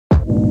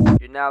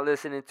now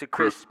listening to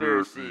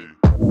Chris-spiracy.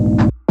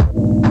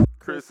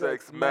 Chris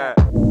X Matt.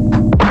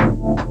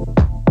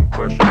 We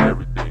question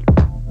everything.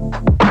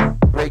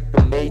 Break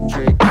the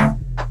matrix.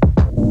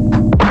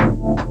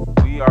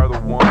 We are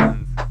the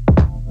ones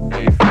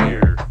they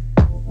fear.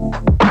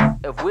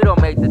 If we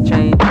don't make the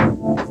change,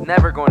 it's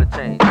never going to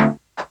change.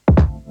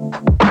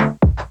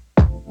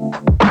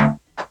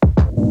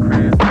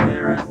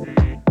 Chris-spiracy.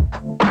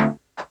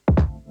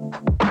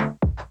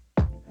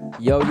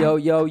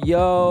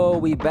 Yo,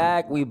 we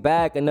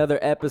back, another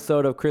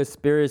episode of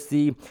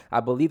Chris-spiracy. I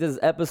believe this is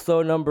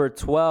episode number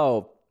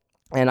 12,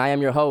 and I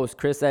am your host,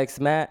 Chris X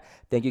Matt.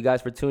 Thank you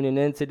guys for tuning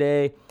in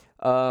today.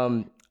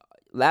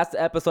 Last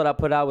episode I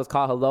put out was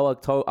called Hello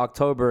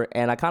October,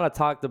 and I kind of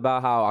talked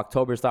about how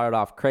October started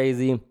off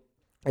crazy.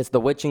 It's the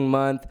witching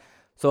month,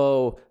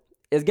 so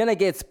it's going to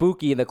get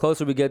spooky the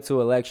closer we get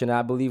to election.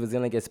 I believe it's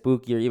going to get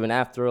spookier even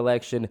after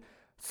election.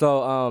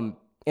 So,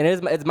 and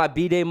it's my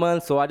B-Day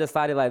month, so I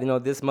decided,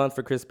 this month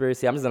for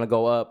Chris-spiracy, I'm just going to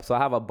go up. So I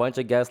have a bunch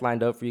of guests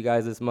lined up for you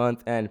guys this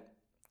month, and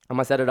I'm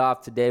going to set it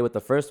off today with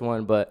the first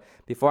one. But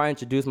before I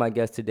introduce my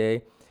guest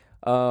today,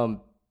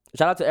 shout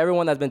out to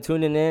everyone that's been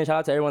tuning in. Shout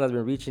out to everyone that's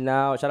been reaching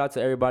out. Shout out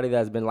to everybody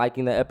that's been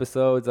liking the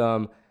episodes.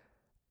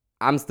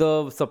 I'm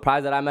still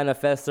surprised that I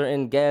manifest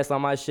certain guests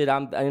on my shit.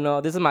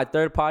 This is my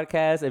third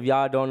podcast. If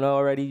y'all don't know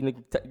already,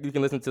 you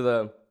can listen to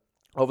the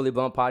Overly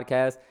Blunt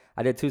podcast.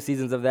 I did 2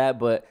 seasons of that,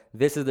 but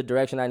this is the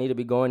direction I need to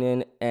be going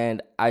in.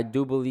 And I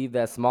do believe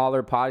that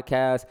smaller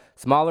podcasts,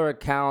 smaller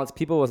accounts,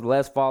 people with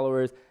less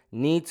followers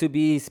need to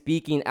be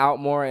speaking out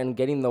more and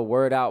getting the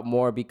word out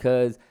more,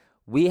 because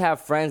we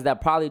have friends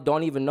that probably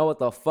don't even know what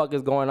the fuck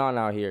is going on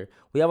out here.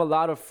 We have a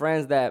lot of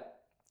friends that,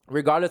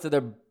 regardless of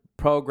their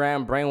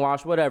program,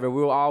 brainwash, whatever,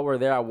 we all were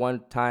there at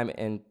one time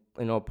and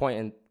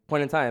point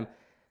in time,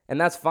 and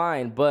that's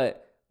fine.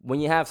 But when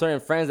you have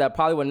certain friends that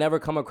probably would never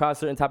come across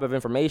certain type of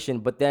information,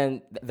 but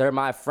then they're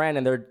my friend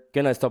and they're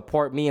gonna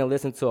support me and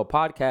listen to a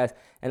podcast,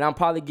 and I'm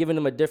probably giving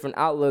them a different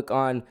outlook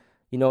on,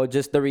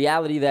 just the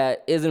reality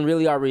that isn't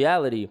really our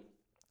reality.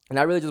 And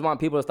I really just want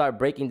people to start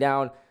breaking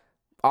down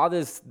all the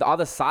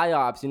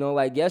psyops.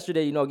 Like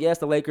yesterday, yes,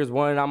 the Lakers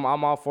won, and I'm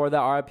all for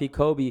that. RIP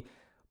Kobe.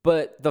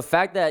 But the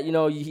fact that, you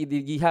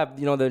have,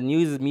 the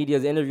news media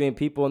is interviewing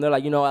people, and they're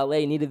like, LA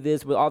needed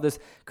this with all this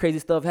crazy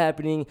stuff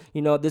happening.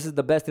 This is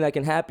the best thing that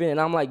can happen.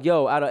 And I'm like,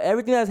 out of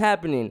everything that's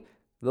happening,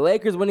 the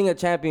Lakers winning a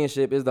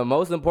championship is the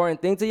most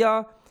important thing to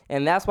y'all.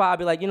 And that's why I'll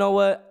be like, you know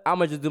what? I'm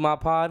going to just do my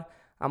pod.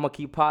 I'm going to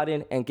keep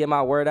podding and get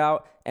my word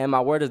out. And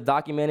my word is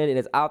documented and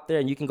it's out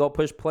there, and you can go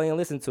push play and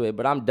listen to it.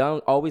 But I'm done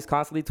always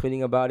constantly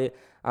tweeting about it.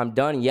 I'm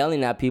done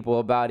yelling at people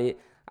about it.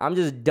 I'm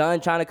just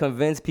done trying to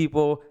convince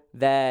people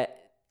that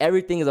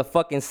everything is a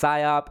fucking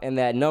psyop, and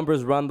that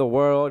numbers run the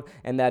world,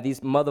 and that these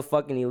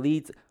motherfucking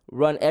elites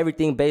run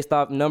everything based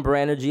off number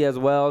energy as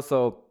well.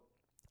 So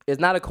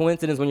it's not a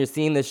coincidence when you're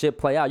seeing this shit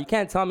play out. You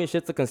can't tell me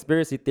shit's a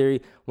conspiracy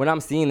theory when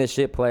I'm seeing this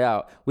shit play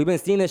out. We've been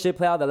seeing this shit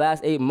play out the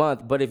last 8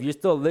 months, but if you're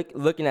still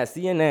looking at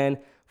CNN,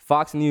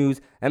 Fox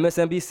News,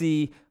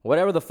 MSNBC,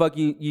 whatever the fuck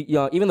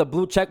even the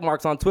blue check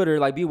marks on Twitter,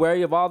 be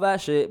wary of all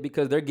that shit,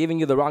 because they're giving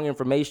you the wrong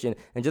information.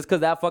 And just because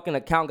that fucking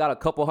account got a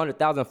couple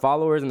 100,000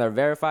 followers and they're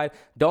verified,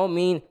 don't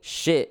mean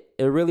shit.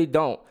 It really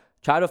don't.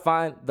 Try to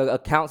find the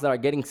accounts that are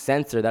getting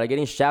censored, that are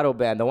getting shadow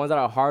banned, the ones that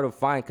are hard to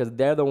find, because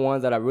they're the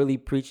ones that are really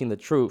preaching the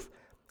truth.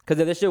 Because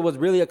if this shit was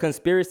really a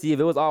conspiracy, if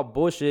it was all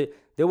bullshit,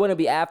 they wouldn't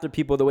be after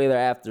people the way they're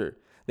after.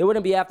 They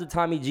wouldn't be after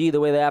Tommy G the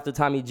way they're after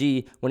Tommy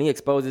G when he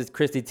exposes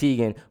Chrissy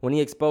Teigen, when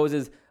he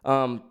exposes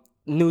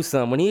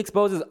Newsom, when he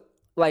exposes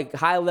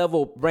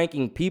high-level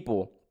ranking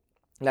people.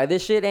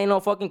 This shit ain't no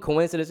fucking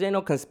coincidence. It ain't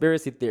no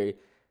conspiracy theory.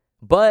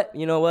 But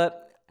you know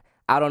what?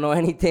 I don't know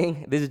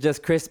anything. This is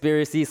just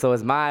Chris-spiracy, so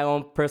it's my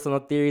own personal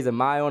theories and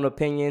my own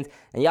opinions.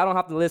 And y'all don't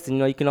have to listen.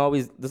 You can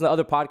always, there's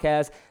other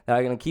podcasts that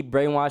are going to keep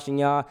brainwashing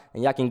y'all,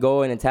 and y'all can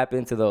go in and tap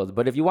into those.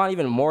 But if you want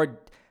even more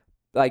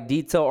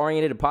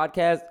detail-oriented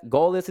podcast,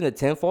 go listen to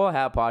Tinfoil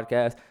Hat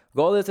podcast.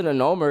 Go listen to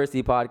No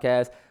Mercy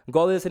podcast.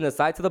 Go listen to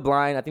Sight to the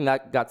Blind. I think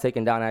that got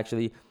taken down,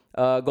 actually.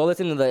 Go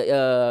listen to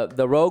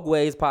the Rogue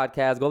Ways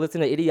podcast. Go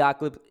listen to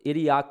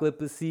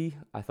Idiocracy.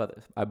 I thought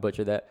I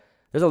butchered that.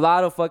 There's a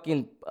lot of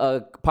fucking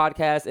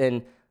podcasts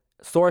and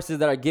sources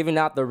that are giving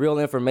out the real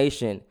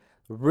information.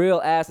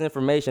 Real-ass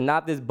information,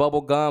 not this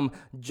bubblegum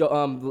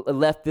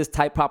leftist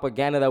type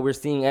propaganda that we're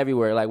seeing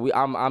everywhere.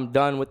 I'm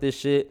done with this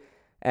shit.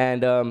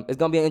 And it's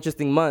going to be an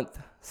interesting month.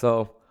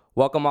 So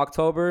welcome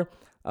October.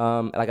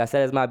 Like I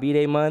said, it's my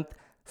B-Day month.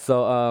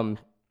 So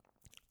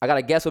I got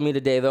a guest with me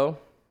today, though.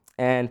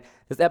 And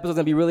this episode's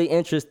going to be really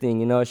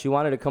interesting. She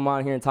wanted to come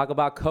on here and talk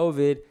about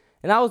COVID.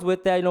 And I was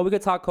with that. We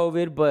could talk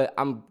COVID, but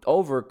I'm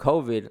over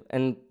COVID.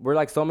 And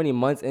we're so many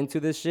months into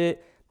this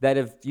shit that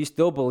if you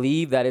still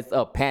believe that it's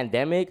a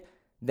pandemic,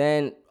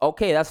 then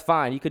okay, that's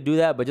fine. You could do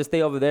that, but just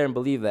stay over there and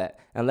believe that.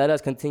 And let us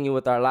continue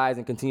with our lives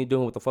and continue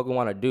doing what the fuck we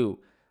want to do.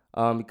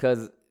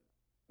 Because,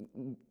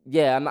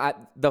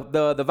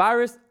 the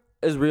virus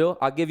is real.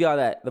 I'll give y'all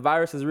that. The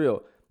virus is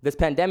real. This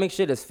pandemic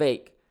shit is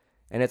fake,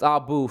 and it's all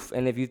boof.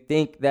 And if you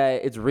think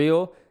that it's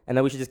real and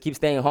that we should just keep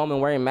staying home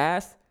and wearing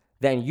masks,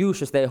 then you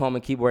should stay home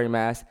and keep wearing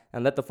masks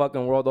and let the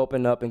fucking world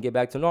open up and get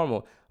back to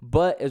normal.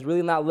 But it's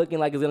really not looking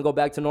like it's gonna go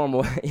back to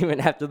normal even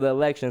after the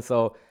election.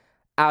 So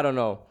I don't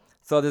know.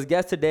 So this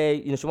guest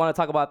today, she want to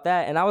talk about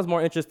that, and I was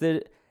more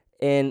interested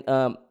in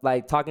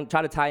try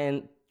to tie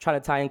in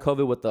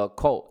COVID with the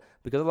occult,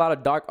 because a lot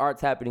of dark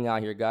arts happening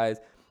out here, guys.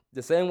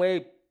 The same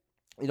way,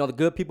 the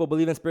good people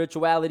believe in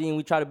spirituality and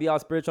we try to be all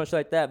spiritual and shit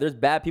like that. There's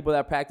bad people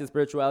that practice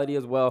spirituality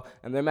as well,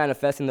 and they're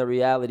manifesting the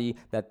reality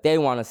that they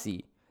want to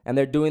see, and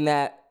they're doing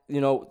that,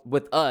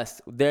 with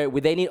us.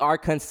 They need our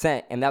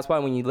consent, and that's why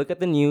when you look at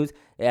the news,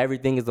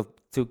 everything is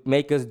to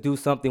make us do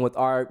something with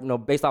our,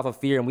 based off of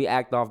fear, and we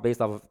act off based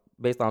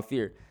on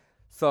fear.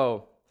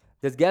 So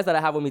this guest that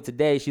I have with me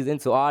today, she's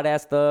into all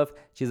that stuff.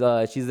 She's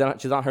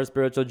on her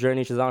spiritual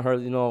journey. She's on her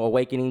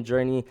awakening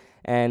journey,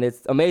 and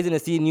it's amazing to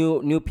see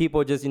new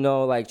people. Just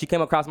like, she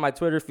came across my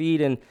Twitter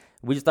feed, and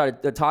we just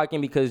started talking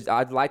because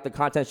I liked the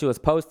content she was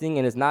posting,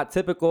 and it's not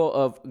typical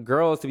of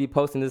girls to be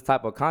posting this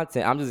type of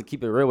content. I'm just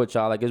keep it real with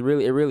y'all. Like, it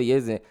really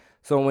isn't.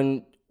 So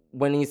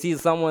when you see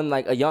someone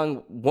like a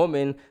young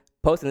woman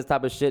posting this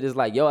type of shit, it's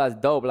like, yo, that's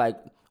dope. Like,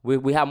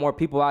 we have more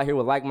people out here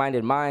with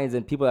like-minded minds,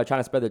 and people that are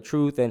trying to spread the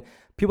truth, and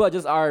people that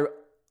just are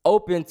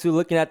open to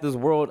looking at this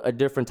world a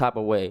different type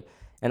of way.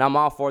 And I'm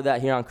all for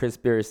that here on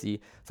Crispiracy.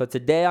 So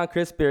today on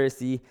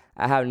Crispiracy,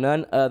 I have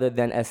none other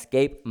than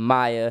Escape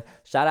Maya.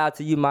 Shout out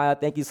to you, Maya.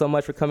 Thank you so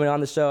much for coming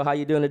on the show. How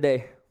you doing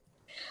today?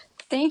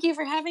 Thank you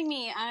for having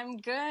me. I'm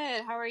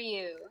good. How are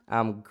you?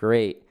 I'm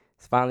great.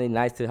 It's finally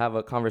nice to have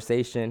a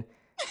conversation,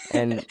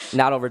 and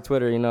not over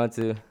Twitter,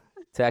 to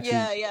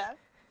actually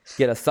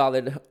get a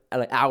solid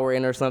hour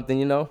in or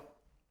something,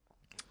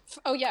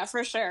 Oh, yeah,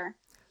 for sure.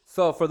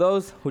 So for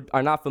those who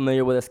are not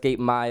familiar with Escape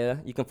Maya,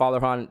 you can follow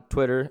her on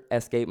Twitter,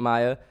 Escape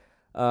Maya.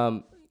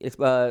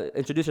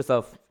 Introduce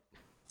yourself.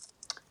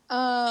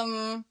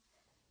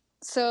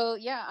 So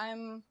yeah,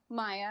 I'm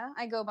Maya.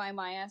 I go by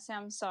Maya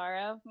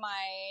Samsara.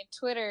 My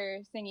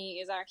Twitter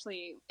thingy is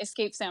actually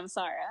Escape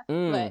Samsara.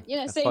 But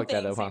same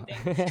thing. Same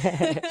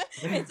thing.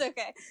 It's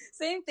okay.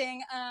 Same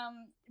thing.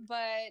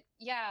 But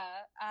yeah,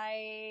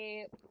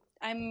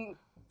 I'm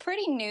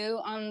pretty new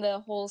on the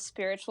whole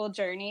spiritual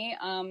journey.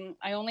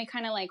 I only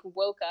kind of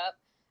woke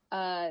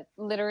up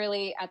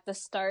literally at the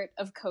start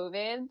of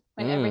COVID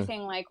when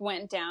everything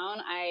went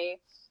down. I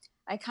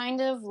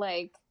kind of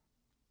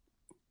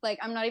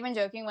I'm not even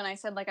joking when I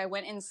said I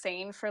went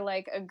insane for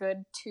a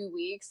good 2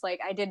 weeks.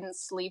 I didn't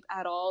sleep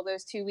at all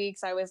those 2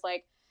 weeks. I was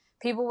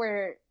people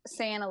were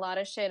saying a lot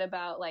of shit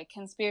about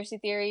conspiracy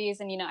theories,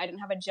 and I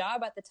didn't have a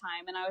job at the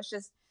time, and I was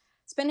just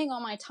spending all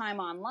my time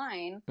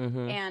online,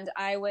 and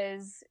I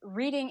was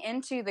reading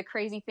into the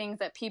crazy things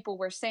that people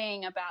were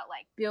saying about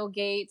Bill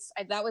Gates.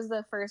 That was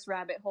the first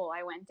rabbit hole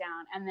I went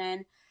down, and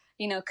then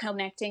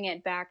connecting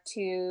it back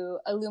to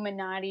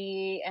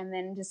Illuminati, and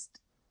then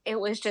it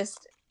was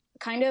just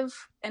kind of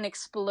an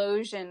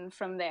explosion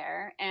from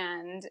there,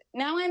 and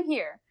now I'm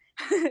here.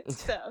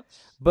 So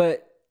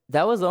but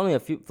that was only a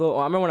few. So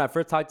I remember when I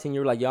first talked to you, you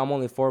were like, yo, I'm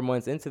only 4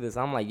 months into this.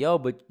 I'm like, yo,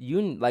 but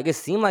you, it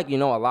seemed like you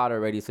know a lot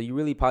already. So you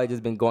really probably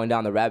just been going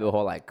down the rabbit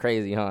hole like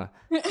crazy, huh?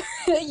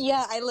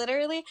 Yeah, I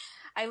literally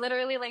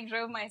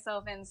drove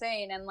myself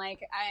insane. And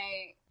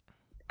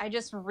I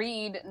just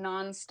read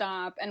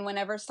nonstop. And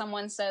whenever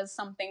someone says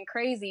something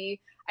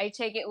crazy, I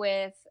take it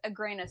with a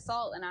grain of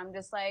salt. And I'm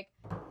just like,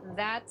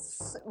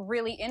 that's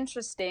really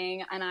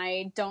interesting. And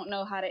I don't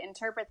know how to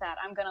interpret that.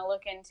 I'm going to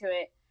look into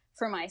it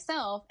for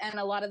myself, and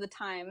a lot of the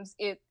times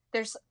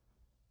there's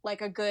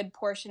a good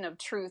portion of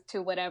truth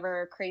to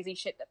whatever crazy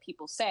shit that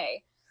people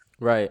say.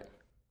 Right.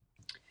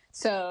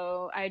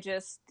 So I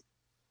just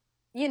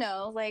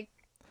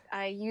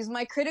I use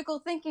my critical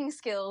thinking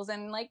skills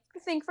and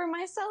think for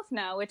myself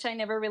now, which I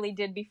never really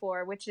did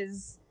before, which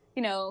is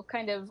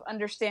kind of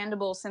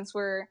understandable since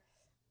we're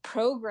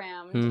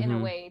programmed in a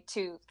way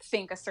to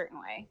think a certain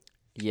way.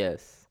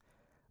 Yes.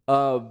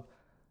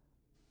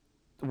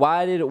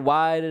 Why did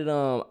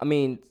I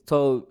mean,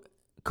 so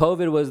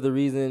COVID was the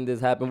reason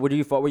this happened. Were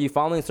you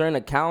following certain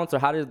accounts, or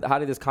how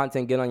did this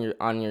content get in your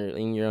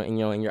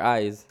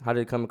eyes? How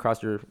did it come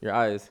across your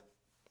eyes?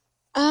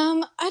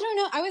 I don't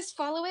know. I was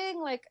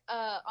following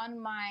on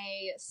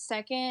my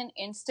second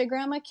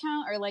Instagram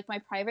account, or my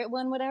private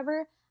one,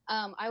 whatever.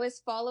 I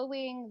was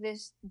following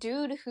this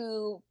dude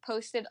who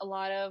posted a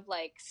lot of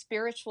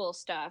spiritual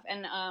stuff,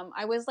 and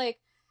I was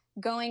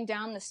going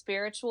down the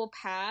spiritual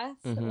path,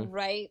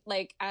 right,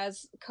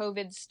 as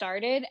COVID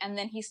started, and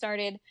then he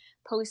started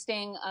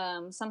posting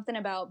something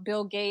about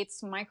Bill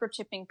Gates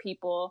microchipping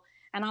people,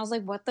 and I was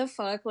like, what the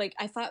fuck?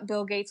 I thought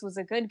Bill Gates was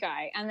a good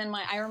guy. And then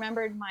I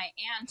remembered my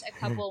aunt a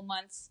couple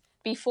months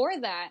before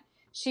that,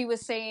 she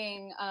was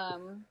saying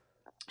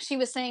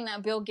that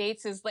Bill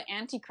Gates is the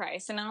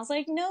Antichrist, and I was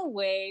like, no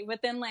way.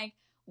 But then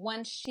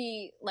once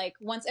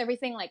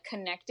everything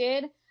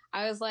connected,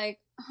 I was like,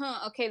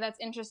 okay, that's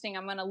interesting.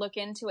 I'm going to look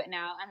into it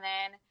now. And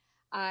then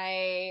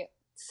I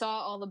saw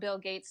all the Bill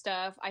Gates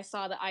stuff. I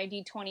saw the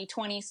ID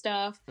 2020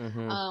 stuff,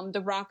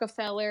 the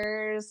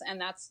Rockefellers,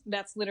 and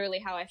that's literally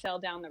how I fell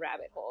down the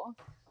rabbit hole.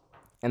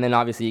 And then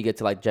obviously you get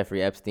to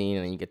Jeffrey Epstein,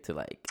 and then you get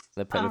to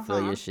the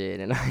pedophilia Uh-huh. shit,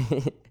 and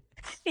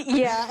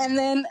Yeah, and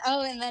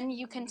then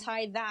you can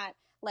tie that,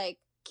 like,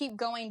 keep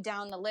going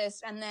down the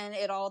list, and then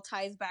it all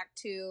ties back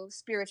to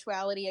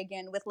spirituality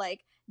again with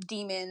like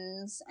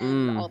demons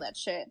and all that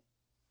shit.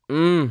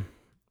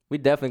 we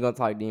definitely gonna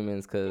talk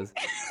demons, cause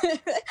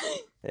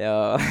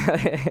yeah,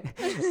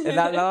 and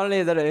not only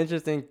is that an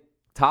interesting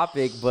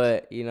topic,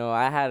 but you know,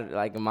 I had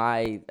like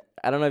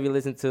I don't know if you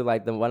listened to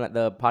like the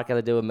podcast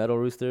I did with Metal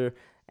Rooster,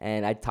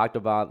 and I talked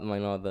about you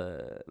know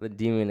the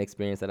demon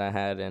experience that I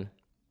had, and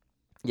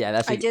yeah,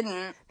 I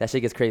didn't. that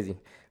shit gets crazy,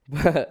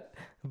 but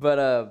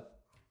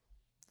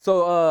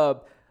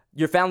so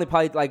your family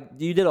probably like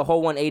you did a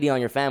whole 180 on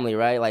your family,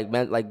 right? Like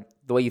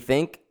the way you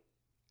think,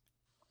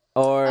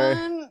 or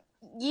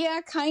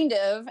Yeah, kind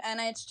of. And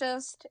it's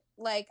just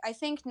like, I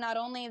think not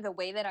only the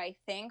way that I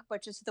think,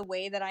 but just the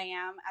way that I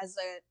am as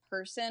a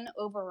person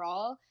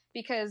overall,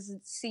 because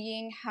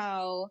seeing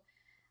how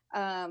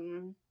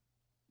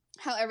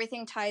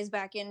everything ties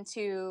back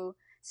into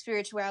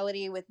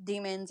spirituality with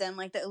demons and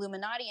like the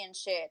Illuminati and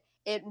shit,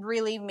 it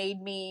really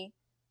made me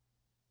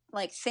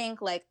like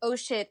think like, oh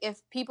shit,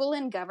 if people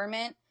in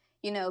government,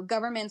 you know,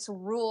 governments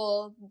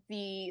rule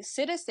the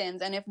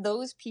citizens, and if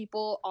those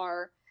people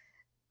are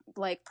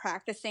like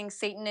practicing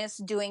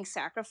Satanists, doing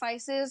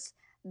sacrifices,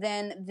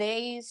 then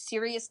they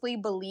seriously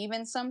believe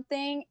in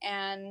something.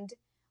 And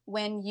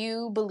when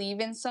you believe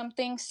in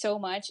something so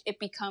much, it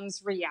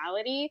becomes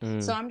reality.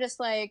 So I'm just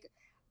like,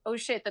 oh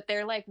shit, that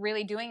they're like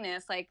really doing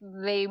this. Like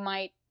they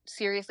might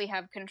seriously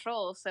have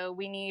control. So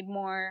we need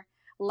more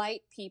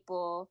light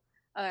people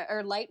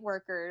or light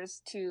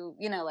workers to,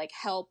 you know, like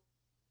help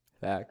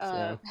facts,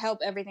 yeah.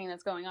 help everything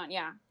that's going on.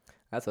 Yeah.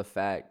 That's a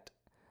fact.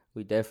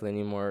 We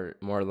definitely need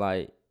more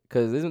light.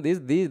 Cause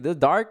the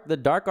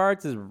dark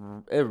arts it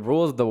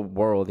rules the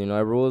world, you know.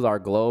 It rules our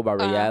globe, our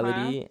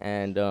reality,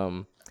 and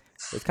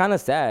it's kind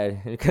of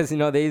sad because you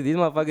know these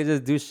motherfuckers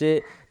just do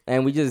shit,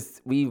 and we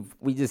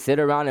just sit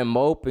around and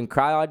mope and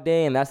cry all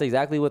day, and that's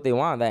exactly what they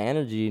want, that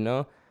energy, you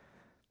know.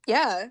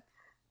 Yeah,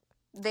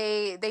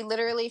 they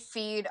literally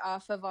feed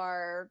off of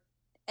our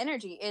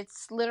energy.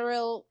 It's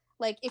literal.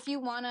 Like if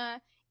you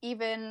wanna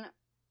even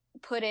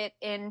put it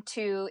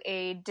into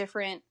a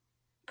different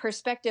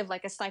perspective,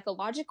 like a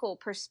psychological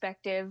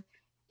perspective,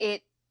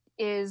 it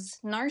is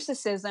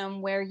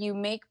narcissism, where you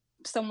make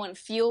someone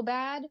feel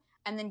bad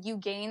and then you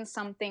gain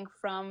something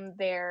from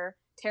their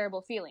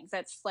terrible feelings.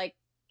 That's like,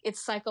 it's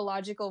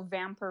psychological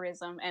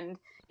vampirism. And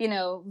you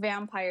know,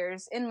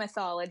 vampires in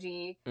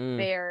mythology,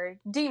 they're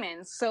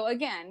demons. So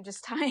again,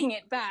 just tying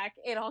it back,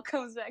 it all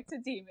comes back to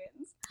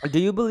demons. Do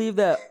you believe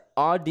that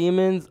all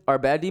demons are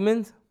bad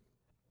demons?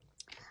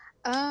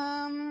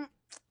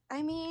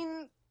 I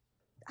mean,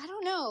 I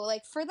don't know.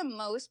 Like for the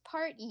most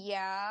part,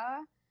 yeah,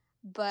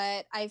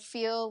 but I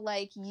feel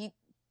like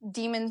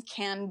demons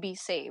can be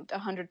saved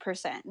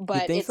 100%,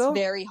 but think it's so?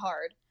 very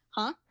hard,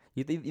 huh?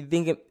 You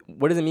think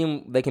what does it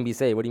mean they can be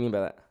saved? What do you mean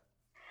by that?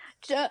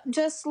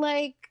 Just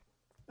like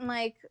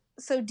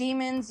so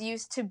demons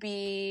used to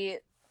be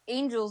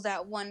angels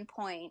at one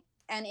point,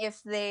 and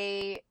if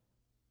they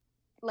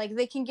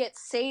can get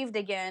saved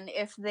again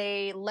if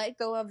they let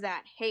go of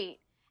that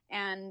hate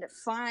and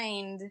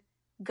find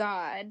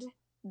God,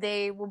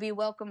 they will be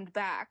welcomed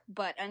back.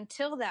 But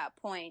until that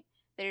point,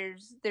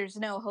 there's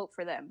no hope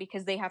for them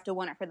because they have to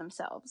want it for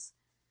themselves.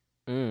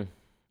 So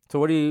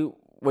what do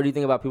you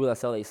think about people that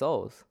sell their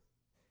souls?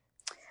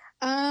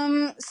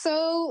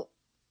 So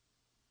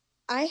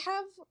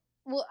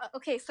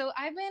so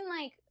I've been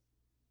like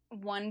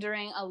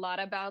wondering a lot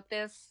about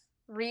this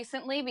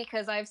recently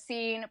because I've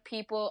seen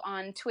people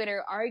on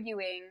Twitter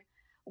arguing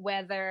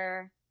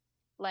whether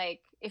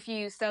like if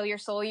you sell your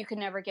soul you can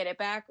never get it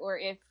back, or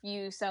if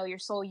you sell your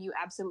soul you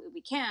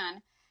absolutely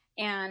can.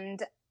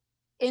 And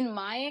in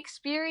my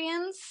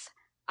experience,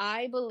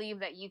 I believe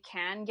that you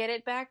can get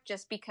it back,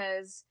 just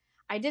because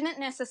I didn't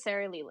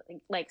necessarily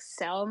like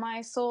sell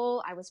my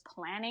soul. I was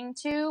planning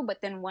to,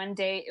 but then one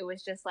day it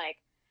was just like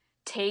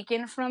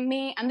taken from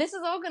me. And this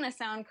is all gonna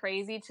sound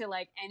crazy to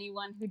like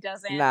anyone who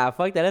doesn't. Nah,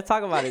 fuck that. Let's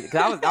talk about it.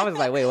 Cause I was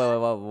like, wait,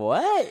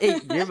 what?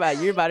 Hey,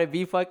 you're about to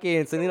be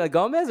fucking Selena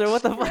Gomez or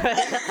what the fuck?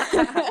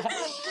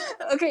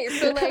 Okay,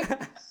 so like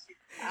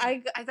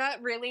I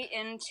got really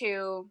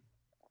into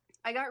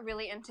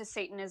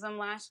Satanism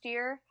last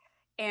year,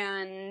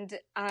 and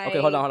Okay,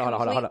 hold on.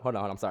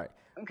 I'm sorry.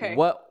 Okay.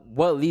 What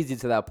leads you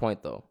to that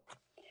point though?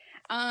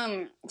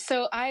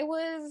 So I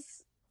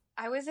was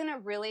in a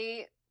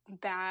really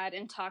bad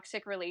and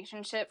toxic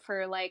relationship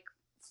for like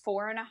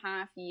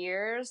 4.5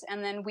 years,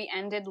 and then we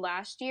ended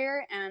last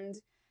year. And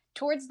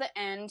towards the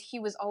end, he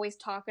was always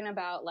talking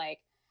about like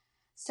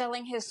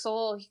selling his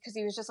soul because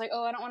he was just like,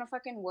 oh, I don't want to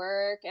fucking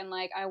work, and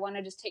like I want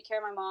to just take care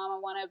of my mom. I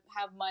want to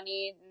have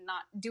money,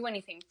 not do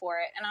anything for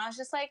it. And I was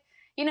just like,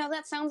 you know,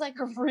 that sounds like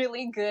a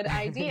really good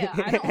idea.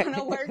 I don't want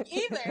to work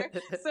either.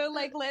 So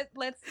like let's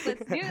do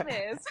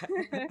this.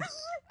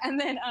 And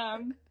then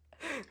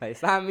Like,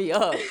 sign me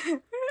up.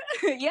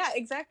 yeah,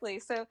 exactly.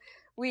 So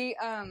we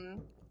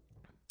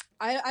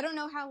I don't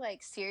know how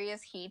like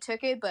serious he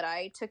took it, but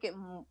I took it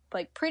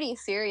like pretty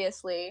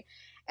seriously.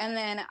 And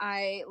then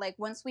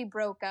once we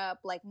broke up,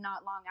 like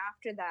not long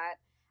after that,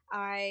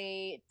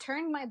 I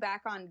turned my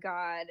back on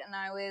God, and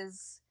I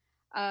was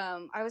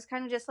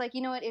kind of just like,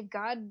 you know what, if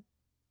God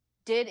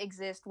did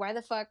exist, why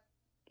the fuck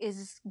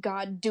is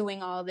God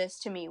doing all this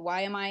to me?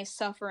 Why am I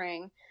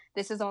suffering?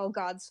 This is all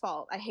God's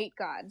fault. I hate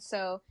God.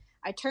 So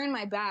I turned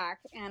my back,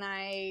 and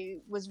I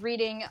was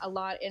reading a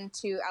lot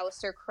into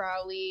Aleister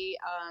Crowley,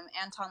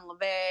 Anton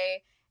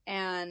LaVey,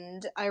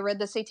 and I read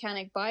the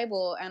Satanic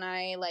Bible, and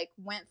I like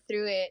went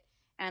through it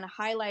and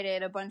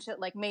highlighted a bunch of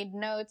like made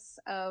notes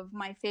of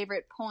my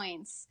favorite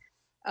points,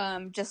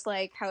 just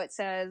like how it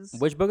says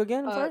Which book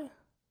again? I'm sorry.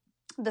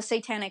 the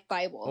Satanic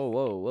Bible. Oh,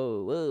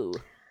 whoa.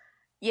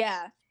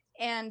 Yeah.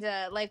 And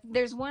like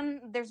there's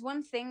one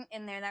thing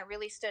in there that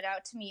really stood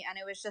out to me, and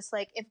it was just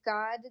like, if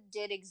God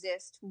did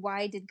exist,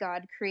 why did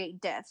God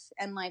create death?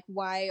 And like,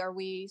 why are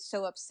we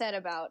so upset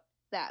about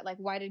that? Like,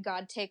 why did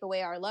God take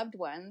away our loved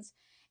ones?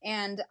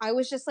 And I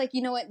was just like,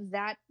 you know what,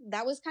 that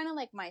was kind of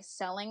like my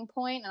selling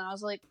point, and I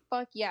was like,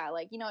 fuck yeah,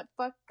 like, you know what,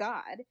 fuck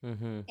God.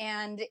 Mm-hmm.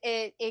 And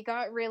it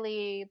got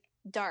really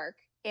dark,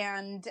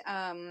 and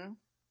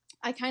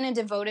I kind of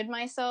devoted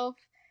myself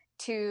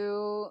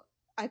to,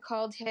 I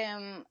called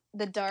him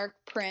the Dark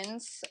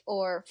Prince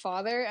or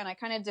Father, and I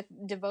kind of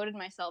devoted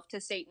myself to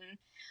Satan.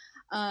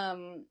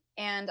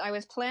 And I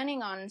was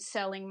planning on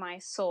selling my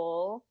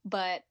soul,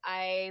 but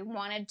I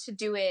wanted to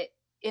do it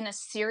in a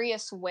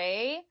serious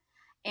way,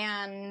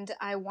 and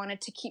I wanted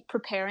to keep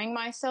preparing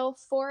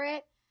myself for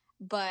it,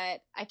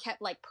 but I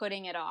kept like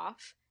putting it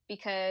off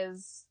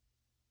because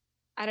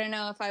I don't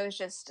know if I was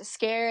just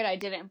scared, I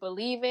didn't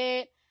believe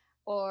it,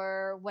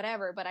 or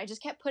whatever, but I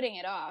just kept putting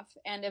it off.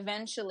 And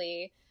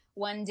eventually,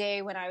 one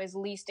day when I was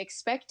least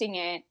expecting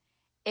it,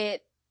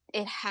 it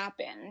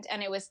happened,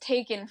 and it was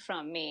taken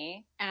from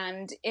me.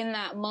 And in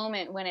that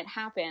moment when it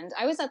happened,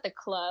 I was at the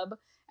club,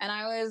 and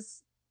I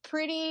was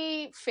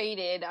pretty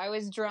faded. I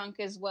was drunk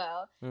as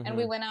well. Mm-hmm. And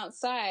we went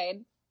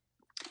outside,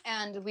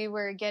 and we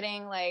were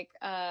getting like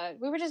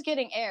we were just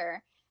getting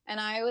air, and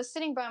I was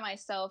sitting by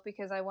myself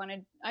because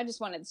I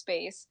just wanted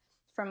space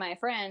from my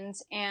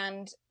friends,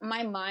 and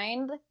my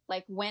mind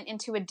like went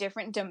into a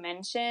different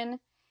dimension,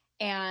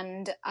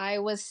 and I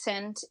was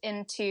sent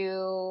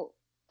into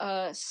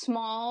a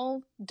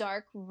small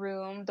dark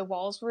room. The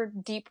walls were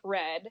deep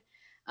red.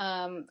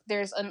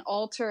 There's an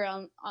altar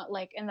on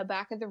like in the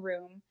back of the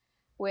room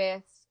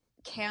with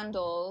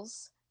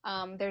candles.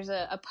 There's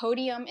a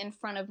podium in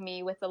front of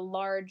me with a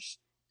large,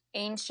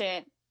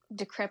 ancient,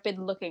 decrepit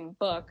looking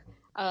book,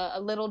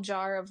 a little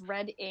jar of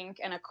red ink,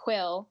 and a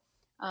quill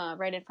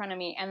right in front of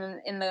me. And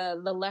then in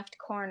the left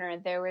corner,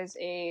 there was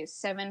a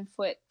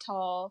 7-foot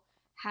tall,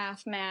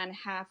 half man,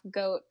 half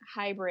goat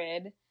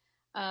hybrid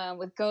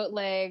with goat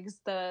legs,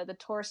 the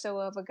torso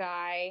of a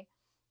guy.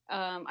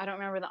 I don't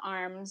remember the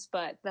arms,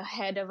 but the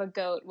head of a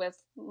goat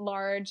with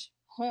large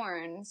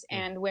horns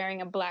and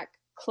wearing a black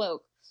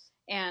cloak.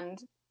 And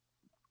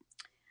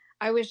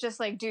I was just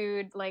like,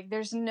 dude, like,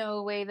 there's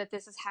no way that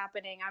this is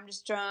happening. I'm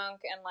just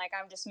drunk, and like,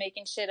 I'm just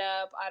making shit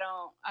up.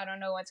 I don't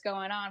know what's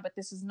going on, but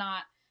this is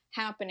not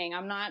happening.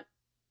 I'm not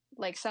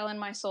like selling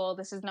my soul.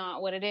 This is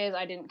not what it is.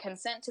 I didn't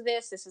consent to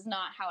this. This is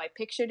not how I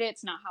pictured it.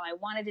 It's not how I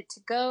wanted it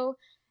to go.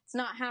 It's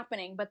not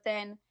happening. But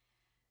then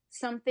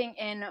something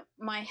in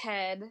my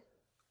head,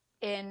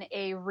 in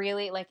a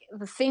really like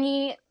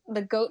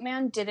the goat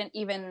man didn't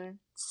even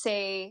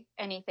say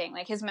anything.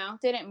 Like, his mouth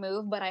didn't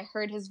move, but I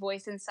heard his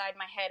voice inside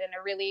my head in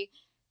a really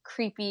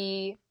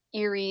creepy,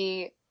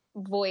 eerie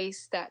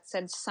voice that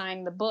said,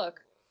 "Sign the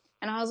book."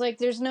 And I was like,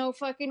 there's no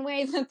fucking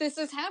way that this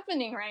is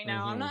happening right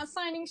now. I'm not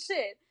signing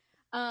shit.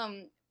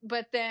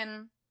 But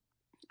then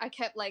I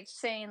kept like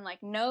saying like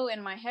no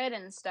in my head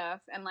and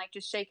stuff, and like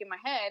just shaking my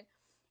head.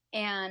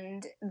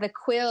 And the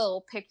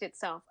quill picked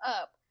itself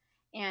up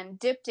and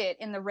dipped it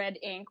in the red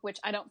ink, which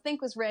I don't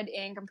think was red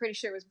ink. I'm pretty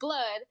sure it was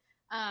blood.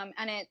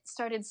 And it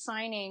started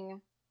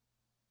signing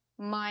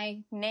my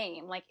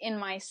name, like in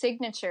my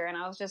signature. And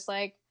I was just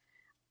like,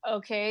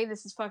 okay,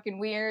 this is fucking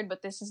weird,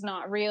 but this is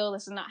not real.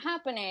 This is not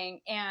happening.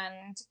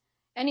 And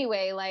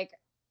anyway, like,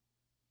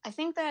 I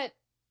think that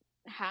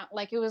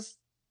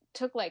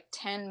took like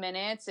 10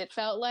 minutes. It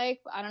felt like,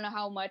 I don't know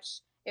how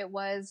much it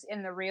was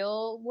in the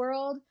real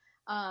world.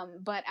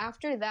 But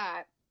after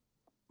that,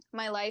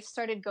 my life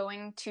started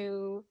going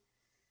to,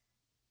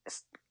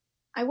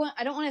 I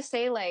don't want to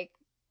say like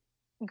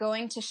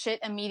going to shit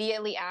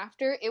immediately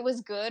after. It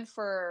was good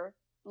for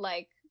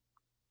like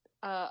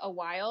a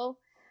while.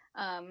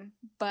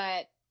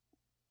 But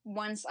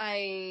once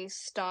I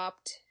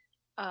stopped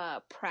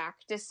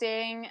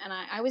practicing, and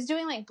I was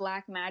doing like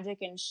black magic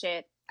and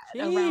shit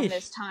around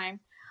this time.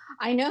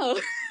 I know.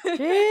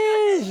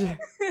 Jeez.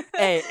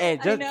 Hey,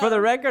 just for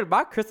the record,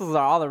 my crystals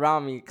are all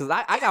around me because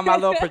I got my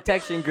little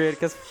protection grid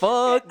because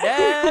fuck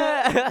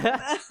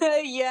that.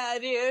 Yeah,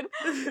 dude.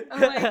 Oh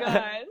my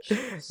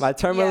gosh. My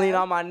tourmaline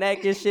on my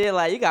neck and shit.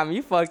 Like, you got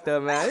me fucked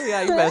up,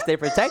 man. You better stay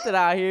protected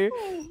out here.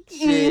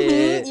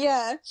 Shit.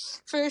 Yeah,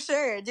 for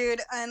sure, dude.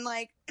 And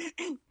like,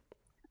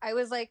 I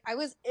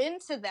was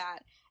into that.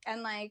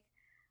 And like,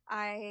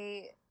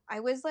 I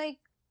was like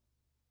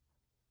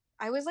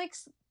I was like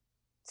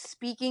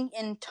speaking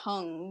in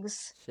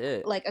tongues,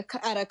 Shit. like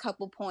at a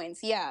couple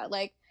points. Yeah,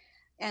 like,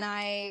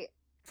 and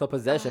So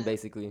possession, uh,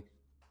 basically.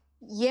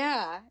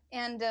 yeah,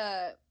 and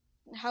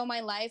how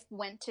my life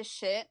went to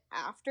shit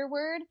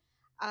afterward.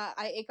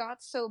 It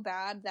got so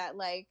bad that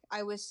like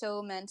I was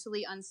so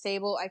mentally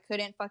unstable. I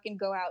couldn't fucking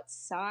go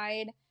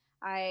outside.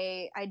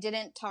 I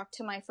didn't talk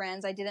to my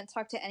friends. I didn't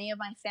talk to any of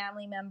my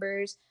family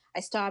members. I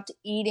stopped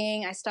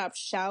eating. I stopped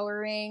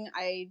showering.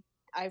 I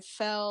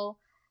fell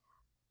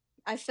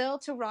I fell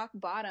to rock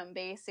bottom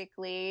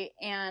basically,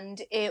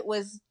 and it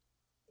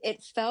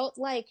felt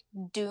like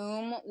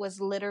doom was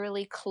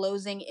literally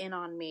closing in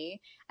on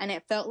me, and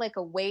it felt like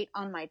a weight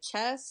on my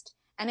chest,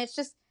 and it's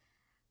just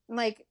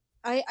like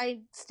I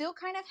still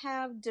kind of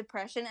have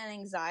depression and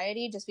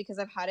anxiety just because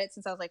I've had it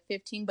since I was like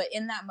 15, but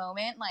in that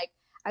moment, like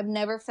I've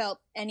never felt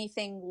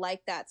anything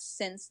like that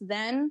since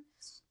then.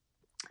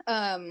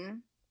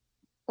 Um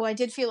well, I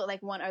did feel it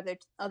like one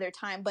other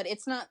time, but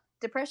it's not,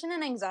 depression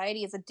and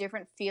anxiety is a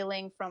different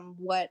feeling from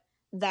what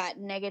that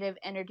negative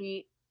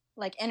energy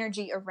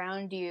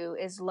around you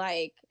is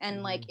like.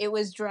 And like it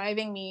was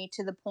driving me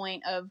to the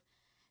point of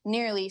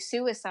nearly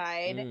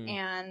suicide,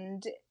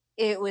 and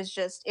it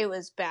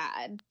was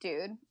bad,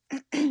 dude.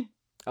 I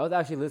was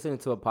actually listening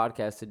to a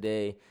podcast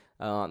today,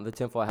 the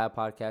Tinfoil Hat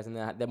podcast, and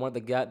that one of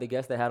the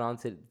guests they had on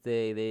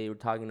today, they were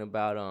talking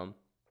about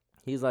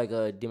he's like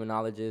a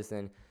demonologist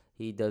and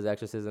he does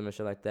exorcism and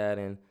shit like that,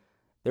 and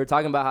they were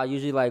talking about how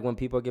usually like when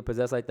people get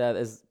possessed like that,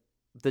 is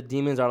the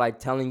demons are like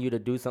telling you to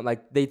do something,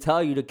 like they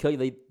tell you to kill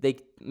you, they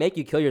make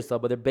you kill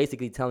yourself, but they're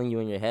basically telling you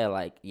in your head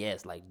like,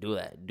 yes, like do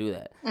that.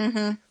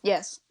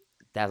 Yes.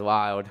 That's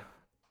wild.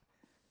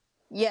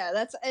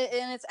 Yeah,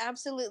 and it's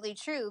absolutely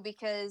true,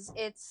 because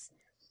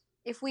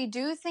if we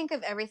do think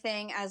of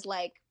everything as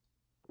like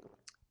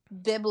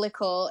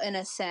biblical in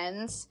a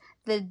sense,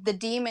 the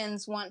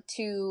demons want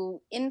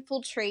to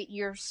infiltrate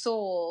your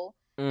soul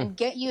and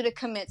get you to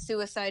commit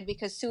suicide,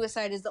 because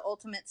suicide is the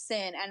ultimate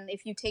sin, and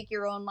if you take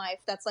your own life,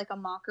 that's like a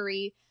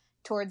mockery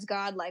towards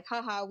God, like,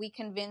 haha, we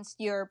convinced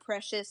your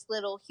precious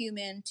little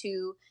human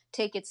to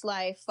take its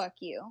life, fuck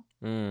you.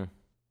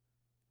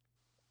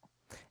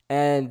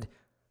 And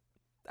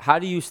how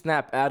do you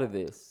snap out of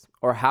this?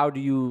 Or how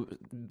do you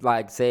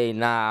like say,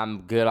 nah,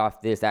 I'm good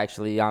off this,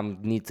 actually I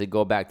need to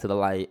go back to the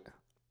light?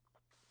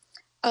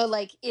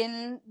 Like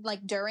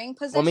during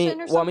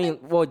possession or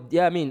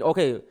something?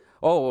 Okay.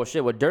 Oh, well,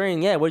 shit. Well,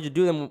 during, yeah. What'd you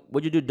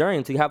do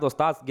during to have those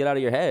thoughts get out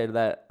of your head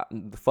that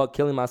fuck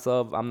killing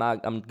myself?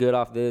 I'm good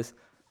off this.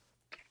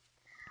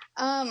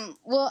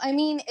 Well, I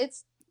mean,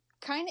 it's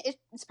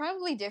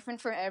probably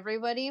different for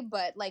everybody,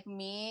 but like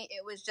me,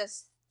 it was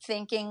just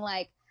thinking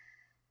like,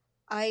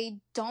 I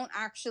don't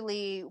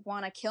actually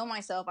want to kill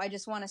myself. I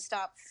just want to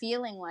stop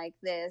feeling like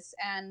this.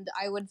 And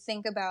I would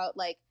think about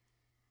like,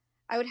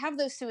 I would have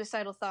those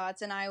suicidal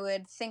thoughts, and I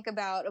would think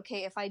about,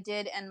 okay, if I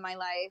did end my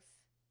life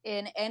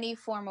in any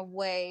form of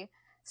way,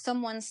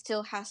 someone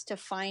still has to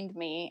find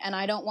me, and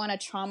I don't want to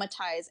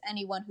traumatize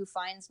anyone who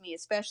finds me,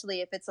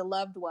 especially if it's a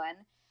loved one.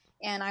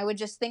 And I would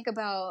just think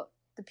about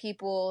the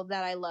people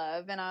that I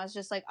love, and I was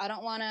just like, I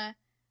don't want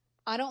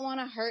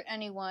to hurt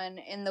anyone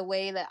in the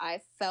way that I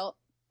felt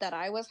that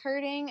I was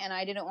hurting, and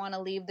I didn't want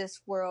to leave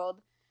this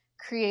world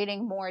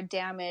creating more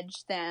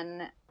damage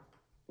than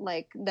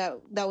like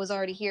that was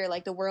already here.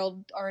 Like the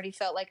world already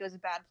felt like it was a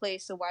bad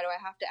place, so why do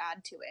I have to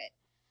add to it?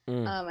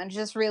 And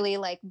just really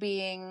like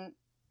thinking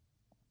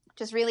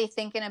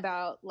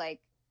about like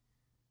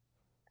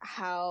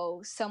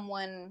how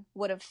someone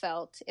would have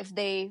felt if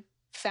they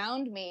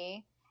found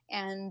me,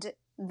 and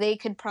they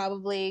could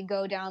probably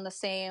go down the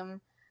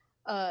same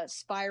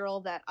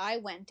spiral that I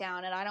went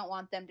down, and I don't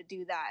want them to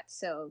do that.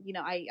 So, you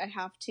know, I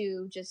have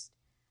to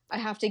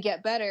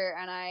get better,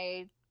 and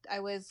I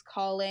was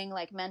calling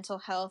like mental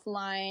health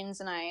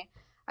lines, and I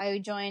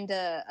joined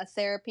a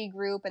therapy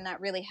group, and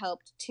that really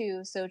helped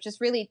too. So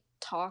just really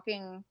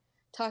talking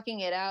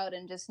it out,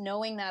 and just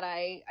knowing that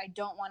I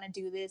don't want to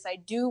do this. I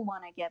do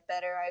want to get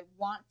better. I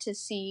want to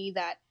see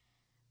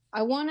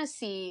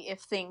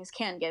if things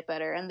can get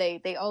better, and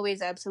they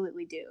always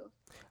absolutely do.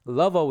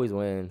 Love always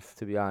wins,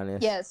 to be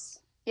honest. Yes.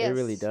 It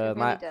really does.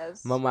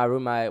 My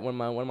roommate, one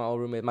of my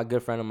old roommates, my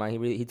good friend of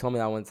mine, he told me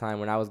that one time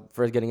when I was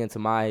first getting into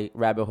my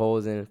rabbit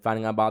holes and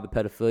finding out about the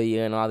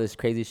pedophilia and all this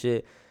crazy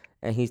shit.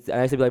 And I used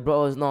to be like,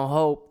 bro, there's no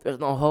hope. There's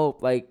no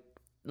hope. Like,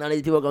 none of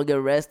these people are going to get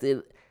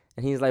arrested.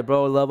 And he's like,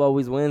 bro, love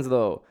always wins,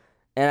 though.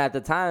 And at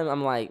the time,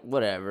 I'm like,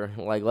 whatever.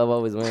 Like, love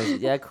always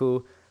wins. Yeah,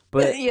 cool.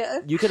 But yeah.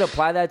 You could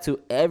apply that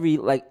to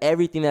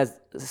everything that's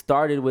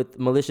started with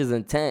malicious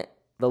intent.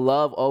 The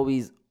love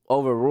always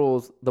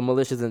overrules the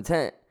malicious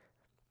intent.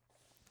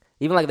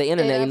 Even like the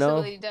internet,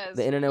 does.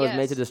 The internet was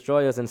made to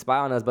destroy us and spy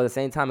on us, but at the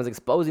same time, it's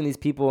exposing these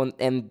people,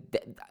 and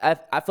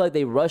I feel like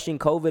they're rushing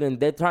COVID,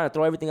 and they're trying to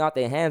throw everything out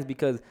their hands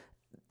because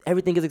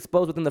everything is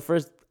exposed within the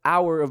first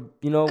hour of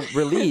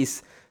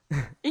release.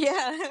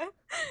 Yeah.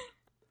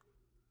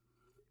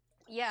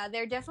 Yeah,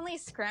 they're definitely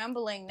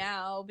scrambling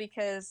now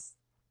because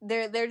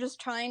they're just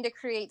trying to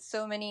create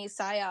so many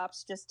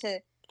psyops just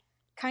to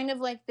kind of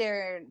like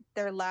their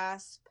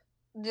last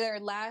their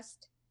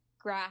last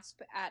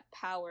grasp at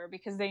power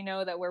because they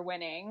know that we're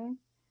winning.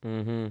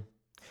 Mm-hmm.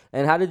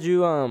 And how did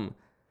you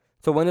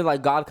so when did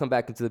like God come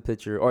back into the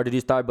picture, or did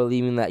you start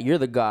believing that you're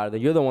the God, that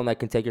you're the one that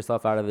can take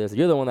yourself out of this,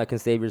 you're the one that can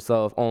save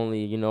yourself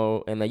only, you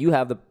know, and that you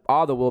have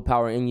all the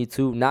willpower in you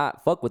to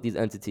not fuck with these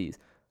entities?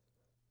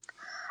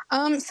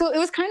 So it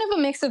was kind of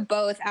a mix of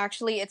both,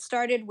 actually. It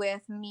started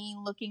with me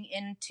looking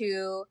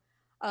into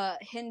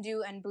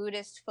Hindu and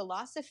Buddhist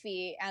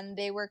philosophy, and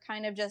they were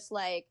kind of just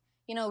like,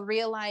 you know,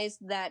 realize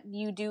that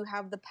you do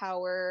have the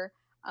power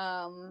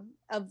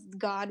of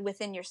God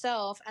within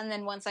yourself. And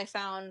then once I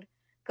found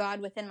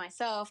God within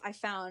myself, I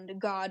found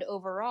God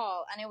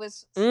overall. And it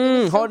was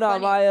so hold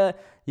on, funny. Maya.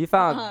 You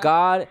found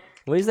God.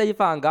 When you say you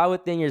found God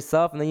within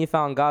yourself, and then you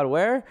found God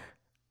where?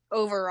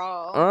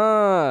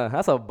 Overall.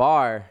 That's a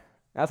bar.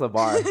 That's a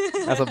bar.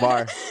 That's a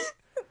bar.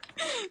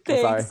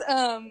 Thanks.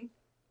 Sorry.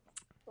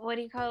 What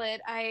do you call it?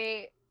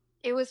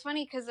 It was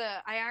funny because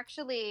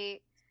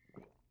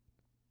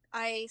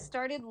I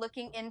started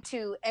looking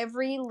into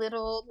every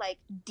little like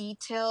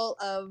detail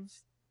of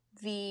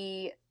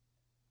the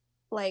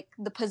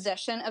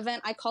possession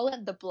event. I call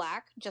it the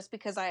black just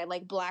because I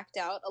like blacked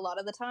out a lot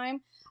of the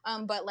time.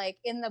 But like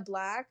in the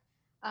black,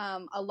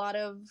 a lot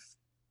of,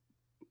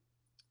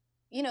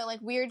 you know, like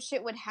weird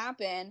shit would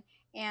happen.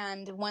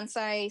 And once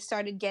I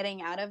started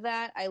getting out of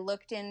that, I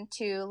looked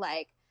into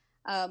like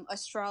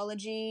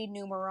astrology,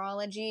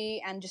 numerology,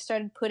 and just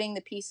started putting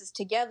the pieces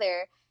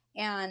together.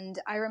 And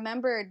I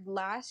remembered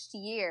last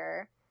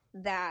year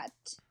that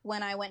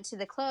when I went to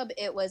the club,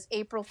 it was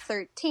April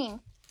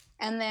 13th.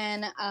 And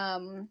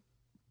then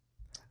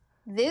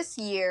this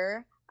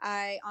year,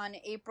 on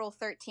April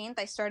 13th,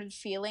 I started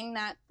feeling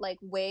that like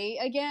way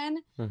again.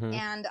 Mm-hmm.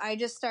 And I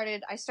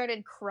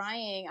started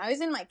crying. I was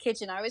in my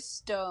kitchen. I was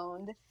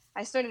stoned.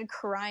 I started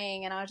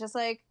crying, and I was just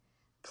like,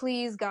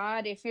 please,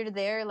 God, if you're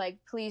there, like,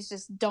 please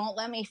just don't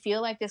let me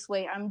feel like this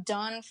way. I'm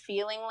done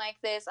feeling like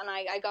this. And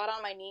I got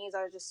on my knees.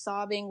 I was just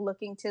sobbing,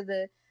 looking to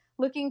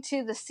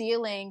the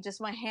ceiling, just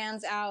my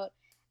hands out.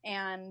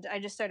 And I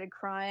just started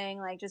crying,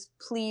 like, just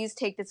please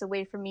take this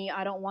away from me.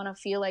 I don't want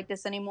to feel like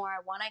this anymore.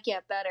 I want to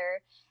get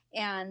better.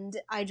 And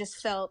I just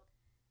felt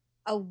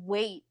a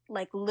weight,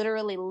 like,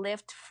 literally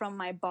lift from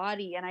my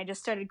body. And I just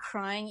started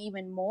crying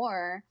even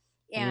more.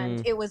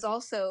 And it was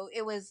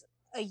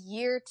a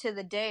year to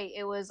the day.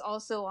 It was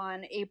also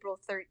on April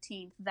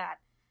 13th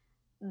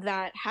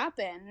that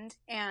happened.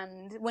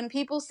 And when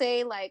people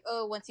say like,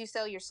 oh, once you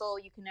sell your soul,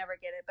 you can never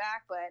get it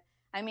back. But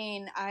I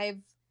mean, I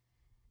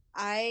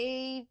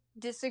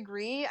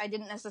disagree. I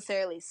didn't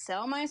necessarily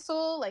sell my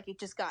soul. Like, it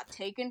just got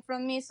taken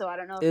from me. So I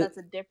don't know if that's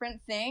a different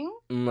thing.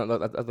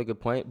 That's a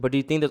good point. But do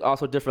you think there's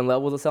also different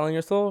levels of selling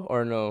your soul,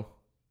 or no?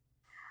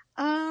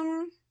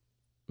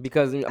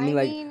 Because I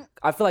mean,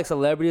 I feel like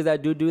celebrities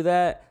that do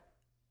that,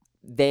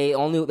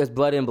 there's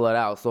blood in, blood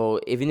out. So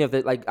even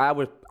if like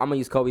I'm gonna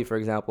use Kobe for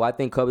example. I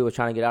think Kobe was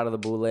trying to get out of the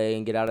boule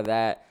and get out of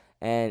that,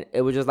 and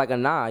it was just like a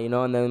nah, you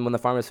know. And then when the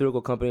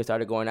pharmaceutical company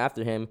started going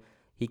after him,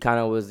 he kind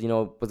of was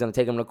gonna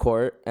take him to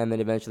court, and then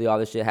eventually all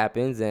this shit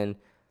happens, and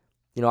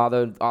you know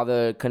all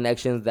the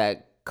connections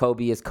that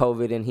Kobe is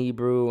COVID in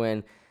Hebrew,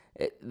 and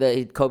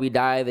Kobe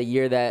died the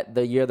year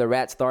the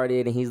rat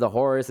started, and he's the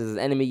horse, is his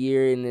enemy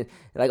year, and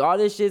like all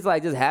this shit's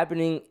like just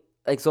happening.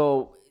 Like,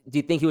 so do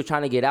you think he was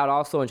trying to get out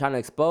also and trying to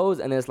expose,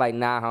 and then it's like,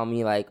 nah,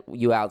 homie, like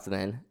you out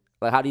then?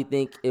 Like, how do you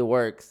think it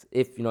works?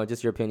 If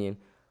just your opinion.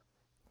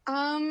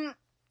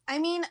 I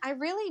mean, I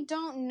really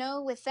don't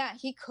know with that.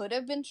 He could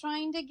have been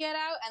trying to get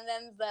out, and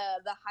then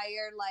the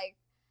higher like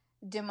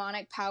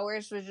demonic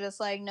powers was just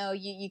like, no,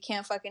 you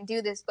can't fucking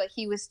do this. But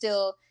he was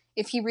still,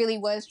 if he really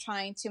was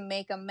trying to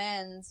make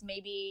amends,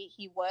 maybe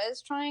he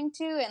was trying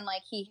to, and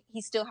like he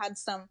still had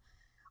some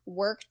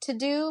work to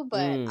do,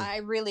 but I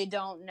really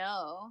don't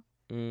know.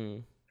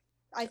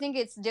 I think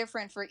it's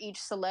different for each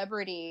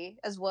celebrity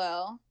as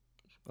well.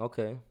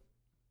 Okay,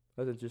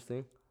 that's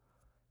interesting.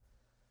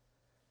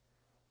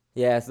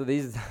 Yeah, so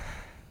the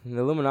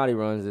Illuminati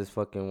runs this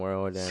fucking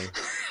world, and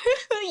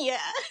yeah.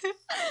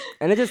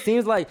 And it just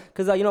seems like,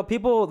 because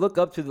people look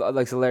up to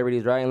like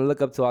celebrities, right, and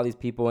look up to all these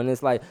people, and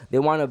it's like they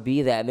want to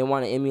be that, and they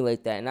want to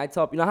emulate that. And I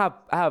tell I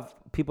have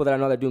people that I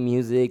know that do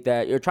music,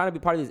 that you're trying to be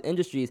part of these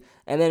industries.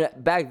 And then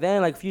back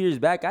then, like a few years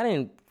back,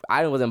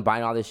 I wasn't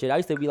buying all this shit. I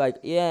used to be like,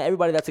 yeah,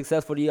 everybody that's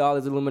successful to y'all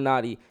is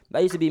Illuminati.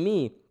 That used to be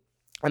me.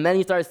 And then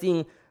you start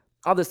seeing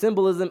all the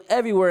symbolism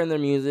everywhere in their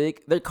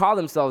music. They call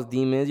themselves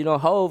demons.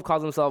 Hove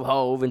calls himself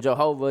Hove, and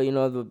Jehovah,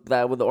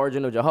 that with the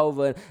origin of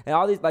Jehovah. And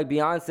all these, like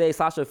Beyonce,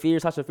 Sasha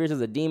Fierce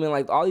is a demon.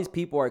 Like, all these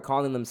people are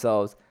calling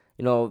themselves,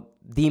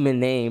 demon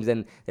names,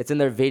 and it's in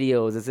their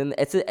videos.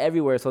 It's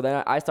everywhere. So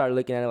then I started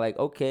looking at it like,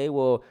 okay,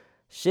 well,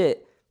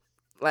 shit.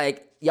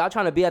 Like, y'all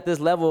trying to be at this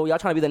level. Y'all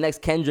trying to be the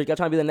next Kendrick. Y'all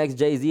trying to be the next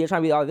Jay-Z. Y'all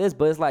trying to be all this.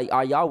 But it's like,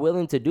 are y'all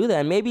willing to do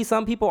that? And maybe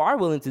some people are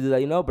willing to do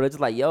that, but it's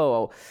just like,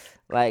 yo,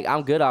 like,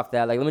 I'm good off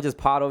that. Like, let me just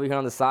pod over here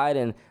on the side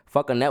and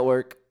fuck a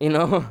network,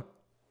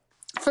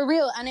 For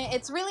real. And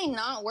it's really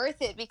not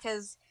worth it,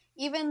 because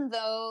even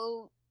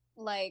though,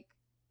 like,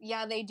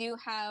 yeah, they do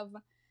have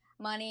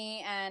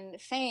money and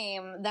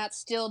fame, that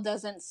still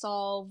doesn't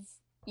solve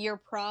your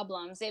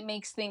problems. It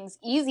makes things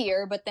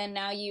easier, but then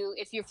now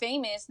if you're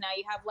famous, now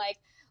you have like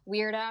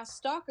weird ass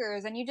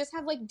stalkers, and you just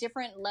have like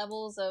different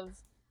levels of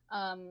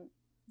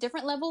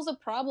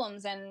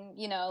problems, and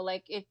you know,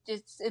 like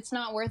it's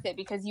not worth it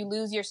because you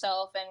lose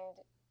yourself. And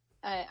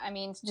I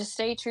mean, just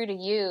stay true to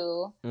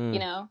you, you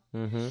know.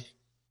 Mm-hmm.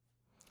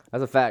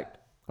 That's a fact.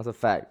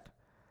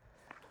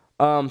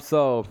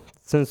 So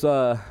since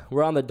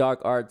we're on the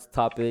dark arts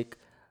topic,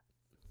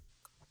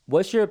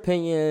 what's your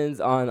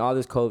opinions on all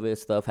this COVID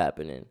stuff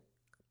happening?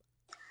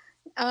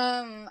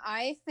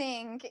 I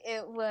think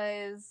it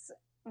was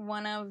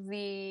one of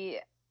the.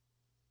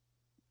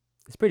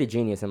 It's pretty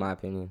genius in my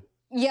opinion.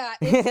 Yeah,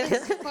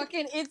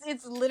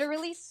 it's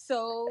literally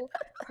so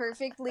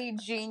perfectly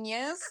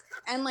genius,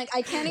 and like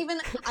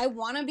I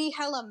want to be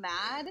hella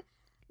mad,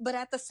 but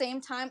at the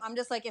same time I'm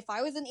just like, if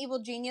I was an evil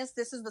genius,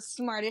 this is the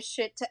smartest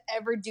shit to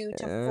ever do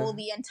to fool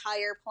the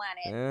entire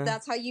planet.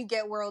 That's how you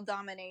get world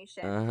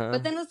domination.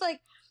 But then it's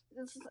like,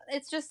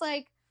 it's just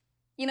like,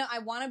 you know, I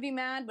want to be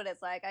mad, but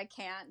it's like I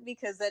can't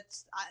because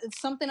it's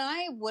something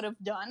I would have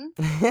done.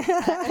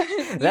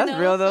 That's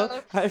real though.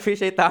 So, I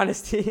appreciate the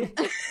honesty.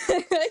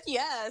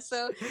 Yeah.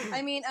 So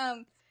I mean,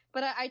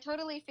 but I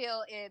totally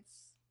feel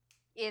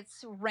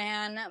it's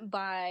ran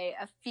by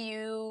a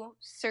few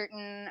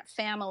certain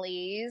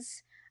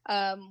families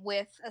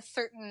with a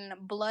certain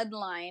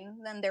bloodline,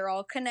 and they're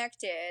all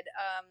connected.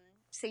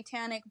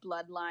 Satanic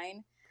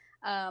bloodline.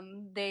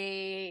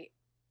 They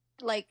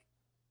like.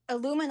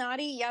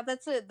 Illuminati, yeah,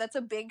 that's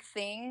a big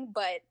thing,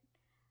 but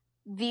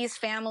these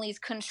families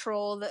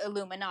control the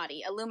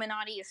Illuminati.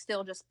 Illuminati is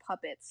still just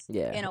puppets,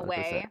 in a 100%.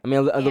 Way. I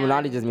mean,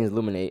 Illuminati just means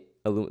illuminate,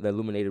 the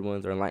illuminated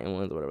ones or enlightened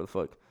ones or whatever the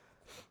fuck.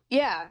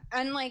 Yeah,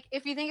 and like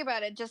if you think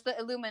about it, just the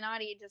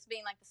Illuminati, just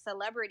being like the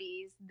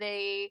celebrities,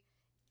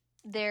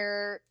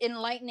 they're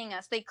enlightening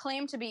us. They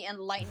claim to be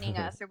enlightening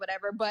us or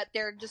whatever, but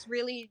they're just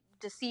really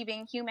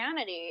deceiving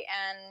humanity,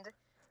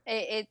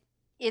 and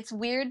it's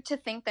weird to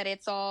think that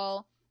it's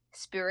all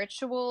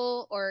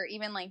spiritual or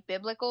even like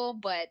biblical,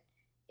 but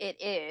it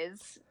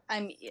is.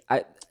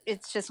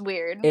 It's just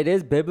weird. It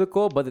is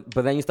biblical, but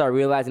then you start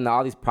realizing that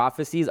all these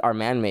prophecies are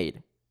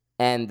man-made,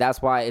 and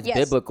that's why it's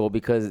biblical,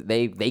 because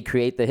they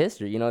create the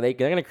history. You know, they're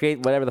gonna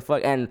create whatever the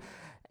fuck. And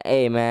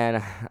hey,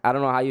 man, I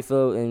don't know how you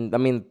feel. And I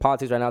mean,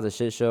 politics right now is a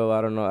shit show.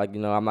 I don't know. Like, you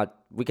know, I'm not.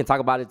 We can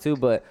talk about it too,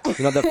 but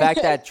you know, the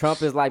fact that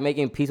Trump is like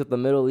making peace with the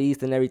Middle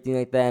East and everything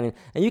like that,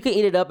 and you can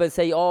eat it up and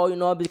say, oh, you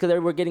know, because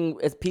we're getting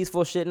it's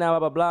peaceful shit now,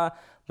 blah blah blah.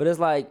 But it's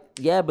like,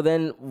 yeah, but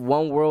then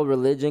one world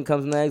religion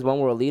comes next, one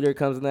world leader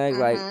comes next,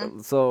 like,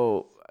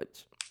 so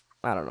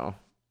I don't know.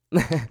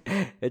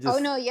 It just... Oh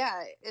no,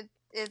 yeah,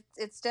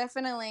 it's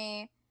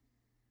definitely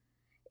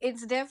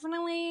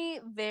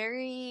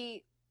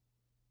very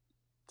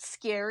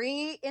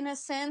scary in a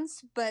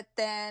sense, but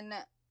then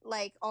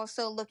like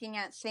also looking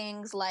at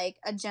things like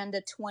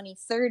Agenda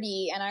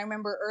 2030, and I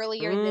remember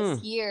earlier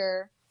this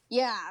year,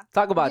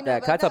 talk about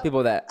that. I tell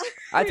people that.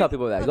 I tell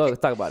people that. Okay. Go, let's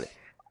talk about it.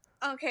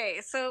 Okay,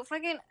 so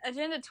fucking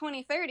Agenda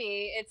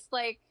 2030, it's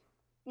like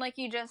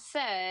you just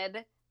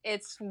said,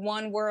 it's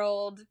one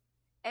world,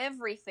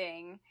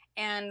 everything,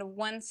 and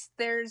once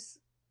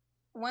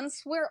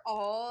we're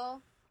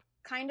all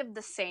kind of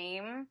the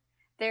same,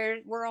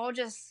 we're all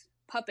just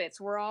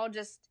puppets. We're all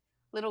just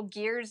little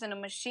gears in a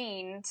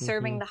machine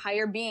serving the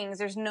higher beings.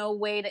 There's no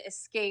way to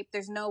escape.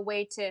 There's no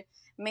way to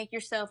make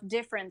yourself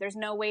different. There's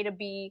no way to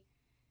be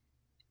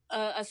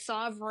a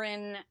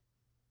sovereign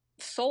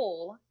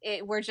soul.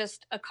 We're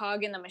just a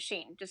cog in the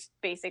machine, just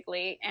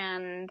basically.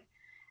 And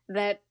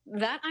that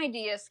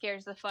idea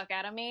scares the fuck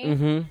out of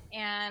me.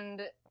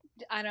 And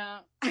I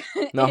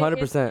don't... No,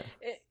 100%.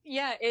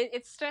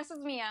 It stresses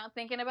me out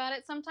thinking about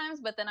it sometimes,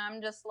 but then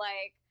I'm just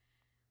like,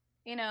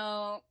 you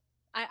know,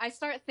 I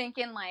start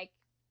thinking like,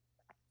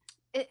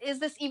 is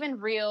this even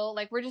real?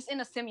 Like, we're just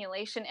in a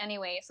simulation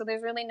anyway, so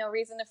there's really no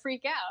reason to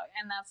freak out.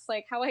 And that's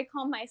like how I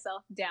calm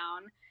myself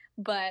down.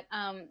 But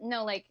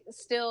no, like,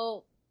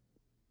 still,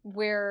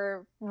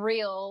 we're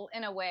real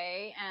in a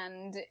way,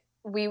 and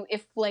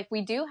if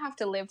we do have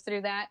to live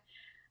through that,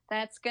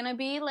 that's gonna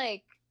be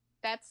like,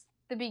 that's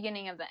the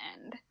beginning of the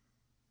end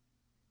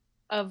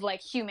of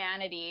like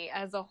humanity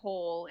as a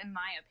whole, in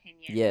my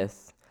opinion.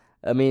 Yes.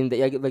 I mean,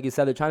 like you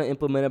said, they're trying to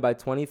implement it by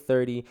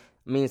 2030.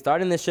 I mean,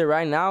 starting this shit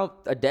right now,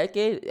 a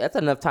decade, that's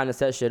enough time to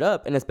set shit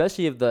up. And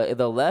especially if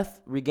the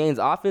left regains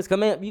office,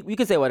 come in, you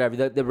can say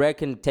whatever. The red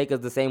can take us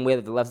the same way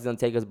that the left is going to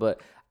take us.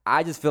 But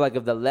I just feel like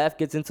if the left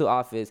gets into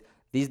office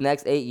these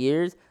next 8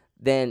 years,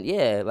 then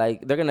yeah,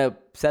 like they're going to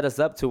set us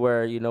up to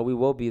where, you know, we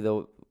will be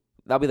that'll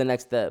be the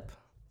next step.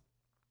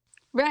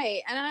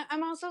 Right. And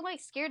I'm also like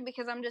scared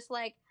because I'm just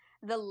like,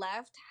 the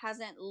left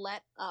hasn't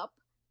let up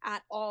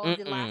at all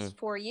the last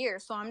 4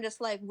 years. So I'm just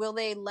like, will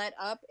they let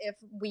up if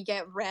we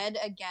get red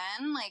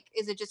again? Like,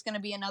 is it just going to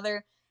be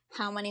another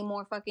how many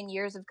more fucking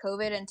years of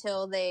COVID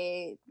until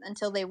they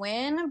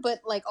win? But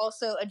like,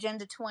 also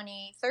Agenda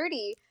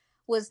 2030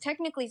 was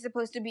technically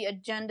supposed to be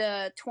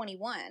Agenda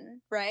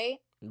 21, right?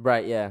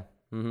 Right, yeah.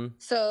 Mm-hmm.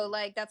 So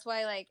like that's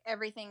why like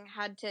everything,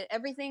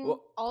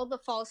 Well, all the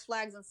false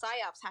flags and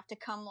psyops have to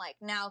come like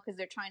now because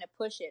they're trying to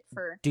push it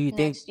for do you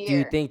next think do you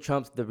year. think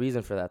Trump's the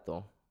reason for that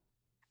though?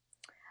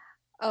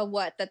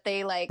 What that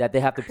they like That they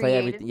have to play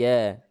created? everything.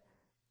 Yeah,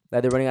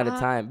 that they're running out of Uh,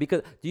 time.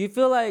 Because do you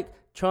feel like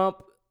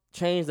Trump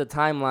changed the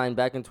timeline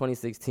back in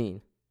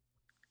 2016?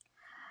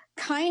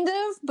 Kind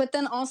of, but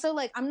then also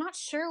like I'm not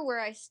sure where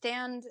I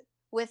stand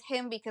with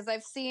him because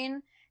I've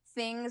seen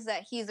things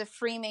that he's a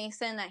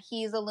Freemason, that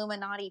he's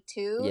Illuminati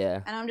too,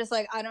 Yeah. and I'm just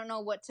like I don't know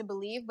what to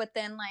believe. But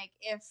then like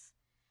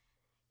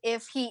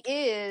if he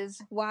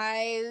is,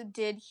 why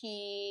did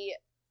he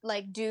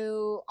like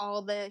do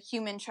all the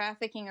human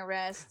trafficking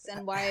arrests,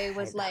 and why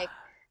was like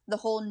the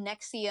whole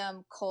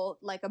Nexium cult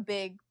like a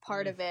big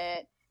part of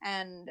it?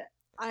 And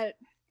I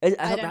don't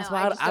That's know.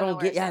 I why just I don't know don't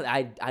where I get. Yeah,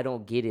 stand. I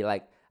don't get it.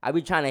 Like I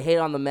be trying to hate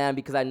on the man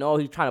because I know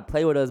he's trying to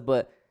play with us,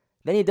 but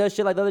then he does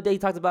shit like the other day. He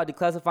talked about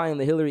declassifying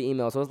the Hillary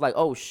email, so it's like,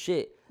 oh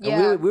shit. And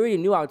Yeah. we already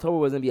knew October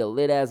was gonna be a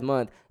lit ass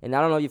month, and I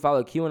don't know if you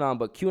follow QAnon,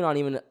 but QAnon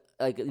even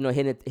like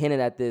hinted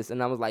at this,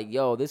 and I was like,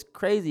 yo, this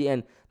crazy.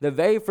 And the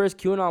very first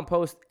QAnon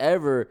post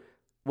ever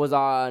was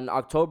on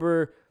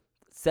October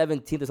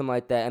 17th or something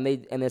like that,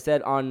 and they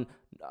said on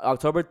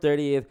October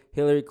 30th,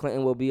 Hillary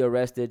Clinton will be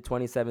arrested,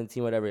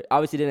 2017, whatever.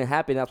 Obviously, it didn't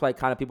happen. That's why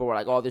kind of people were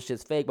like, oh, this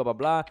shit's fake, blah, blah,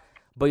 blah.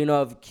 But,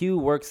 if Q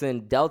works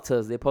in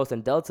deltas, they post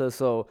in deltas.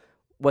 So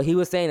what he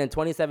was saying in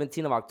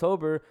 2017 of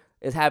October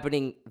is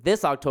happening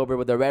this October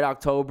with the Red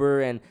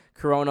October and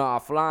Corona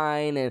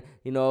offline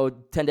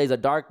and, 10 Days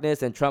of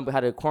Darkness, and Trump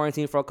had a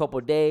quarantine for a couple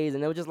of days.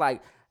 And it was just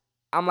like,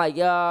 I'm like,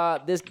 yeah,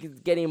 this is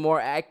getting more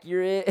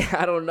accurate.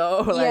 I don't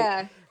know.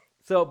 Yeah.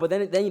 So, but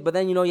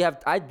then you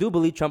have. I do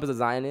believe Trump is a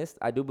Zionist.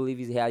 I do believe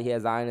he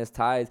has Zionist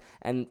ties,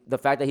 and the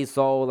fact that he's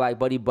so like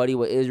buddy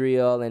with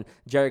Israel, and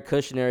Jared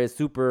Kushner is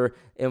super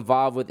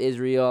involved with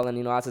Israel,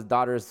 and that's his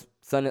daughter's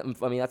son.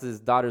 I mean, that's his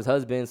daughter's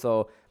husband.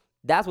 So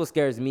that's what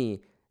scares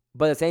me.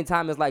 But at the same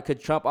time, it's like, could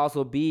Trump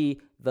also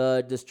be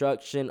the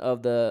destruction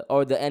of the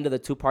end of the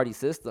two-party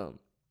system?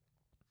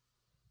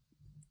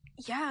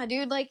 Yeah,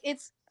 dude, like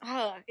it's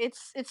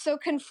so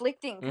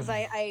conflicting because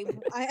I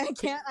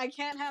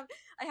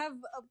have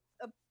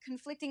a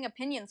conflicting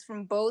opinions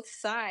from both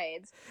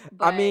sides.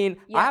 But I mean,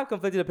 yeah. I have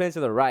conflicted opinions to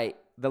the right.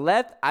 The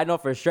left, I know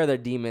for sure they're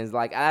demons.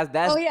 Like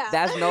that's Oh, yeah.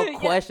 that's no Yeah.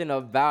 question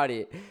about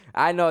it.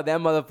 I know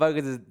them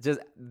motherfuckers is just,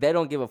 they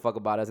don't give a fuck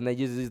about us, and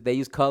they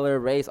use color,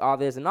 race, all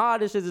this, and all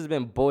this shit has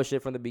been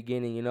bullshit from the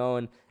beginning,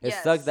 and it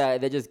Yes. sucks that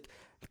they just,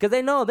 because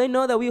they know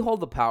that we hold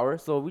the power,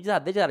 so they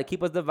just got to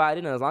keep us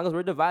divided, and as long as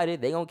we're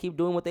divided, they gonna keep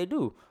doing what they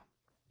do.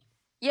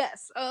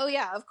 Yes. Oh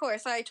yeah, of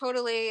course. I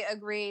totally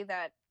agree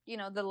that,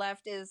 the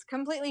left is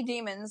completely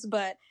demons,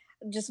 but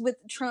just with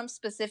Trump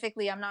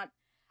specifically,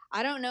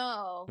 I don't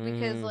know,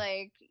 because Mhm.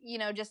 like,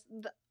 just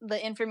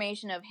the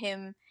information of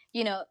him,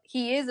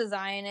 he is a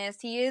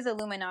Zionist, he is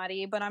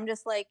Illuminati, but I'm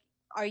just like,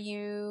 are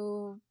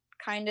you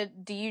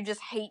do you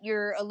just hate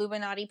your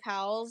Illuminati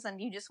pals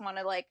and you just want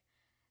to like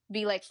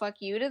be like fuck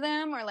you to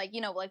them, or like,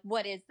 like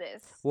what is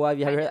this? Well, have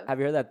you kind heard of? have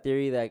you heard that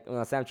theory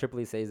that Sam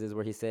Tripoli says this,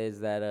 where he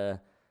says that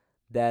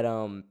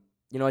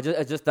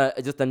it's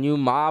just a new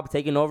mob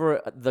taking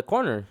over the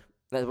corner.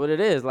 That's what it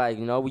is. Like,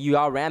 you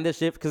all ran this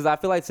shit, because I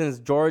feel like since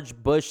George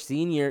Bush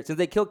Senior, since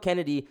they killed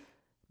Kennedy,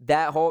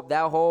 the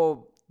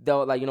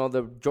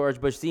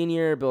George Bush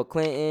Senior, Bill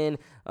Clinton,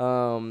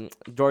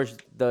 George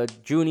the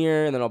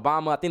Junior, and then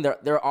Obama, I think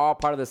they're all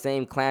part of the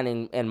same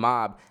clan and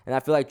mob. And I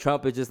feel like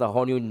Trump is just a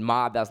whole new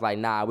mob that's like,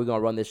 nah, we're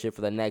gonna run this shit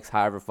for the next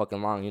however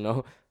fucking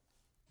long,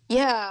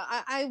 Yeah,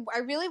 I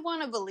really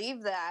want to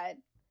believe that.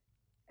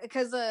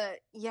 Because,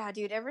 yeah,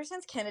 dude, ever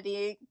since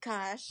Kennedy,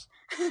 gosh.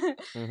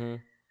 Mm-hmm.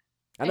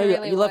 I It know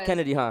really you love was.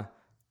 Kennedy, huh?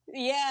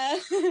 Yeah.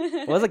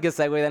 Well, that's a good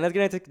segue then. Let's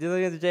get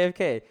into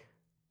JFK.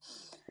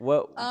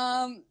 What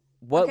Okay,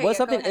 what's yeah,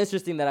 something go ahead.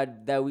 interesting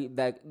that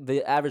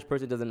the average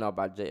person doesn't know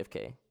about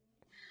JFK?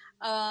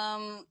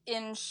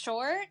 In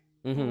short,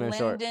 In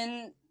short.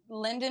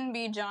 Lyndon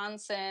B.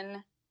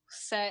 Johnson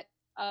set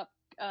up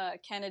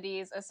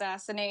Kennedy's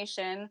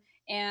assassination,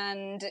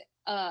 and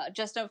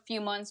just a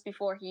few months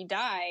before he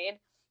died,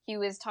 he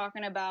was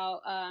talking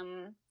about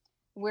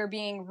we're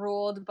being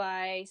ruled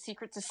by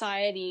secret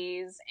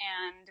societies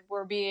and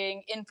we're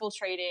being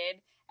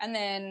infiltrated. And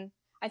then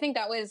I think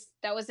that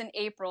was in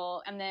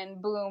April, and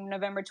then boom,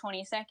 November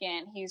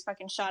 22nd, he was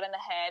fucking shot in the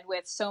head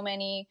with so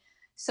many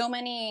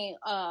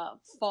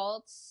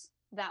faults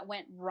that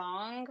went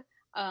wrong.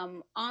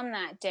 On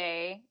that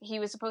day, he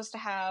was supposed to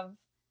have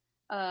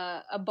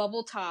a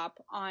bubble top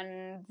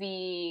on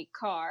the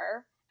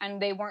car,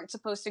 and they weren't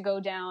supposed to go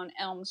down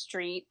Elm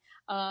Street.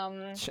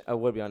 I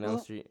would be on Elm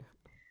Street.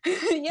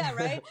 Yeah,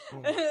 right.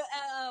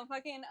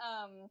 Fucking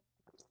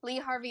Lee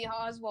Harvey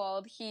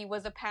Oswald, he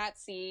was a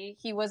patsy.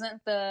 He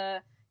wasn't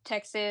the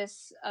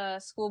Texas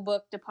school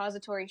book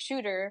depository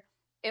shooter.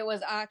 It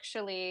was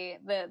actually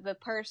the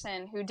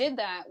person who did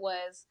that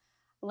was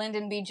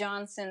Lyndon B.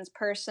 Johnson's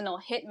personal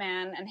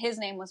hitman, and his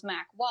name was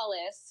Mac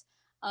Wallace.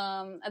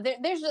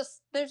 There's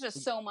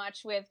just so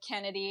much with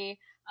Kennedy.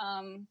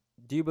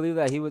 Do you believe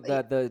that he was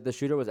that the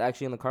shooter was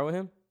actually in the car with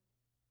him?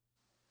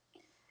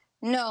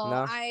 No,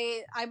 No?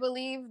 I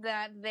believe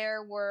that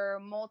there were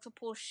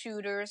multiple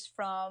shooters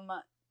from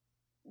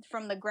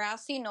the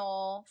grassy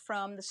knoll,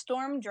 from the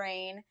storm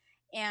drain,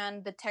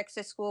 and the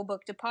Texas School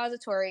Book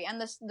Depository.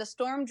 And the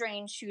storm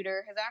drain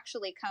shooter has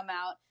actually come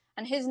out,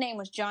 and his name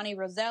was Johnny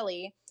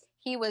Roselli.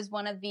 He was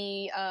one of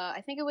the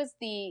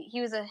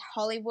he was a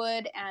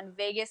Hollywood and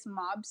Vegas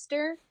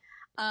mobster,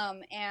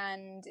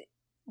 and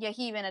yeah,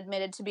 he even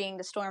admitted to being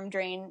the storm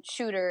drain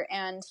shooter,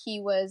 and he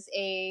worked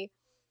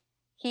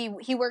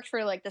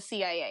for like the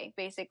CIA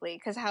basically,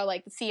 because how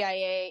like the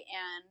CIA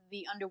and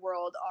the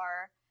underworld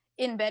are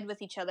in bed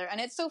with each other. And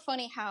it's so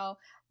funny how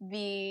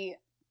the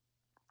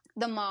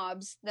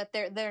mobs, that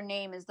their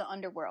name is the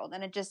underworld,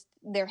 and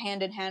they're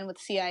hand in hand with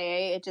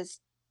CIA.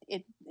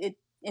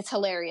 It's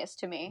hilarious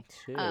to me.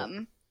 Shit.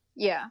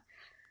 Yeah.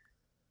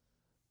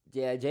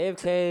 Yeah,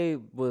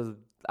 JFK was.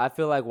 I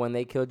feel like when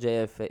they killed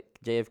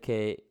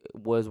JFK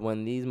was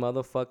when these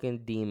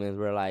motherfucking demons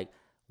were like,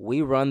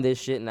 we run this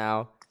shit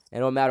now, and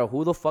no matter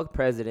who the fuck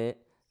president,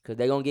 because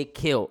they gonna get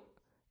killed,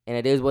 and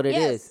it is what it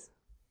is.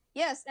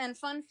 Yes, and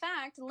fun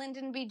fact,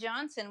 Lyndon B.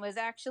 Johnson was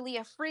actually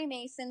a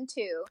Freemason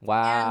too.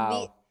 Wow.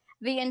 And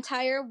the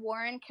entire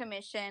Warren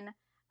Commission,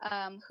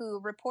 who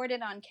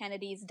reported on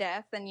Kennedy's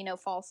death and,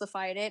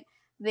 falsified it,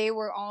 they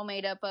were all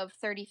made up of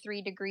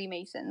 33-degree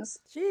Masons.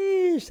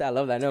 Sheesh. I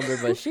love that number,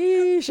 but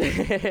sheesh.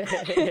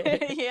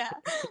 Yeah.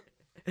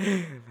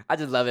 I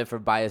just love it for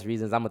biased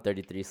reasons. I'm a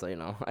 33, so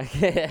Yeah.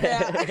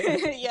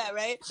 Yeah,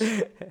 right?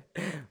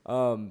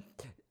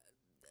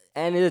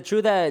 And is it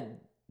true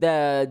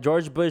that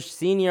George Bush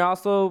Sr.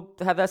 also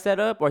had that set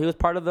up, or he was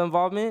part of the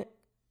involvement?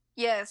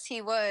 Yes,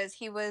 he was.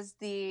 He was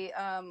the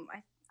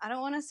I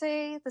don't want to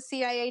say the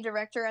CIA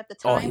director at the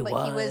time,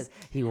 but he was.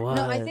 He was.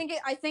 No, I think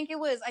it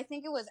was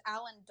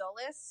Alan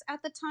Dulles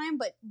at the time,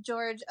 but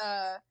George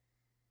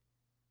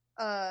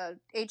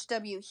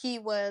HW, he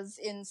was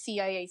in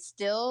CIA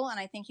still, and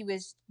I think he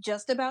was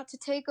just about to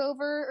take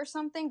over or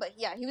something, but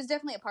yeah, he was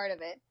definitely a part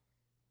of it.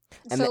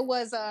 And so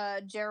was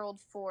Gerald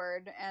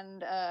Ford,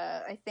 and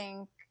I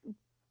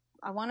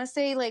want to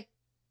say, like,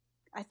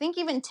 I think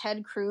even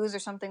Ted Cruz or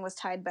something was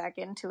tied back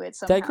into it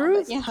somehow. Ted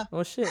Cruz? Yeah.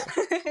 Oh, shit.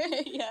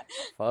 Yeah.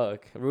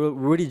 Fuck.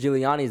 Rudy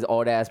Giuliani's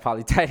old ass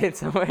probably tied in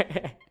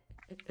somewhere.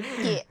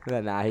 Yeah.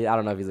 Nah, I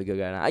don't know if he's a good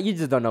guy or not. You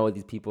just don't know what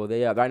these people,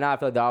 they are. Right now, I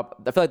feel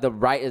like the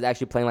right is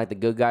actually playing like the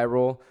good guy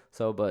role.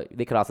 So, but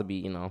they could also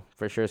be,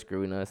 for sure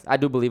screwing us. I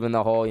do believe in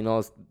the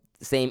whole,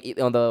 same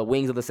on the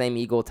wings of the same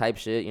eagle type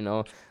shit,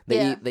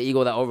 the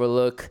eagle that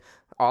overlook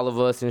all of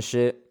us and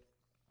shit.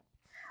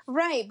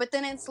 Right, but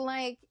then it's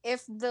like,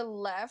 if the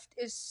left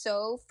is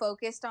so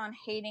focused on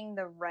hating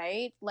the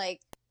right,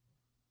 like,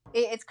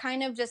 it's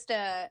kind of just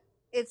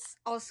it's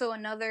also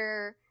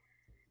another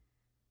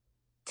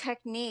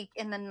technique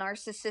in the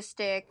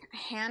narcissistic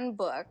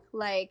handbook.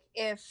 Like,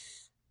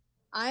 if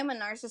I'm a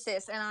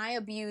narcissist and I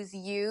abuse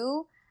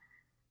you,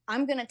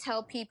 I'm going to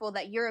tell people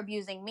that you're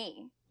abusing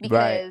me.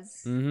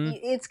 Because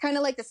it's kind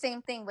of like the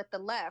same thing with the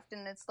left.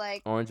 And it's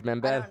like, Orange Man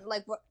bad.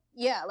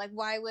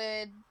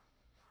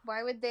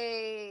 Why would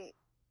they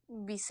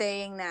be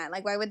saying that?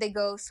 Like, why would they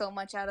go so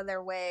much out of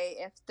their way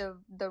if the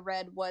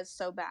red was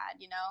so bad,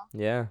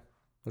 Yeah,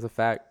 it's a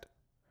fact.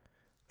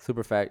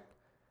 Super fact.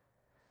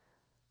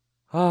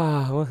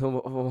 I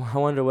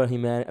wonder what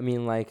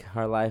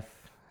our life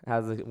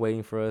has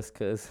waiting for us,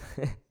 because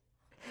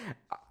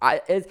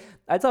I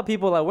tell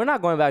people, like, we're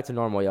not going back to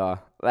normal, y'all.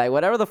 Like,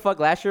 whatever the fuck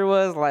last year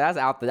was, like,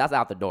 that's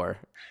out the door.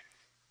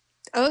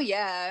 Oh,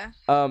 yeah.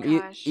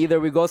 Either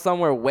we go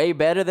somewhere way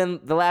better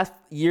than the last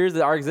years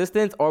of our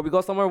existence, or we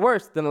go somewhere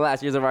worse than the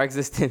last years of our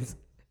existence.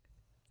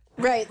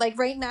 Right. Like,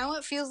 right now,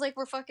 it feels like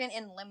we're fucking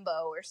in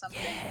limbo or something.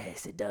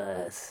 Yes, it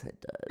does.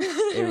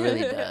 It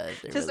really does.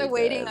 Just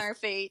awaiting our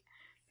fate.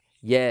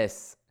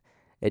 Yes,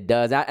 it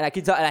does. And I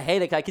keep telling, and I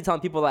hate it. I keep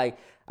telling people, like,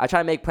 I try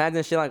to make plans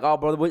and shit, like, oh,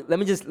 bro,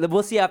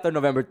 we'll see after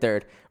November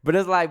 3rd. But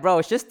it's like, bro,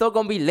 it's just still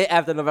gonna be lit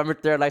after November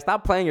 3rd. Like,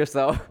 stop playing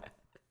yourself.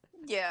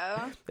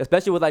 Yeah.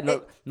 Especially with, like,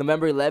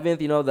 November 11th,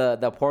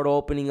 the portal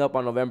opening up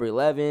on November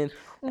 11th.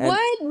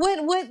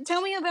 What?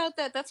 Tell me about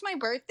that. That's my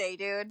birthday,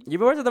 dude. Your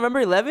birthday's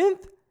November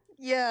 11th?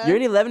 Yeah. You're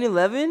in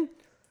 11/11?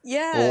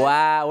 Yeah.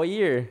 Wow. What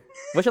year?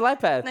 What's your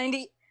life path?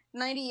 98.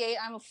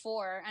 I'm a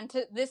 4, and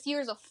this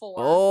year's a 4.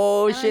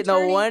 Oh, and shit!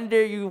 No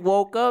wonder you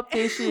woke up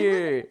this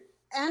year.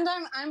 And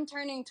I'm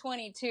turning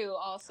 22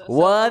 also. So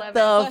What 11,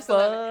 the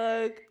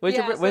fuck?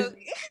 11.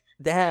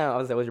 Damn, I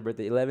was like, what's your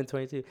birthday?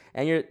 11/22,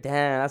 and you're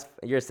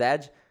a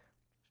Sag.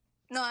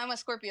 No, I'm a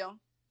Scorpio.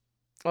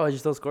 Oh, you're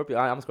still Scorpio.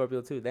 I'm a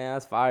Scorpio too. Damn,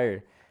 that's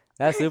fire.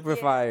 That's super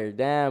fire.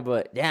 Damn,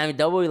 but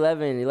double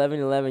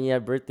 11/11. You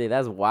have birthday.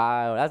 That's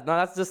wild.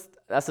 That's just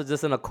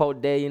an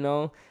occult day.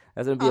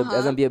 That's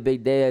gonna be a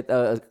big day.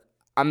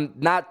 I'm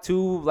not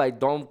too, like,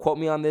 don't quote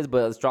me on this,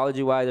 but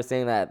astrology wise, they're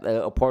saying that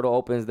a portal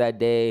opens that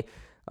day.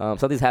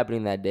 Something's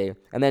happening that day,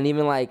 and then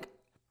even, like,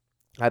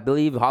 I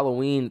believe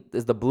Halloween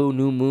is the blue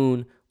full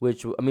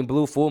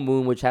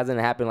moon, which hasn't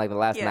happened like the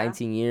last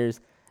 19 years.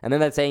 And then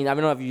that's saying, I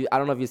don't know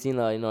if you've seen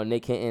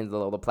Nick Hinton's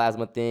the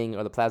plasma thing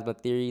or the plasma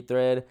theory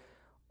thread,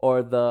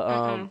 or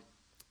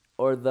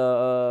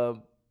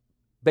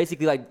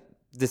basically like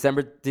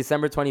December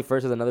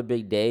 21st is another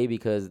big day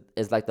because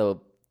it's like the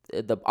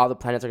all the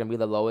planets are gonna be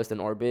the lowest in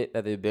orbit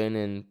that they've been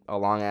in a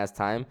long ass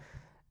time,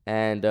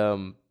 and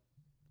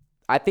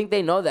I think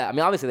they know that. I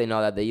mean, obviously they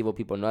know that, the evil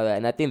people know that,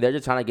 and I think they're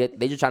just trying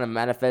to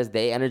manifest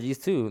their energies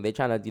too. They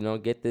trying to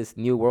get this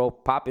new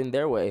world popping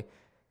their way.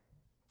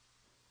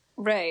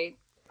 Right.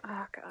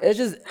 Oh god.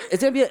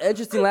 It's gonna be an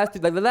interesting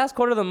the last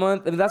quarter of the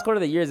month, and the last quarter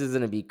of the year is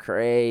gonna be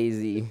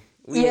crazy.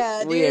 We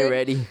ain't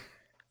ready.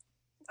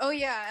 Oh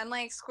yeah, and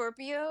like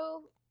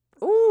Scorpio,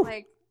 Ooh.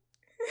 like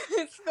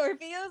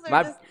Scorpios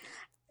are just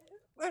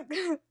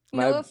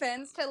no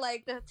offense to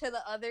like to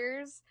the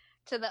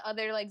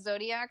other like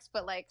zodiacs,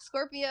 but like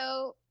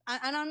Scorpio,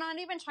 and I'm not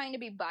even trying to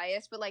be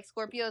biased, but like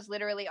Scorpios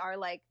literally are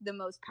like the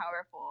most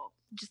powerful,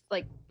 just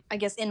like I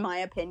guess in my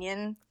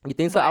opinion. You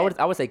think so? I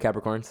would say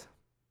Capricorns.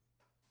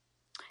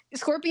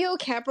 Scorpio,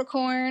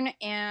 Capricorn,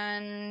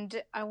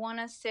 and I want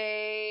to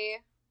say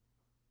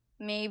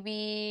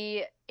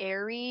maybe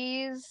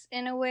Aries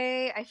in a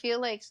way. I feel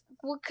like,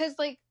 well, because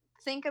like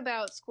think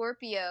about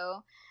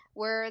Scorpio,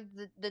 we're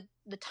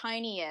the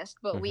tiniest,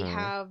 but we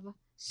have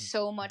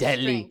so much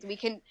deadly strength.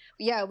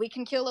 We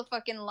can kill a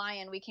fucking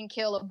lion. We can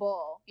kill a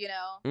bull.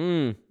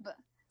 But,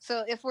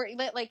 so if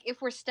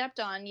we're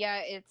stepped on,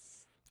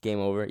 it's game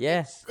over.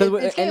 Yeah, it's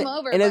game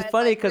over. And it's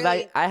funny because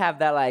really, I have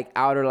that like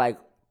outer like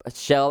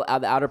shell,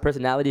 the outer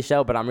personality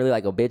shell, but I'm really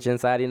like a bitch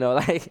inside,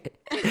 like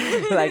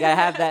like I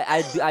have that,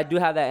 I do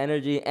have that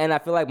energy, and I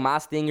feel like my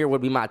stinger would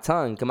be my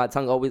tongue, because my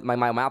tongue always, my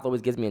mouth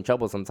always gets me in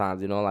trouble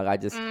sometimes, like I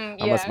just, I'm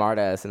a smart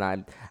ass, and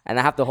I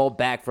have to hold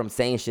back from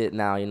saying shit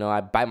now,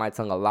 I bite my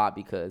tongue a lot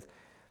because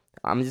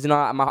I'm just,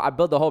 I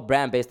built the whole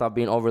brand based off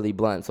being overly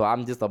blunt, so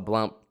I'm just a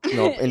blunt,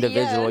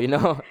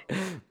 individual,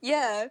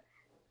 Yeah,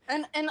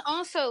 and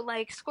also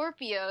like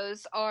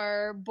Scorpios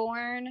are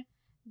born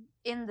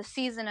in the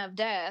season of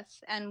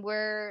death, and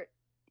we're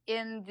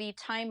in the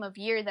time of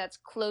year that's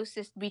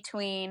closest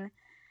between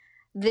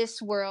this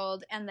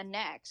world and the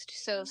next.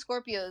 So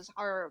Scorpios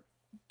are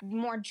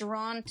more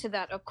drawn to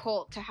that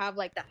occult, to have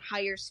like that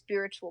higher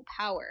spiritual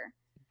power.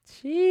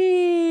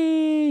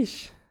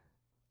 Sheesh.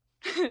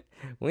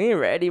 We ain't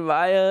ready,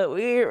 Maya.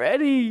 We ain't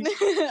ready.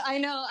 I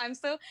know. I'm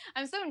so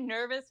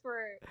nervous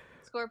for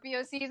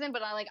Scorpio season,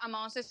 but I'm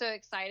also so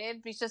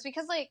excited just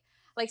because like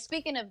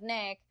speaking of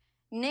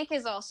Nick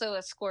is also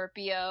a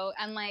Scorpio,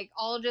 and like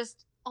all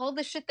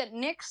the shit that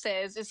Nick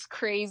says is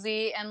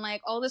crazy, and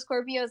like all the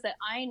Scorpios that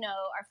I know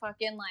are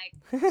fucking like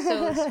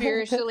so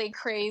spiritually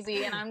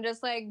crazy, and I'm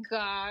just like,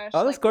 gosh.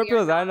 All the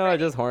Scorpios I know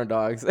ready. are just horn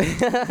dogs.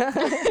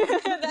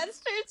 That's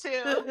true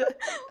too.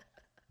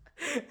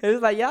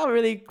 It's like, y'all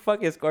really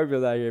fucking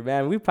Scorpios out here,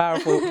 man. We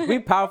powerful.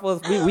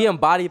 We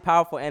embody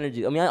powerful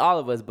energy. I mean, all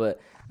of us,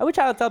 but I would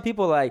try to tell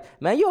people like,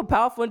 man, you're a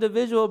powerful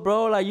individual,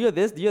 bro. Like you're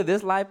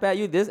this life path,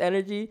 you this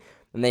energy.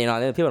 And then,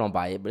 then people don't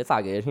buy it, but it's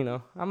all good,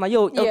 I'm like,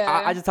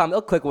 I just tell them,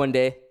 it'll click one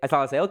day. That's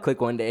all I say, it'll click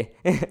one day.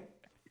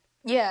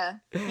 Yeah,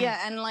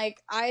 and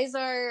like eyes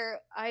are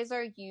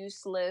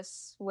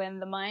useless when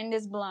the mind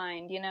is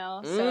blind,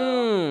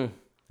 so.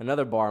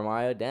 Another bar,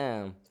 Maya,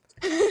 damn.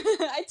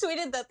 I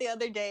tweeted that the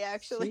other day,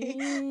 actually.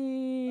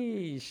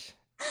 Sheesh.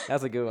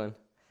 That's a good one.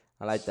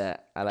 I like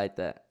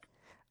that.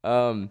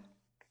 So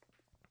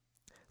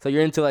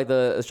you're into like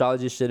the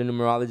astrology shit and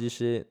numerology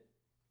shit?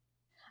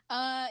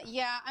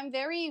 Yeah, I'm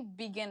very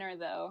beginner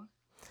though.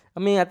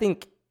 I mean, I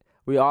think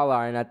we all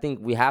are, and I think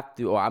we have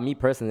to. Or me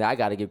personally, I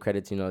gotta give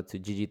credit, to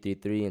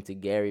GG33 and to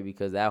Gary,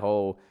 because that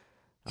whole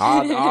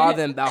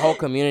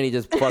community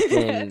just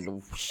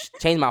fucking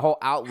changed my whole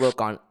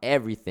outlook on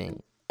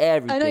everything. I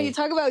know you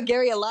talk about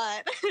Gary a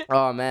lot.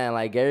 Oh man,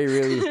 like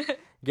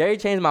Gary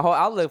changed my whole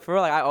outlook, for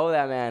real. Like I owe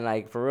that man,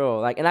 like for real.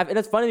 Like and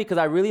it's funny because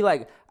I really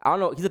like, I don't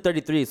know, he's a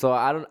 33, so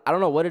I don't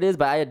know what it is,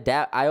 but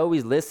I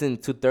always listen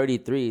to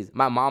 33s.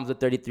 My mom's a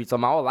 33, so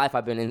my whole life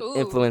I've been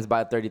influenced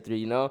by a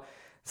 33,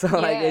 So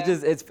like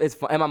it's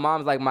fun. And my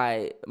mom's like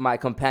my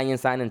companion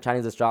sign in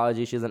Chinese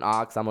astrology. She's an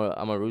ox. I'm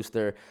a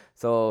rooster.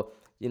 So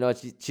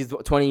she's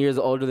 20 years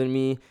older than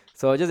me.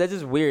 So it's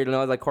just weird,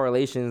 it's like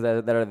correlations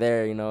that are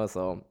there,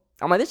 So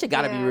I'm like, this shit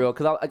gotta be real,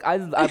 because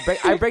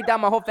I break down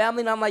my whole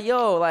family, and I'm like,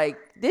 yo, like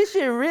this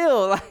shit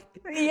real, like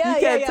you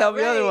can't tell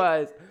me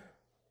otherwise.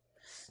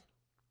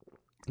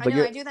 But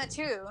I do that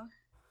too.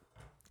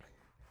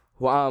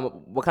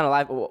 Well,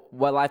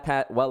 what life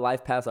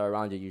paths are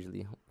around you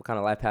usually? What kind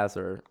of life paths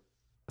or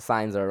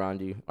signs are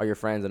around you? Are your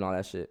friends and all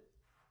that shit?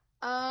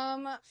 Oh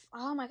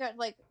my god,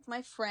 like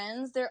my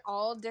friends, they're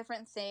all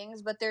different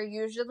things, but they're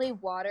usually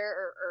water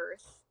or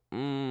earth.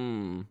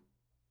 And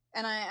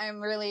I'm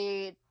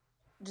really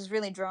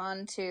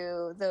drawn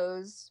to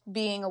those,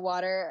 being a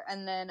water,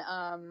 and then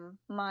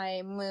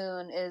my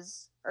moon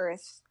is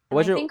earth.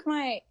 What's your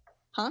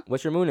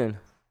moon in?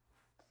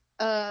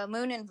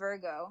 Moon in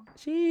Virgo.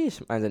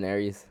 Sheesh, mine's in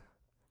Aries.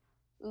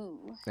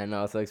 Ooh. And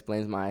also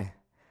explains my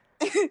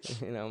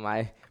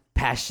my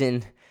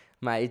passion,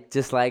 my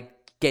just like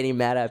getting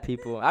mad at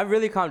people. I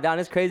really calmed down.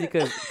 It's crazy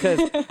because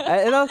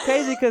it's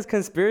crazy because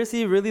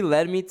conspiracy really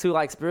led me to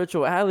like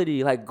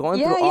spirituality, like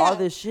going through all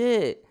this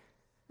shit.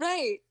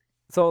 Right.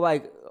 So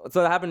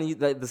that happened to you.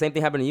 Like, the same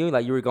thing happened to you.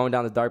 Like you were going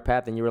down this dark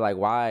path, and you were like,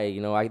 "Why?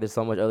 You know, there's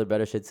so much other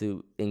better shit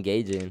to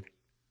engage in."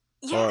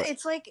 Yeah,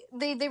 it's like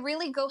they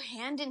really go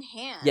hand in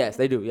hand. Yes,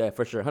 they do. Yeah,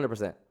 for sure,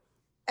 100%.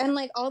 And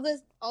like all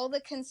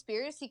the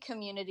conspiracy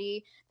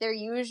community, they're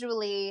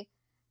usually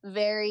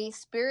very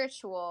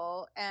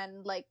spiritual,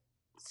 and like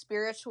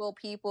spiritual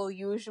people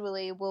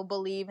usually will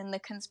believe in the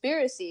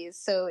conspiracies.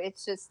 So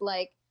it's just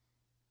like,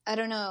 I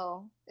don't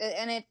know.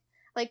 And it,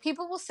 like,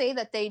 people will say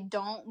that they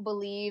don't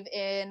believe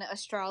in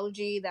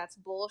astrology, that's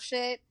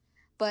bullshit,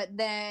 but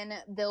then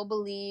they'll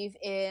believe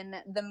in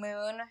the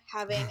moon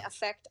having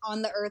effect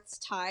on the earth's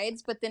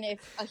tides. But then if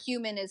a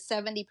human is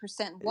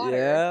 70% water,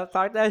 yeah,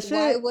 talk that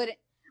shit.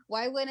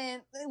 Why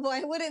wouldn't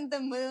the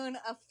moon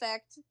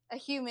affect a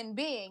human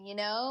being, you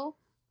know?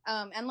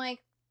 And like,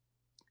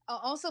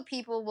 also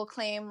people will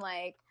claim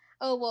like,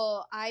 oh,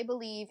 well, I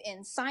believe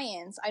in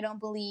science, I don't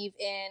believe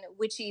in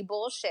witchy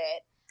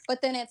bullshit.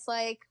 But then it's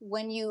like,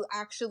 when you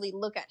actually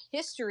look at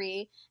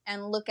history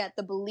and look at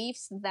the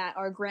beliefs that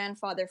our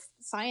grandfather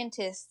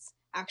scientists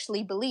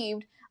actually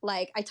believed,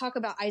 like, I talk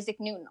about Isaac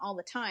Newton all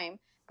the time,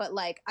 but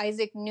like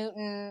Isaac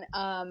Newton,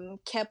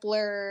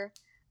 Kepler,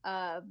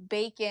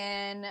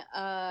 Bacon,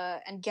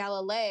 and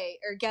Galileo,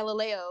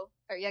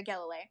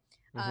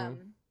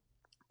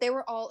 they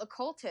were all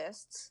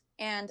occultists.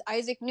 And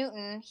Isaac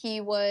Newton,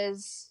 he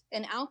was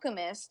an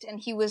alchemist,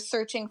 and he was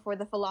searching for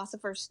the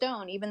Philosopher's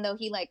Stone, even though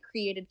he like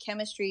created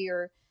chemistry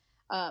or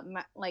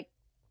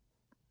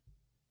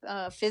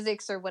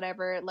physics or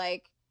whatever.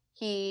 Like,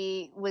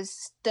 he was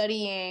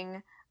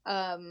studying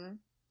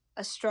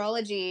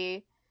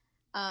astrology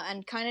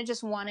and kind of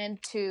just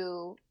wanted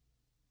to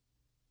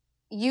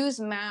use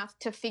math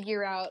to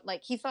figure out,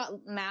 like, he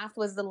thought math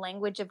was the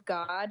language of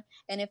God,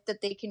 and if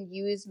that they can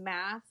use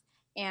math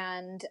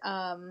and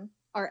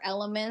our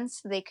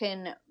elements, they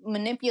can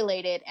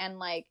manipulate it and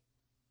like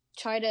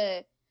try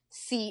to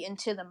see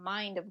into the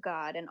mind of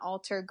God and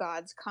alter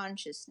God's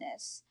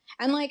consciousness.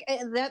 And like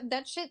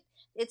that shit,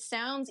 it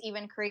sounds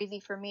even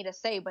crazy for me to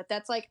say, but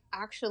that's like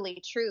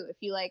actually true.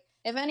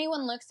 If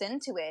anyone looks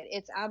into it,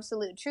 it's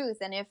absolute truth.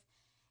 And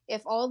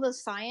if all the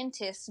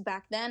scientists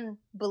back then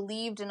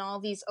believed in all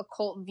these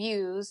occult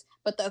views,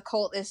 but the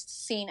occult is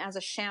seen as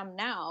a sham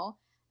now,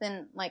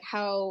 then like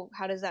how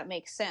does that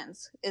make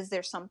sense? Is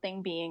there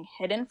something being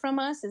hidden from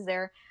us? Is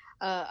there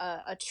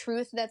a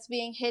truth that's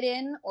being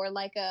hidden, or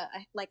like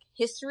like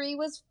history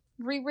was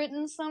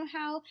rewritten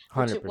somehow,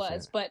 which 100%. it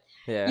was, but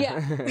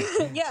yeah,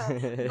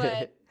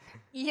 but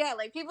yeah,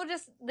 like people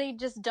they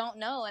just don't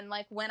know. And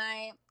like when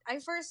I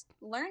first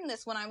learned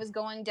this, when I was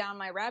going down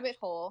my rabbit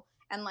hole,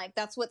 and like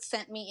that's what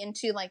sent me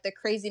into like the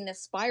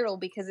craziness spiral,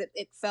 because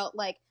it felt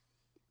like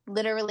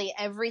literally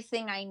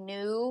everything I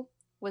knew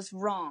was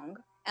wrong.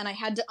 And I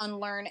had to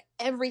unlearn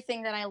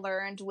everything that I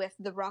learned with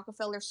the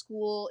Rockefeller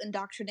School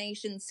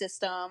indoctrination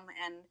system,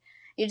 and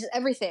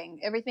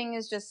everything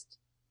is just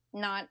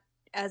not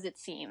as it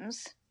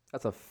seems.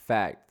 That's a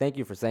fact. Thank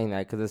you for saying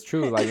that, because it's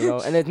true. Like, you know,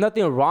 and there's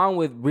nothing wrong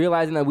with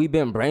realizing that we've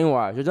been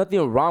brainwashed. There's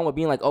nothing wrong with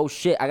being like, oh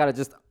shit, I gotta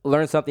just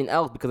learn something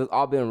else because it's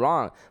all been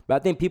wrong. But I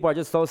think people are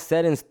just so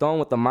set in stone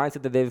with the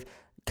mindset that they've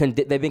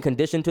been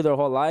conditioned to their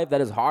whole life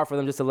that it's hard for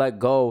them just to let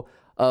go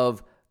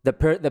of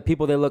the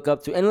people they look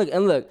up to. And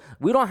look,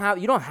 you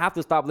don't have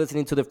to stop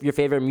listening to your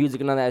favorite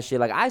music and all that shit.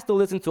 Like, I still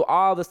listen to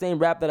all the same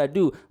rap that I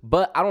do,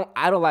 but I don't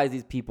idolize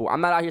these people.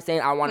 I'm not out here saying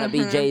I want to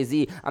be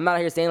Jay-Z. I'm not out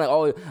here saying like,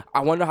 oh,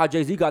 I wonder how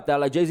Jay-Z got that.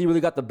 Like, Jay-Z really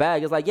got the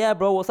bag. It's like, yeah,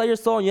 bro, well, sell your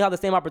soul and you have the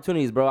same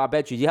opportunities, bro. I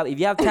bet you. If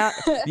you have talent,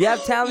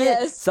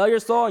 Yes. Sell your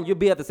soul and you'll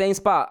be at the same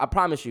spot. I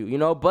promise you, you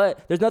know?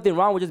 But there's nothing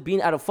wrong with just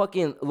being at a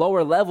fucking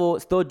lower level,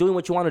 still doing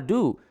what you want to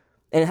do.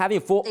 And having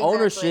full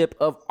ownership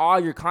of all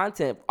your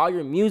content, all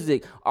your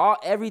music,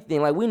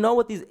 everything. Like, we know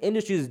what these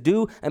industries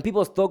do, and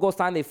people still go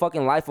sign their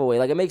fucking life away.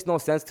 Like, it makes no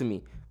sense to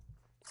me.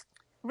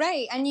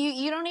 Right, and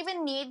you don't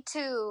even need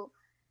to.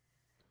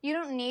 You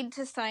don't need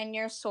to sign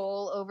your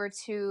soul over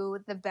to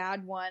the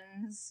bad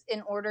ones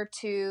in order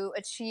to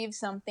achieve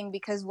something,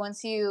 because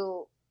once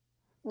you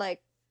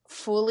like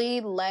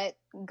fully let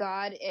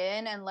God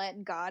in and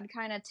let God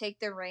kind of take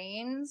the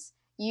reins,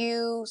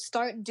 you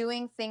start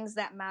doing things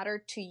that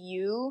matter to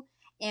you,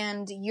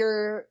 and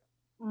you're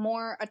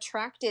more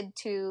attracted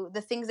to the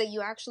things that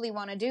you actually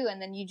want to do,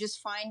 and then you just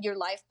find your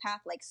life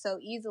path like so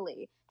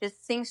easily.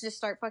 Things just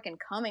start fucking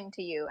coming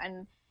to you,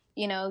 and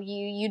you know,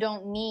 you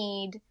don't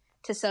need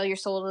to sell your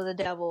soul to the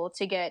devil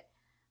to get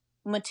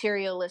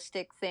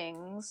materialistic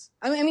things.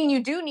 I mean,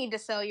 you do need to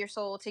sell your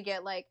soul to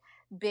get like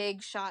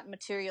big shot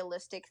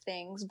materialistic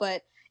things,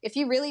 but if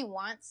you really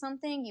want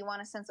something, you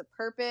want a sense of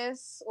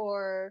purpose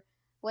or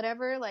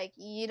whatever, like,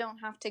 you don't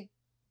have to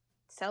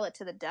sell it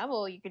to the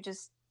devil. You could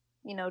just,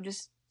 you know,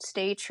 just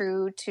stay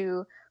true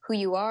to who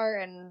you are,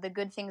 and the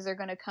good things are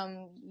going to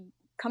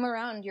come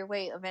around your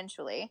way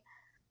eventually.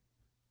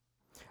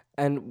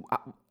 And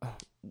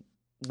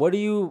what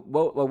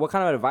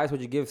kind of advice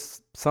would you give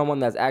someone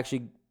that's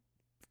actually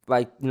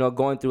like, you know,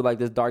 going through like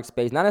this dark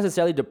space, not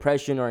necessarily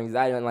depression or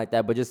anxiety or anything like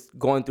that, but just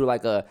going through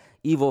like a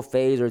evil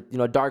phase or, you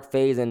know, dark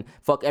phase and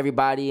fuck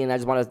everybody, and I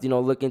just want to, you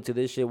know, look into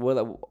this shit.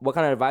 What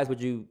kind of advice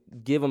would you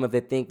give them if they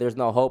think there's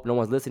no hope, no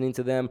one's listening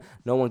to them,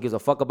 no one gives a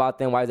fuck about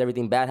them, why is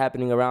everything bad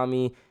happening around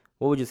me?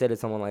 What would you say to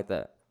someone like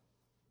that?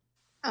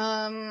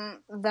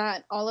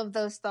 That all of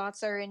those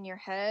thoughts are in your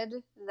head,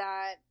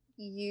 that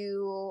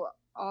you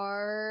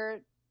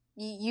are,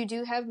 you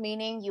do have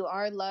meaning, you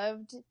are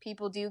loved,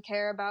 people do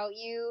care about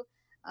you.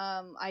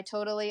 I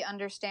totally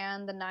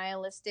understand the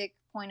nihilistic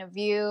point of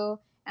view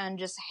and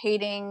just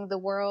hating the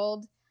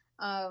world.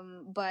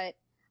 But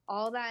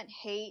all that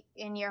hate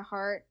in your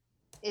heart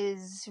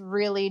is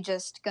really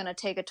just going to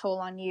take a toll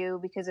on you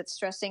because it's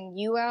stressing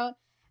you out,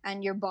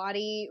 and your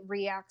body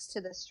reacts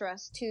to the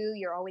stress too.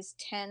 You're always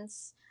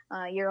tense.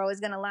 You're always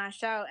going to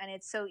lash out, and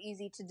it's so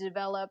easy to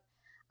develop.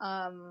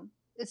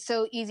 It's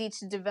so easy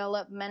to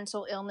develop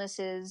mental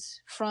illnesses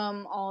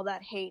from all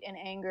that hate and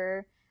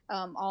anger,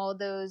 all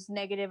those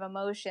negative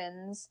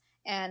emotions.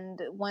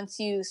 And once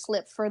you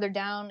slip further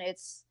down,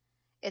 it's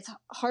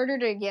harder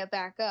to get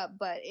back up,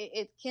 but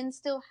it can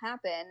still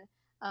happen.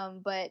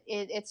 But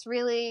it's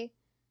really,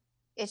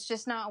 it's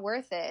just not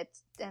worth it.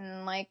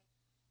 And like,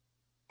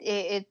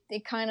 it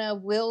kind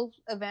of will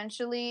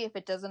eventually, if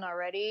it doesn't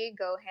already,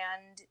 go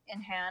hand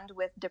in hand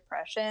with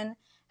depression.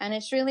 And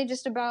it's really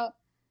just about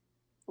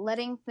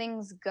letting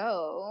things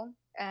go.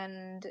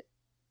 And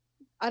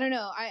I don't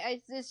know,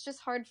 it's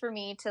just hard for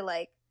me to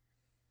like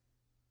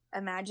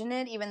imagine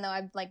it, even though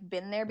I've like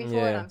been there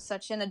before. And I'm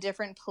such in a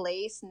different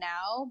place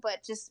now.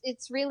 But just,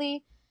 it's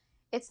really,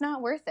 it's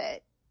not worth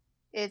it.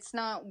 It's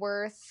not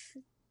worth,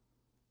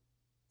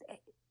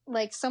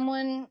 like,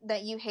 someone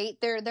that you hate,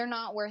 they're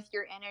not worth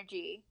your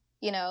energy.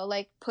 You know,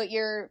 like, put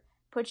your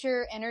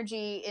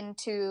energy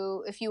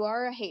into, if you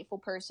are a hateful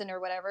person or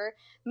whatever,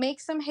 make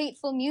some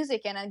hateful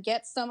music and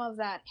get some of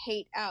that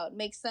hate out.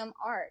 Make some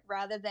art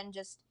rather than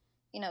just,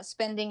 you know,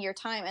 spending your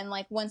time. And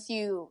like, once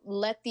you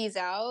let these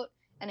out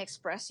and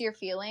express your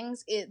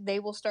feelings, they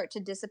will start to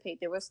dissipate.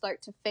 They will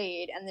start to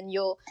fade, and then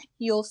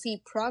you'll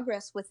see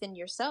progress within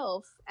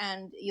yourself,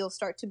 and you'll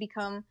start to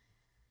become,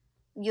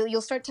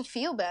 you'll start to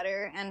feel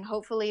better, and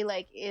hopefully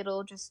like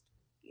it'll just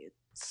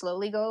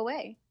slowly go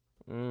away.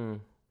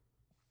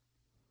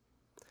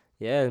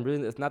 Yeah, and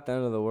really, it's not the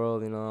end of the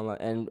world, you know. Like,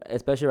 and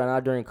especially right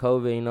now during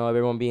COVID, you know,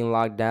 everyone being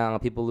locked down,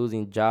 people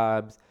losing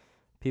jobs,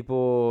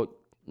 people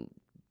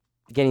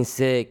getting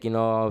sick. You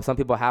know, some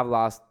people have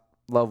lost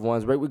loved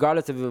ones,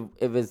 regardless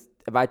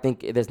if I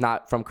think it's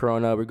not from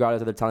Corona,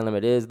 regardless if they're telling them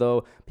it is.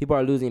 Though people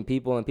are losing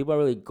people, and people are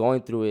really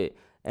going through it,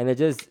 and it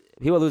just,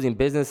 people are losing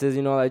businesses.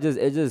 You know,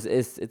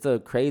 it's a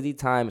crazy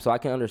time. So I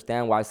can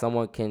understand why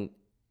someone can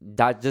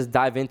just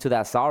dive into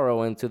that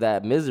sorrow, into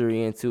that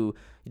misery, into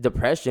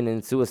depression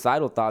and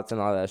suicidal thoughts and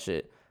all that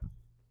shit.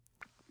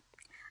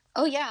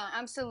 Oh yeah,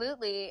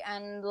 absolutely.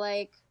 And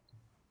like,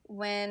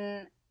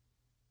 when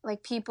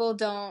like people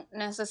don't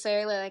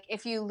necessarily, like,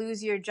 if you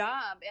lose your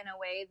job in a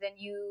way, then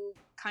you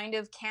kind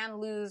of can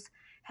lose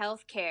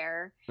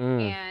healthcare,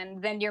 and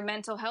then your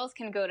mental health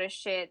can go to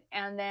shit,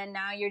 and then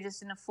now you're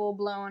just in a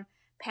full-blown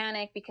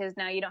panic because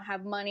now you don't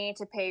have money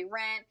to pay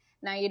rent,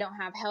 now you don't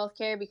have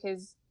healthcare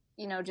because,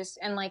 you know, just,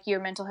 and like, your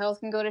mental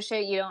health can go to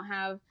shit, you don't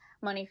have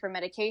money for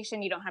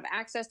medication, you don't have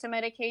access to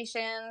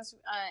medications,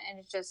 and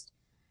it's just,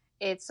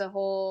 it's a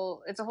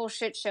whole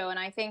shit show. And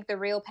I think the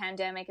real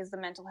pandemic is the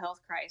mental health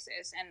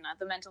crisis, and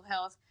the mental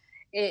health,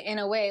 in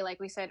a way, like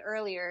we said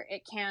earlier,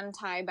 it can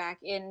tie back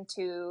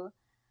into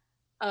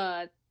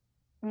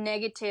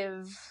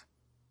negative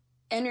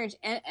energy,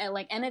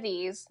 like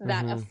entities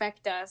that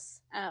affect us,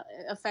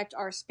 affect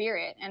our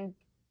spirit and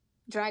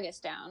drag us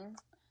down.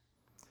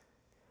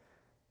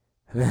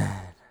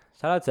 Man,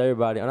 shout out to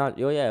everybody.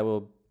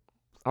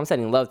 I'm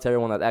sending love to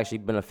everyone that's actually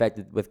been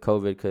affected with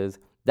COVID, because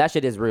that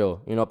shit is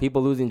real. You know,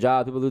 people losing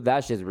jobs,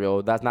 that shit's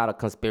real. That's not a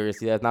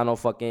conspiracy. That's not no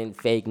fucking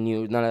fake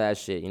news. None of that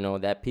shit. You know,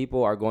 that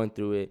people are going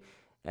through it.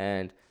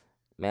 And,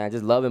 man,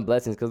 just love and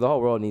blessings, because the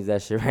whole world needs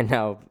that shit right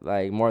now,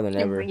 like, more than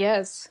ever.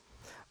 Yes.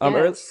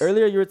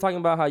 Earlier you were talking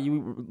about how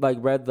you, like,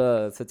 read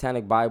the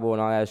Satanic Bible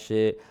and all that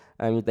shit.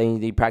 I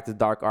mean, you practice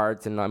dark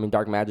arts and,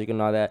 dark magic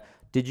and all that.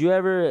 Did you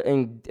ever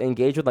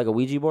engage with, like, a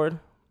Ouija board?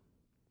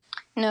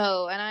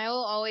 No, and I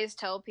will always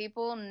tell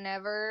people,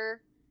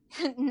 never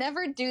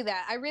never do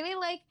that. I really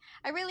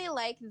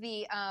like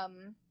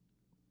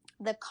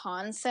the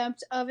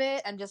concept of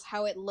it, and just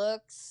how it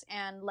looks,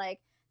 and like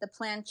the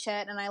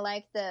planchette, and I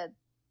like the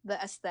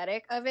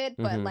aesthetic of it,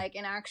 but like,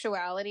 in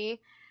actuality,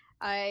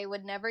 I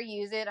would never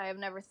use it. I have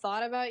never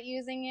thought about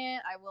using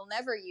it. I will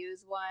never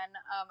use one.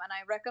 And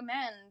I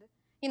recommend,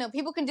 you know,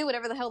 people can do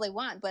whatever the hell they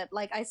want, but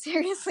like, I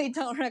seriously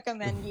don't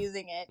recommend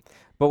using it.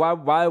 But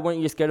why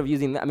weren't you scared of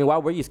using that? I mean, why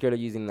were you scared of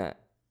using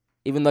that,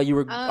 even though you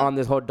were on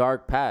this whole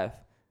dark path?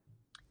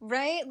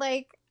 Right?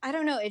 Like, I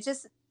don't know.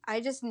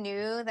 I just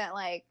knew that,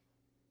 like,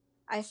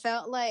 I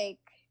felt like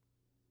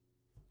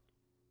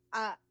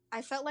I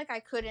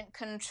couldn't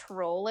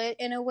control it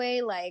in a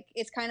way. Like,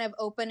 it's kind of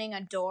opening a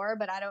door,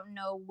 but I don't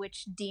know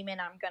which demon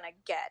I'm gonna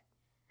get.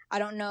 I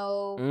don't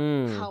know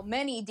Mm. how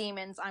many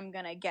demons I'm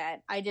gonna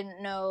get. I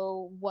didn't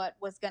know what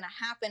was gonna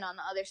happen on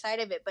the other side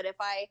of it. But if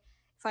I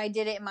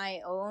did it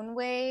my own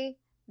way,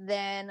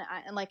 then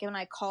when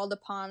I called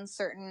upon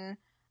certain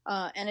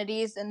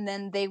entities, and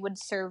then they would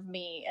serve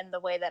me in the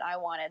way that I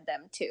wanted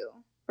them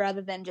to,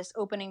 rather than just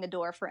opening the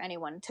door for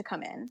anyone to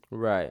come in.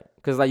 Right.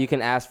 Because, like, you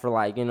can ask for,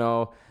 like,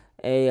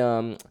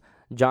 hey,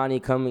 Johnny,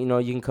 come,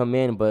 you can come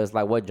in, but it's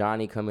like, what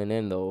Johnny coming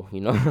in, though,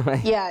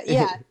 Like,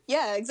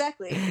 Yeah,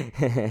 exactly.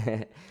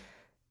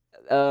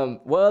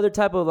 what other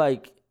type of,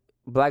 like,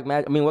 black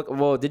magic? I mean,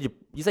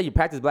 you said you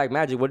practice black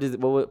magic.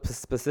 What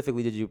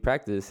specifically did you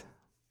practice?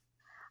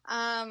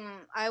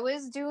 I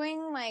was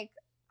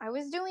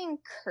doing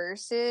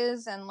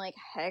curses and like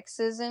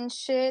hexes and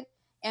shit,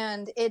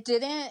 and it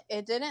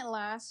didn't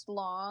last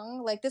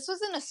long. Like, this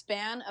was in a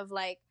span of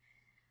like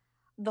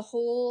the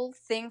whole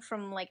thing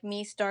from like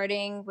me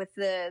starting with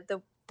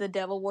the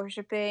devil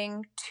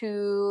worshipping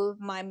to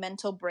my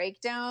mental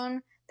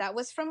breakdown. That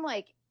was from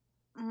like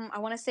I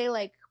want to say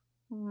like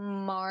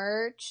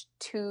March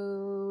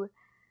to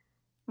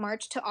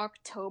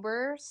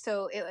October,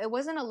 so it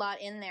wasn't a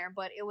lot in there,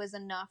 but it was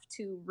enough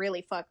to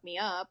really fuck me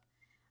up.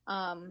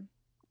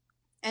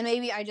 And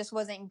maybe I just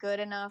wasn't good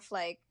enough,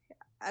 like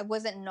I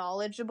wasn't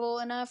knowledgeable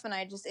enough, and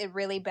it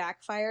really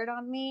backfired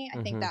on me.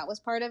 I think that was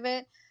part of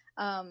it.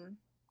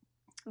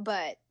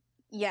 But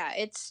yeah,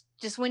 it's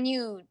just when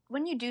you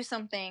do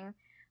something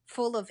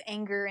full of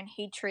anger and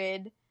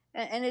hatred,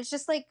 and it's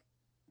just like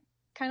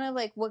kind of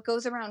like what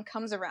goes around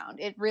comes around.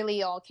 It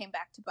really all came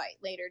back to bite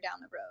later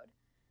down the road.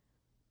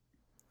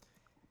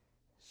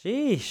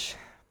 Sheesh.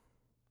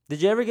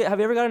 Have you ever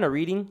gotten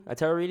a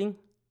tarot reading?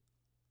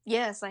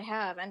 Yes, I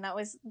have, and it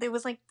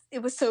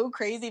was so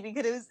crazy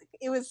because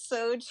it was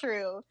so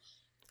true.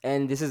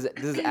 And this is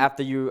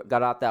after you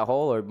got out that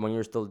hole, or when you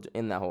were still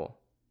in that hole?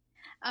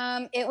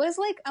 It was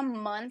like a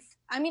month.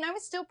 I mean, I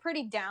was still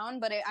pretty down,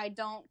 but I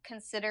don't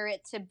consider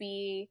it to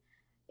be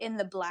in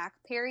the black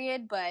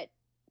period. But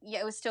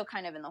yeah, it was still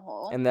kind of in the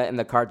hole. And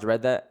the cards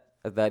read that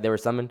they were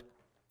summoned,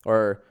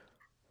 or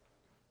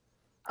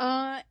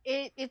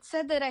it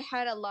said that I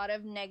had a lot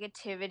of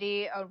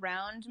negativity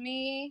around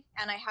me,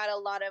 and I had a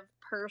lot of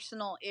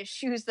personal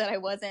issues that I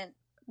wasn't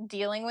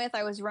dealing with.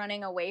 I was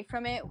running away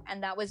from it,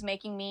 and that was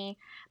making me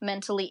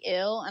mentally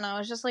ill. And I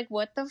was just like,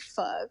 what the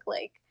fuck?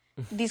 Like,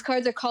 these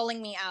cards are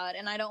calling me out,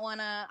 and I don't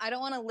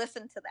wanna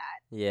listen to that.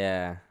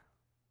 Yeah.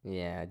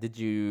 Did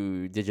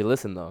you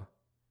listen though?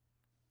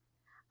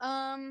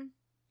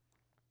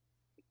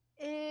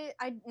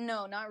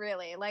 No, not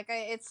really. Like,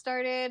 I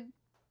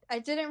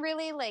didn't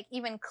really like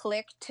even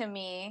click to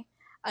me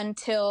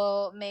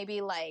until maybe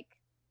like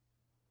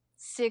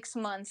 6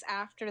 months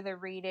after the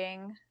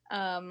reading.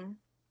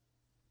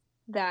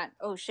 That,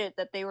 oh shit,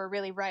 that they were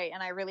really right,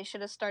 and I really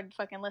should have started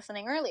fucking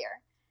listening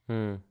earlier.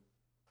 Did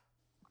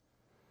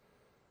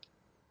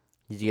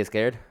you get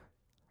scared?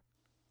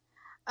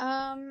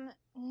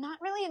 Not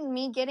really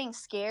me getting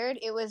scared.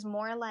 It was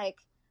more like,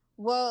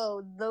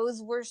 whoa,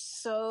 those were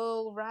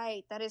so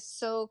right. That is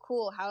so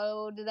cool.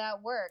 How did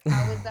that work?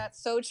 How is that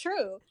so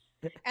true?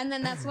 And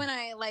then that's when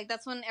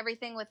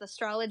everything with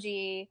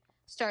astrology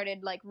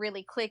started like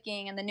really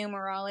clicking, and the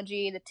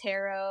numerology, the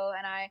tarot,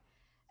 and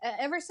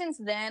ever since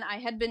then I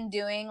had been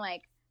doing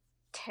like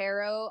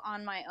tarot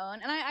on my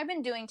own, and I've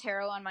been doing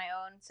tarot on my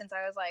own since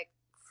I was like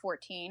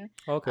 14.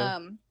 Okay.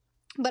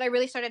 But I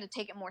really started to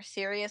take it more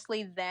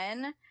seriously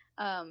then.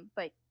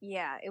 But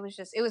yeah, it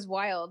was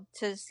wild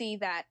to see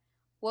that,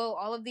 whoa,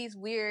 all of these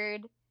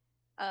weird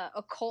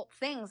occult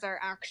things are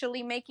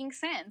actually making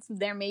sense.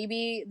 There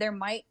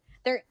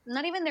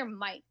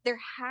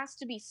has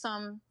to be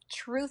some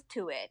truth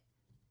to it.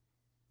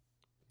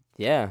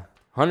 Yeah,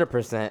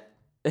 100%.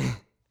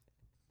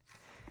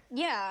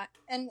 Yeah,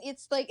 and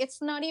it's like,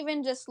 it's not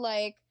even just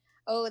like,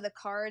 oh, the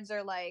cards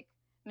are like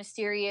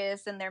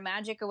mysterious and they're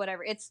magic or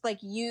whatever. It's like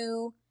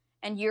you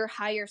and your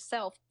higher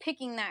self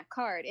picking that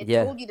card. It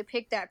told you to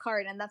pick that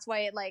card, and that's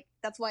why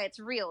it's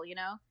real, you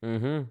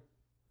know?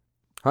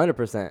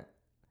 100%.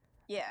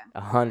 Yeah.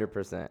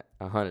 100%.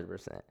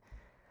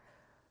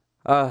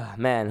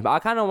 Man, but I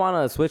kind of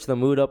want to switch the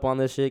mood up on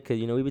this shit, because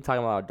we be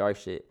talking about dark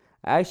shit.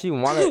 I actually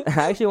want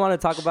to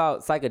talk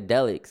about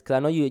psychedelics, because I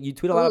know you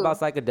tweet a lot about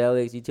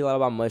psychedelics. You tweet a lot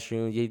about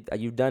mushrooms.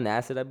 You've done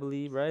acid, I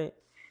believe, right?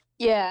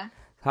 Yeah.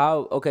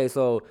 Okay,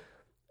 so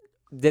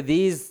did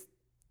these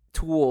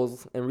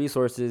tools and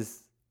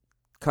resources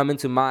come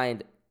into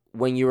mind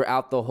when you were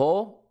out the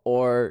hole,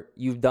 or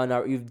you've done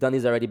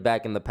these already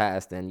back in the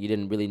past and you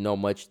didn't really know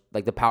much,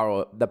 like the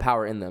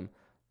power in them?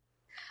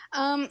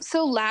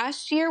 So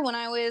last year, when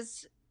I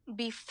was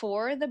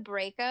before the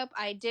breakup,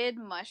 I did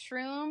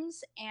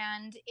mushrooms,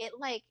 and it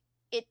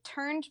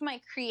turned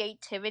my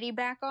creativity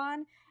back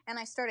on, and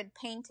I started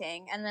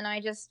painting. And then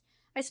I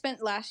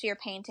spent last year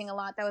painting a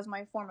lot. That was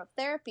my form of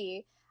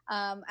therapy.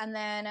 And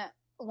then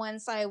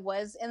once I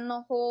was in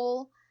the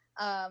hole,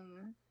 I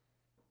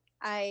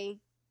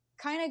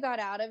kind of got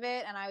out of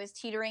it, and I was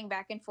teetering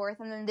back and forth.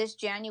 And then this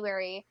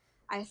January,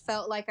 I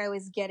felt like I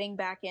was getting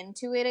back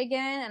into it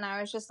again, and I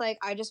was just like,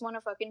 I just want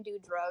to fucking do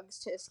drugs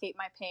to escape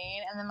my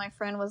pain. And then my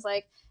friend was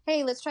like,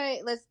 hey, let's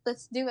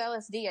do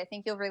LSD. I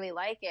think you'll really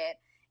like it.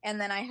 And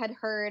then I had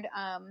heard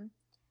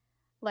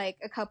like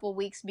a couple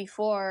weeks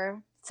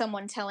before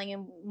someone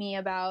telling me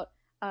about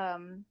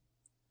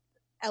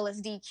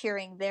LSD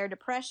curing their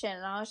depression,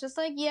 and I was just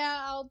like,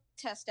 yeah, I'll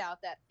test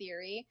out that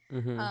theory.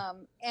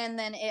 And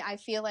then I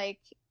feel like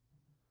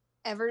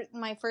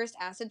my first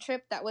acid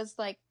trip, that was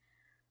like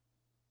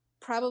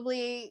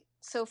probably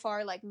so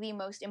far like the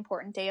most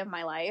important day of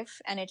my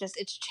life, and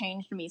it's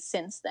changed me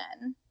since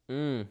then.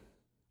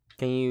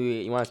 Can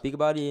you want to speak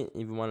about it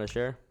if you want to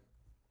share?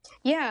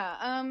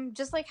 Yeah,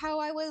 just like how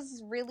I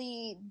was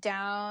really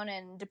down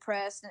and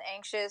depressed and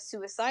anxious,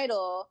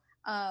 suicidal,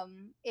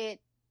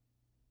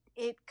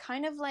 it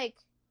kind of like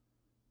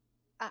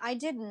I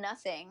did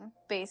nothing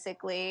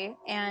basically,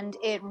 and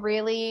it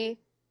really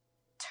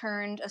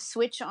turned a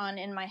switch on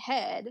in my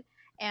head.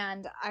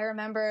 And I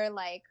remember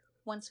like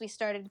once we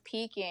started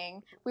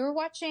peaking, we were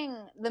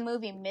watching the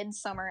movie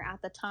Midsummer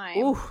at the time.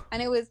 Oof.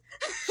 And it was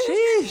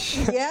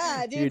Sheesh.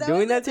 yeah, dude. You're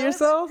doing that to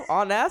yourself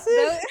on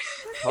acid?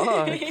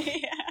 Fuck.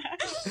 Yeah.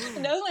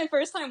 That was my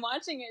first time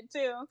watching it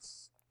too.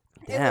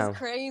 Damn. It was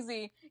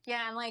crazy.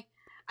 Yeah, and like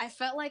I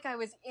felt like I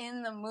was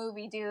in the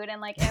movie, dude, and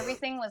like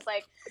everything was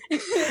like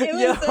it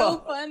was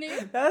so funny.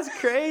 That's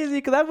crazy,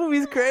 because that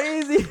movie's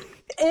crazy.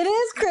 It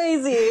is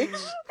crazy.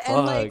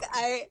 And like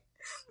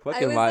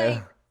Fucking I was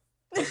Maya.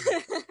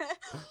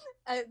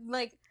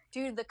 like,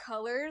 dude, the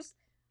colors,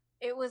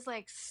 it was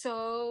like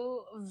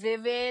so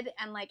vivid,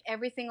 and like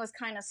everything was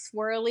kind of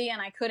swirly,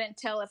 and I couldn't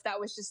tell if that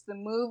was just the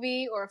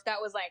movie or if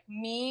that was like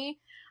me.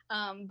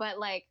 But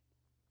like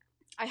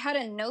I had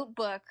a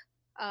notebook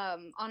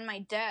on my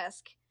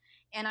desk,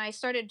 and I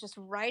started just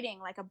writing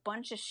like a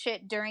bunch of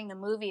shit during the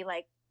movie,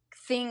 like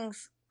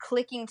things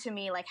clicking to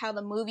me, like how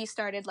the movie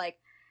started, like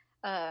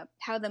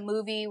how the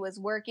movie was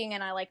working,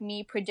 and I like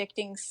me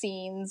predicting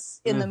scenes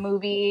in the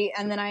movie.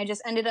 And then I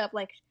just ended up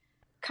like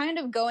kind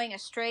of going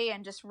astray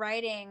and just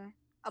writing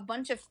a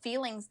bunch of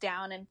feelings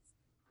down and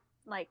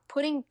like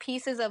putting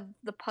pieces of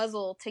the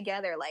puzzle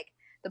together, like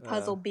the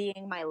puzzle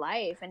being my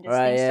life, and just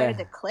things started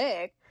to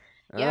click.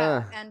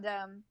 And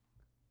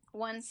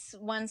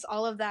once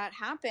all of that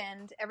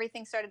happened,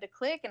 everything started to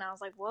click, and I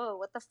was like, whoa,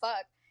 what the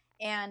fuck?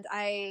 And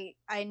I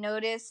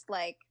noticed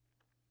like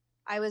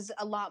I was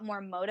a lot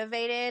more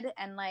motivated,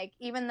 and like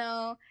even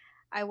though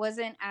I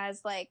wasn't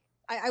as like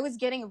I was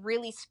getting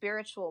really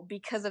spiritual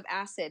because of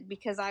acid,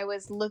 because I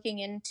was looking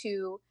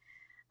into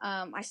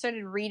I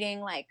started reading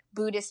like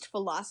Buddhist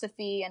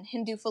philosophy and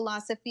Hindu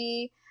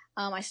philosophy.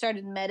 I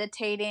started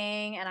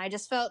meditating, and I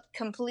just felt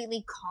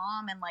completely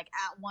calm and like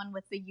at one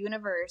with the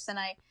universe. And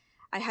I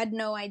had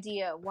no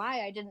idea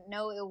why. I didn't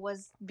know it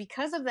was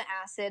because of the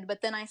acid,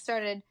 but then I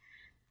started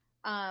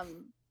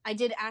I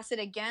did acid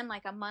again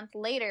like a month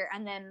later,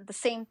 and then the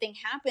same thing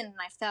happened,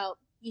 and I felt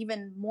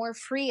even more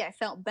free. I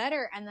felt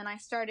better, and then I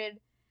started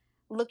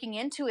looking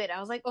into it. I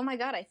was like, oh my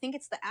god, I think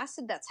it's the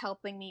acid that's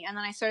helping me. And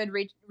then I started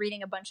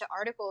reading a bunch of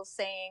articles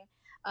saying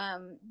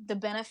the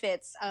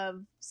benefits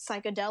of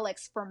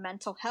psychedelics for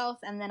mental health,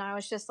 and then I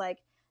was just like,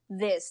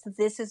 this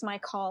is my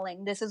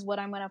calling. This is what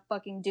I'm gonna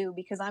fucking do,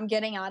 because I'm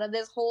getting out of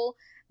this hole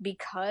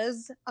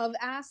because of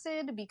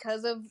acid,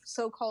 because of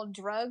so-called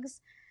drugs.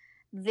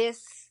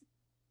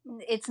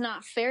 It's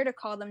not fair to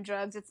call them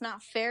drugs. It's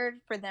not fair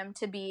for them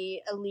to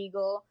be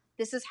illegal.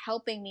 This is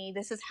helping me.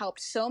 This has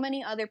helped so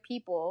many other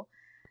people.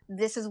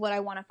 This is what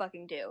I want to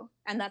fucking do.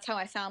 And that's how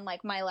I found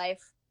like my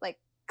life, like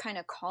kind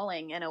of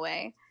calling in a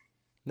way.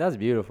 That's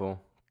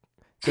beautiful.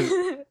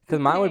 Because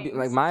mine would be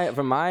like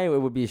for mine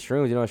it would be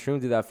shrooms. You know,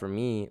 shrooms do that for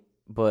me.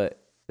 But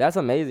that's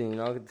amazing. You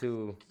know,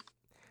 to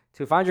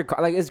find your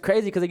like it's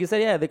crazy because like you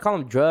said, yeah, they call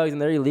them drugs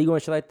and they're illegal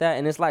and shit like that.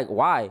 And it's like,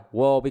 why?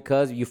 Well,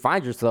 because you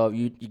find yourself,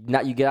 you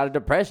get out of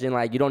depression.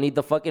 Like you don't need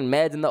the fucking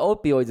meds and the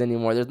opioids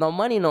anymore. There's no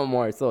money no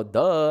more. So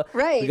duh,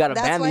 right? You gotta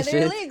ban these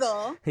shit. That's why they're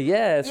illegal.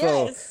 Yeah.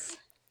 So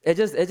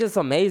it's just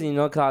amazing, you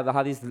know,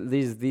 how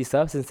these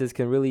substances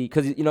can really,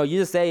 because you know, you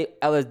just say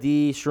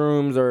LSD,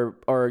 shrooms,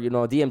 or you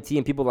know, DMT,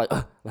 and people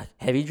are like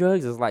heavy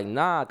drugs. It's like,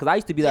 nah, because I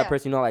used to be that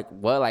person, you know, like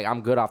what, like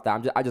I'm good off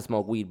that. I just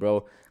smoke weed,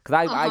 bro.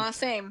 Because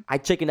I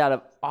chickened out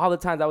of all the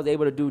times I was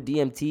able to do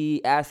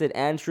DMT, acid,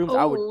 and shrooms. Ooh.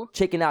 I would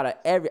chicken out of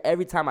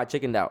every time I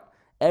chickened out.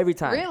 Every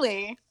time.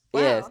 Really?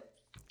 Wow. Yes.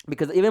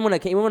 Because even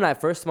when I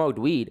first smoked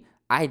weed,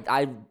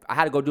 I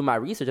had to go do my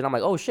research, and I'm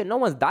like, oh shit, no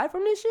one's died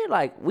from this shit.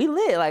 Like we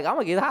lit. Like I'm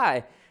gonna get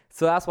high.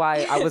 So that's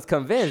why I was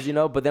convinced, you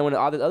know. But then when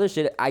all this other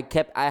shit, I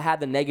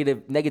had the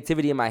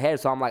negativity in my head.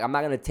 So I'm like, I'm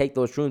not gonna take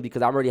those shrooms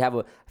because I already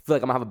feel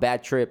like I'm gonna have a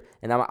bad trip,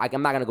 and I'm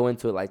not gonna go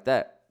into it like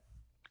that.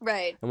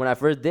 Right. And when I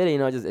first did it, you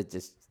know, it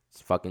just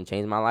fucking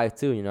changed my life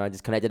too. You know, I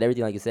just connected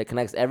everything, like you said,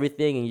 connects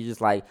everything, and you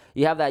just like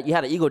you had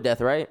an ego death,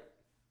 right?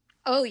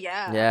 Oh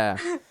yeah.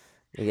 Yeah.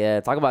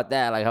 Yeah. Talk about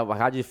that. Like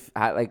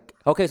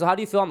okay, so how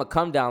do you feel on the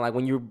come down? Like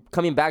when you're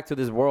coming back to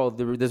this world,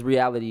 this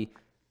reality,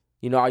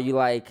 you know, are you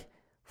like,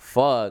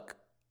 fuck,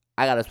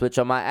 I gotta switch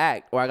up my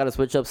act, or I gotta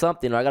switch up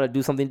something, or I gotta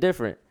do something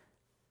different?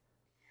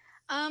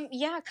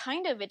 Yeah,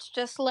 kind of. It's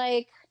just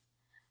like,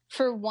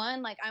 for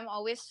one, like, I'm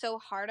always so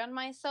hard on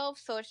myself,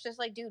 so it's just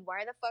like, dude,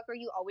 why the fuck are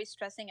you always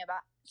stressing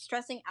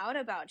out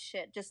about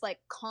shit? Just like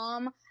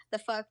calm the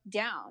fuck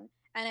down.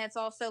 And it's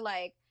also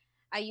like,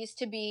 I used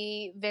to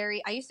be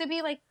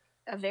like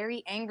a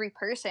very angry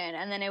person,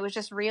 and then it was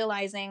just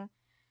realizing,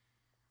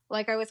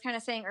 like I was kind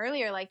of saying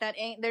earlier, like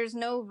there's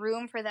no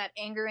room for that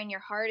anger in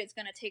your heart. It's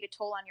going to take a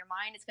toll on your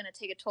mind, it's going to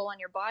take a toll on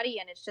your body,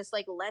 and it's just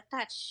like, let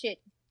that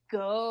shit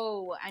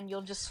go, and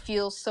you'll just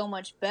feel so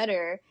much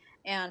better.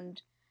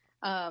 And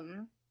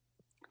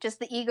just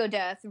the ego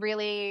death,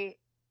 really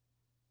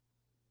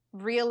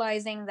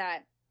realizing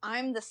that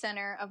I'm the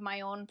center of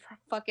my own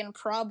fucking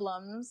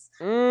problems.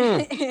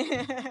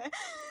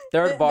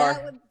 Third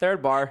bar.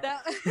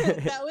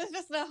 That was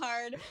just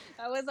that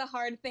was a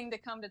hard thing to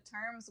come to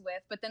terms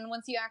with. But then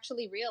once you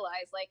actually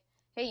realize, like,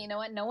 hey, you know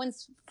what? No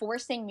one's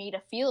forcing me to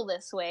feel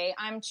this way.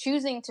 I'm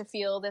choosing to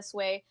feel this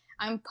way.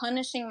 I'm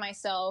punishing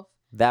myself.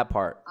 That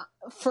part.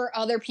 For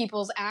other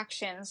people's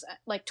actions,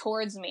 like,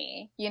 towards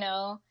me, you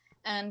know?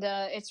 And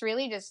it's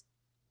really just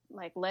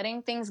like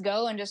letting things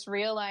go and just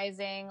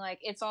realizing, like,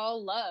 it's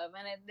all love,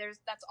 and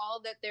that's all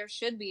that there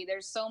should be.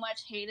 There's so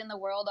much hate in the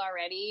world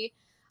already.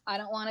 I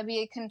don't want to be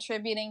a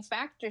contributing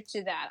factor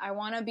to that. I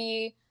want to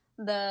be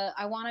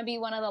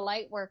one of the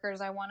light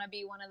workers. I want to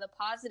be one of the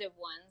positive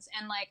ones.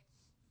 And like,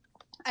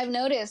 I've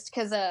noticed,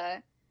 because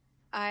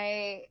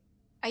I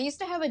used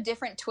to have a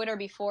different Twitter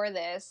before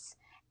this,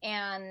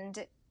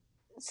 and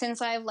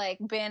since I've like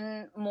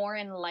been more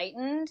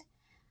enlightened,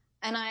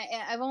 and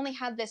I've only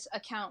had this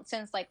account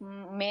since like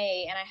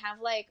May, and I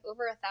have like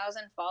over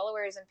 1,000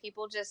 followers, and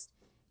people just,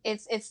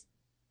 it's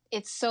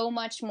so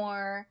much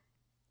more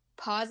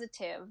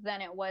positive than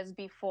it was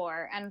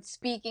before. And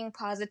speaking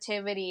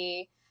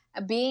positivity,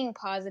 being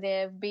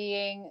positive,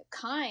 being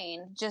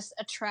kind just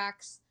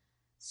attracts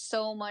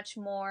so much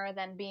more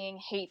than being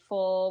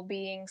hateful,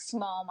 being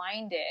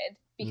small-minded,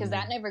 because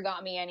that never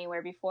got me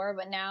anywhere before.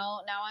 But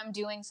now I'm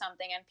doing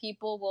something, and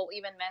people will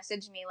even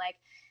message me like,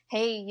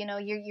 hey, you know,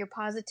 your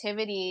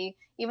positivity,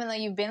 even though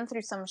you've been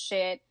through some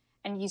shit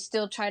and you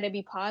still try to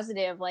be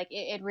positive, like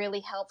it really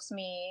helps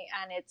me,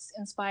 and it's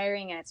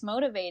inspiring, and it's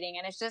motivating,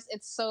 and it's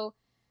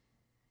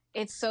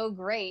so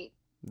great.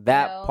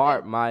 That, you know,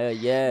 part, Maya,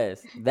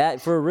 yes,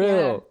 that for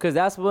real,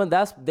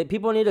 because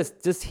people need to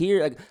just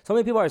hear. Like, so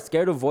many people are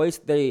scared to voice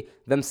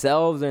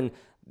themselves, and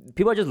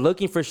people are just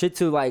looking for shit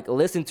to like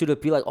listen to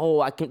be like,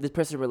 oh, this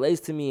person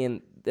relates to me.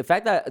 And the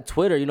fact that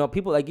Twitter, you know,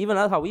 people like, even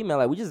us, how we met,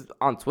 like, we just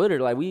on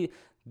Twitter, like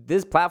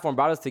this platform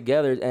brought us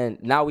together, and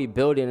now we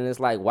build it, and it's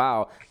like,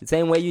 wow, the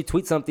same way you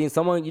tweet something,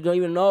 someone you don't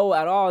even know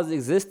at all is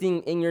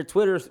existing in your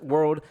Twitter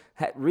world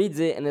reads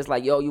it, and it's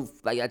like, yo, you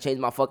like, I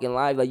changed my fucking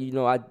life, like, you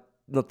know,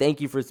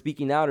 thank you for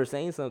speaking out or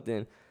saying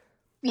something.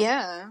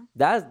 Yeah,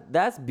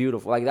 that's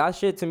beautiful. Like, that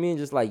shit to me is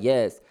just like,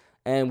 yes,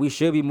 and we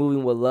should be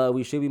moving with love.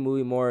 We should be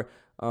moving more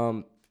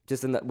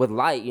just with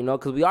light, you know,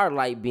 because we are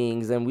light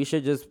beings, and we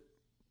should just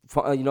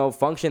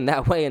function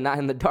that way and not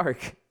in the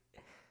dark.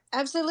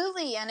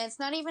 Absolutely. And it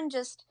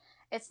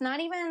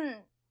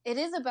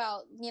is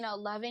about, you know,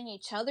 loving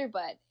each other,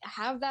 but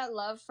have that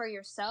love for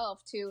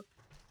yourself, to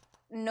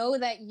know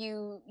that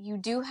you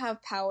do have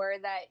power,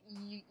 that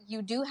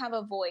you do have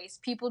a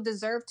voice. People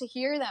deserve to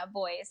hear that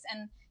voice.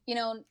 And, you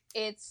know,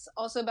 it's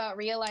also about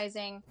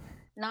realizing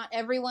not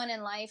everyone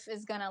in life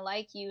is gonna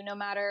like you. No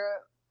matter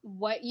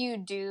what you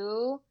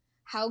do,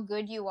 how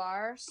good you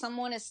are,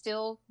 someone is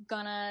still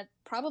gonna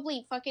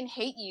probably fucking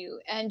hate you.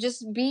 And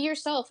just be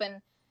yourself,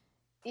 and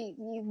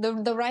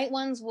the right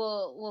ones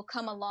will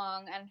come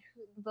along, and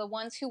the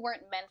ones who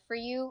weren't meant for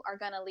you are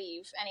gonna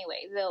leave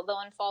anyway. They'll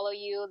unfollow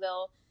you,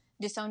 they'll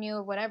disown you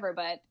or whatever,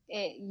 but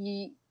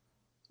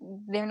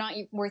they're not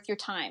worth your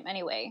time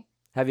anyway.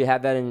 Have you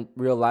had that in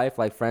real life,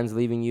 like friends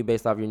leaving you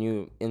based off your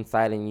new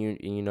insight and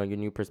you know, your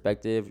new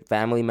perspective?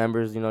 Family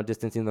members, you know,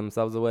 distancing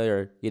themselves away,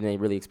 or you didn't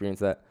really experience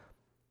that?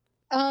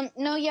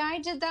 No, yeah, I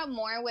did that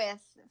more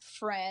with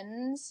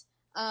friends,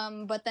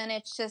 but then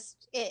it's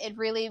just it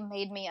really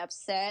made me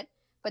upset.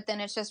 But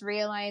then it's just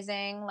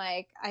realizing,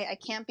 like, I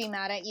can't be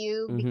mad at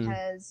you,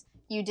 because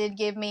you did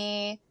give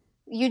me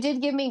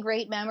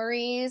great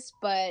memories,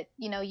 but,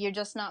 you know, you're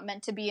just not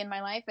meant to be in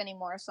my life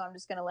anymore, so I'm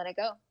just going to let it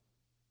go.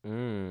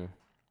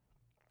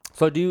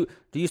 So do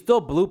you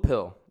still blue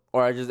pill,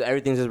 or just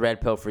everything's just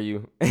red pill for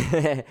you?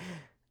 Like,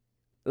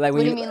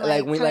 what do you mean,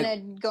 like kind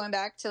of going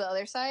back to the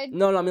other side?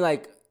 No, I mean,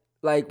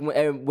 like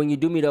when you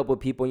do meet up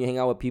with people and you hang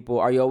out with people,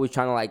 are you always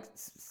trying to like,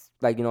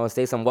 you know,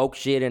 say some woke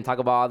shit and talk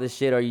about all this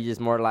shit, or are you just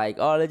more like,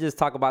 oh, let's just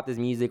talk about this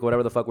music,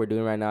 whatever the fuck we're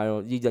doing right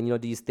now? Do you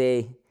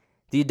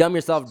dumb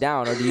yourself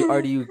down, or do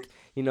you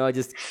you know,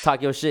 just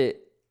talk your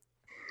shit?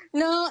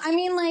 No, I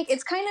mean, like,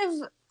 it's kind of,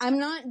 I'm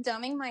not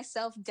dumbing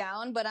myself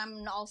down, but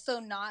I'm also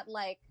not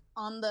like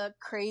on the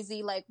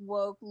crazy like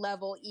woke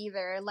level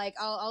either. Like,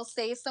 I'll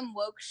say some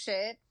woke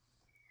shit,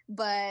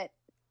 but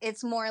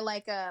it's more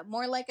like a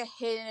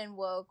hidden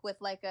woke with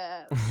like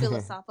a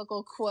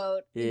philosophical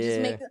quote.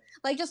 Yeah.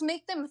 Just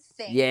make them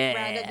think,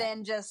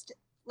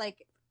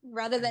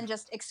 rather than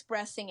just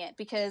expressing it.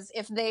 Because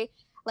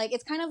like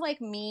it's kind of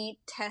like me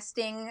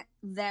testing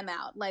them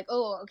out. Like,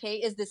 oh, okay,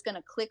 is this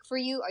gonna click for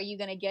you? Are you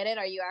gonna get it?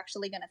 Are you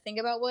actually gonna think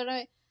about what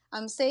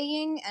I'm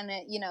saying? And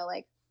it,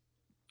 like,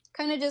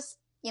 kind of just,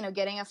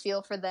 getting a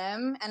feel for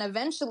them. And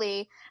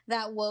eventually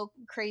that woke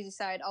crazy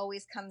side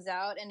always comes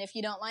out. And if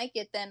you don't like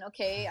it, then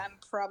okay, I'm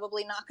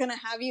probably not gonna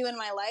have you in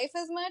my life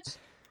as much.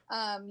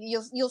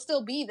 You'll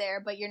still be there,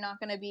 but you're not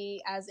gonna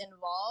be as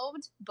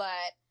involved.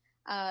 But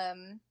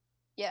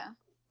yeah.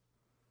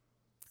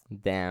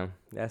 Damn,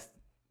 that's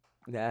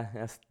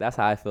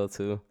how I feel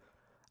too.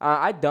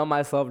 I dumb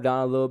myself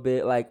down a little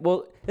bit. Like,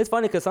 well, it's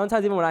funny because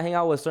sometimes even when I hang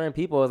out with certain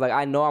people, it's like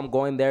I know I'm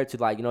going there to,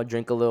 like,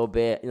 drink a little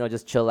bit,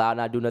 just chill out,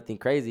 not do nothing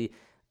crazy.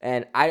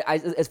 And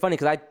it's funny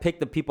because I pick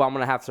the people I'm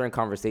gonna have certain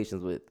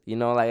conversations with.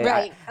 Like,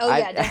 right.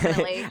 Yeah,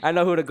 definitely. I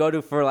know who to go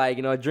to for,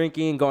 like,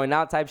 drinking, going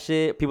out type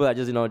shit. People that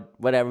just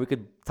whatever. We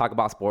could talk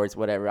about sports,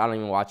 whatever. I don't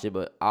even watch it,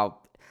 but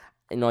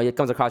it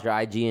comes across your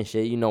IG and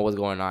shit. You know what's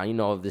going on. You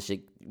know this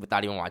shit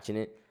without even watching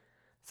it.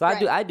 So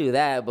right. I do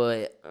that,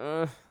 but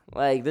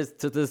like there's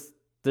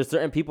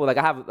certain people, like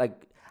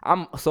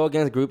I'm so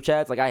against group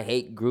chats. Like I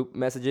hate group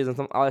messages and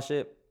all that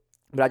shit.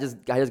 But I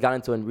just got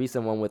into a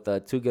recent one with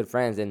two good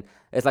friends, and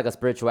it's like a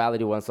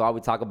spirituality one. So all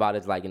we talk about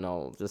is like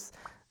just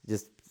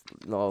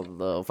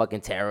the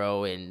fucking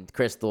tarot and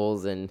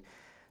crystals and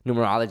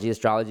numerology,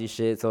 astrology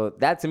shit. So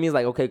that to me is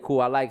like, okay, cool.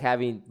 I like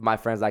having my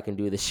friends I can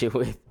do this shit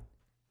with.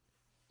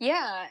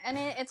 Yeah, and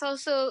it's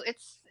also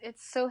it's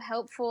so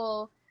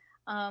helpful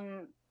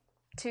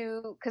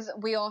because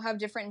we all have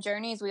different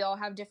journeys, we all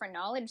have different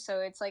knowledge, so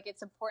it's like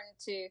it's important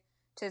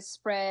to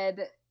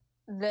spread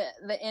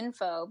the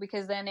info,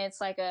 because then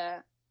it's like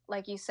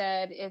you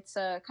said, it's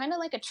a kind of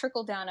like a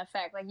trickle down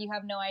effect. Like you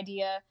have no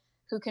idea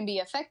who can be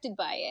affected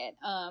by it.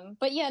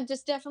 But yeah,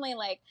 just definitely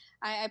like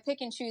I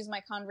pick and choose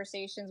my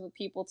conversations with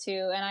people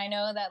too, and I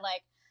know that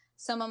like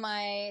some of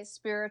my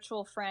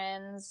spiritual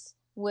friends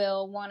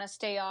will want to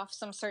stay off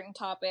some certain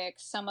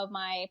topics. Some of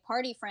my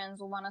party friends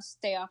will want to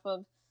stay off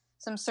of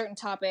some certain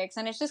topics.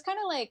 And it's just kind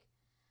of like,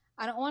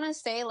 I don't want to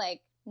say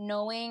like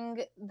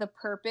knowing the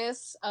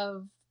purpose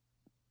of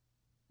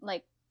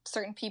like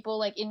certain people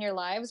like in your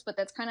lives, but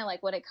that's kind of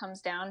like what it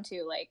comes down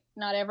to. Like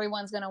not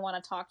everyone's going to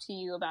want to talk to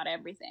you about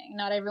everything.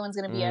 Not everyone's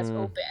going to be as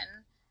open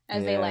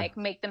as they like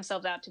make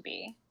themselves out to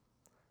be.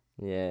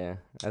 Yeah,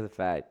 that's a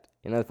fact.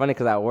 It's funny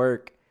because at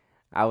work,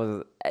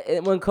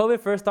 when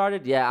COVID first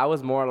started, I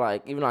was more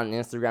like, even on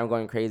Instagram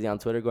going crazy, on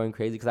Twitter going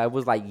crazy, because I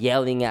was like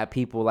yelling at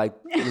people like,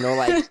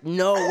 like,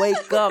 no,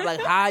 wake up, like,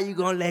 how you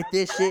gonna let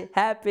this shit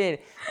happen?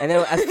 And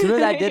then as soon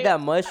as I did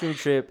that mushroom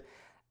trip,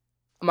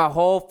 my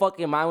whole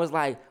fucking mind was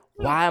like,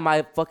 why am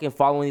I fucking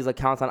following these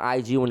accounts on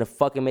IG when it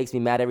fucking makes me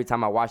mad every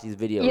time I watch these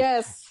videos?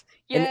 Yes.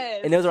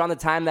 And it was around the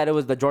time that it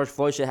was the George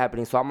Floyd shit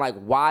happening, so I'm like,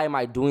 why am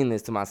I doing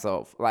this to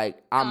myself?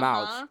 Like, I'm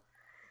out.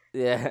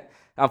 Yeah.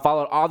 I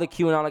followed all the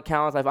QAnon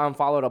accounts. I've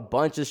unfollowed a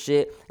bunch of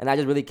shit, and I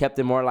just really kept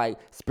it more like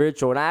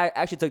spiritual. And I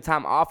actually took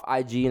time off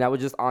IG, and I was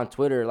just on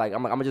Twitter. Like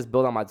I'm gonna just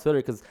build on my Twitter,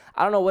 because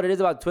I don't know what it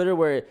is about Twitter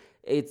where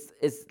it's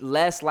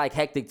less like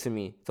hectic to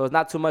me. So it's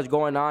not too much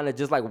going on. It's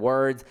just like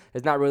words.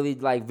 It's not really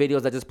like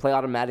videos that just play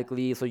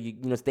automatically. So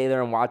you stay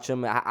there and watch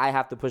them. I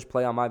have to push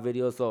play on my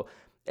videos. So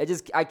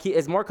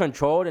it's more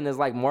controlled, and it's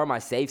like more my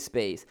safe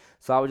space.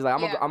 So I was just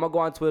like, I'm gonna go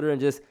on Twitter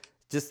and just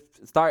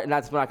start, and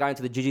that's when I got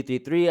into the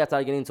GG33. I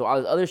started getting into all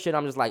this other shit.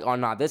 I'm just like, oh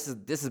no, this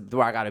is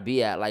where I gotta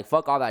be at. Like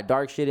fuck all that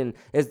dark shit, and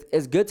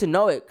it's good to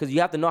know it, because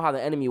you have to know how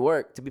the enemy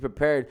work to be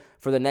prepared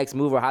for the next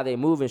move or how they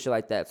move and shit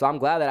like that. So I'm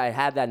glad that I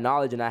had that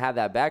knowledge and I have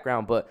that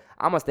background, but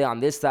I'm gonna stay on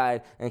this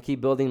side and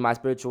keep building my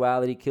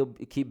spirituality,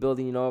 keep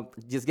building,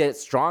 just get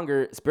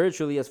stronger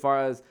spiritually as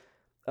far as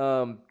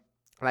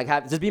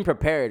just being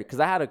prepared,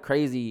 because I had a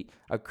crazy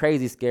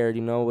scared,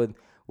 with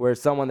where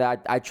someone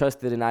that I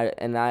trusted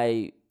and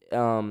I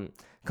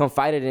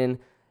confided in,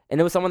 and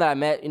it was someone that I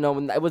met,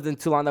 when it wasn't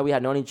too long that we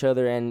had known each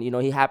other, and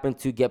he happened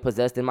to get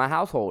possessed in my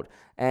household,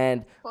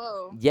 and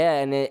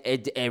and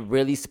it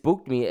really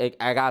spooked me.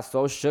 I got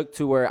so shook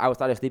to where I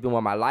started sleeping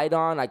with my light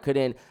on. I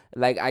couldn't,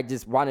 like, I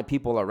just wanted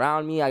people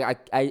around me.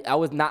 I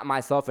was not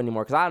myself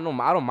anymore, because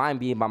I don't mind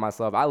being by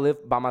myself. I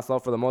live by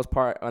myself for the most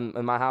part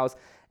in my house,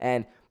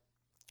 and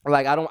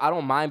like I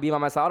don't mind being by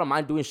myself. I don't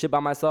mind doing shit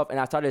by myself. And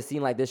I started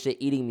seeing like this shit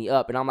eating me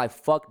up, and I'm like,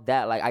 fuck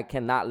that. Like I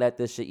cannot let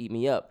this shit eat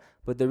me up.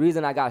 But the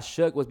reason I got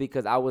shook was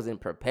because I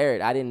wasn't prepared.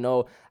 I didn't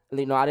know,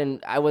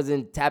 I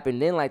wasn't tapping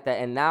in like that.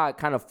 And now it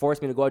kind of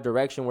forced me to go a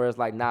direction where it's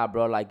like, nah,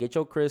 bro, like get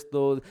your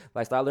crystals,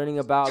 like start learning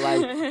about like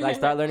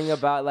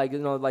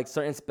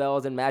certain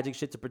spells and magic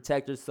shit to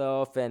protect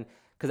yourself. And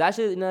cause that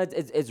shit,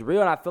 it's real.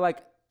 And I feel like,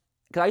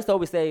 cause I used to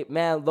always say,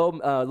 man,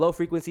 low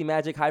frequency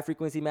magic, high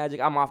frequency magic,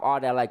 I'm off all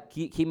that. Like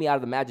keep me out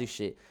of the magic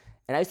shit.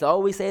 And I used to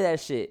always say that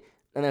shit.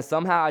 And then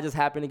somehow I just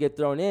happened to get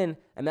thrown in,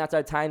 and then I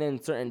started tying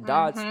in certain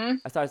dots.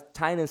 I started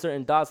tying in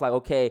certain dots, like,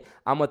 okay,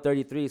 I'm a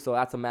 33, so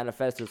that's a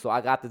manifester, so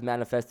I got this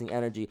manifesting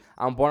energy.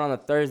 I'm born on a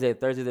Thursday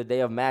the day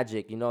of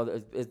magic,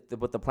 it's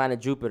with the planet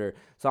Jupiter.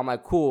 So I'm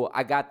like, cool,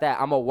 I got that.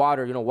 I'm a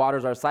water,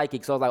 waters are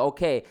psychic. So I was like,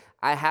 okay,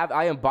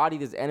 I embody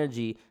this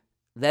energy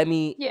let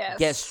me Yes.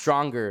 get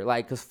stronger,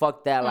 like, cause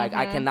fuck that, like,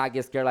 I cannot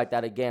get scared like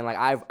that again. Like,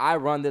 I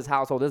run this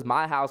household, this is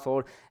my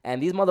household,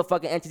 and these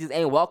motherfucking entities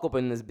ain't welcome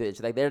in this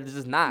bitch. Like, they're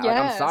just not. Like,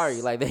 I'm sorry,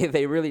 Yes. like,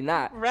 they really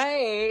not.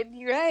 Right.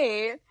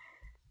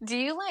 Do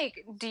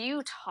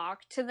you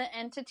talk to the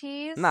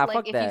entities? Nah, like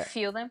fuck if that. you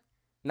feel them?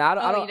 Nah,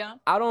 Oh, you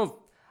don't?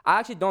 I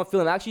actually don't feel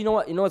them. Actually,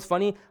 you know what's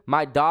funny?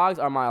 My dogs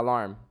are my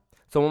alarm.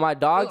 So when my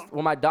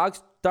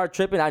dogs start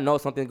tripping, I know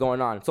something's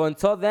going on. So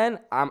until then,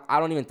 I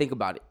don't even think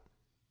about it.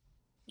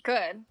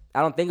 Good.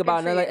 I don't think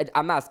about Good for it.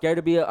 I'm not scared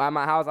to be at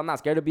my house. I'm not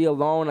scared to be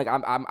alone. Like,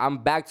 I'm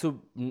back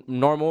to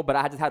normal, but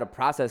I just had to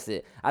process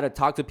it. I had to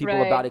talk to people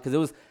Right. about it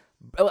because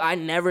I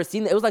never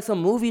seen it. It was like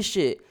some movie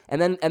shit.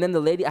 And then the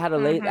lady, I had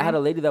a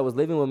lady that was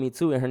living with me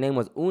too, and her name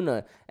was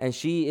Una. And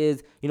she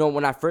is,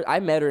 when I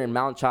met her in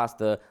Mount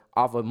Shasta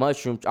off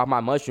my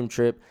mushroom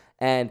trip,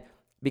 and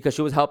because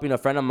she was helping a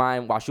friend of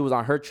mine while she was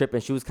on her trip,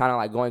 and she was kind of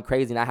like going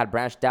crazy, and I had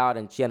branched out,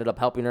 and she ended up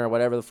helping her or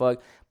whatever the fuck.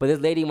 But this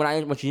lady,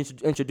 when she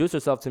introduced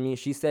herself to me,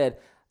 she said,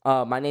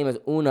 "My name is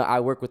Una.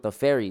 I work with the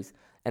fairies."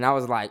 And I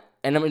was like,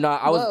 and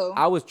Whoa.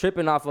 I was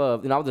tripping off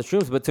of, I was the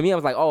shrooms, but to me, I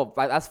was like, oh,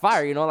 like, that's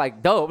fire,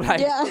 like, dope. Like,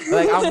 Yeah.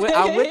 like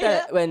I'm with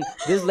that. When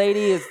this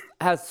lady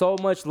has so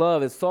much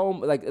love, is so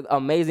like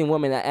amazing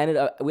woman that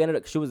we ended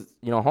up, she was,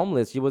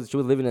 homeless. She was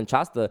living in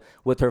Shasta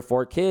with her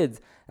 4 kids,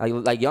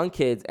 like young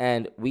kids.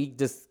 And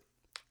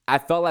I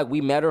felt like we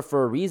met her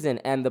for a reason.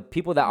 And the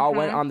people that all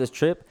went on this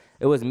trip,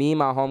 it was me,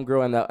 my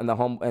homegirl,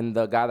 and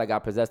the guy that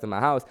got possessed in my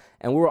house,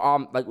 and we were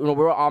all like, we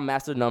were all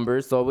master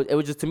numbers. So it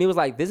was just, to me, it was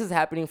like, this is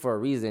happening for a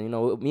reason.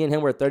 Me and him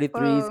were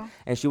 33s, Whoa.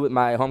 and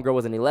my homegirl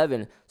was an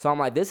 11. So I'm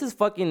like, this is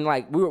fucking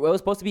like, it was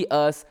supposed to be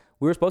us.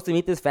 We were supposed to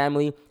meet this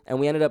family,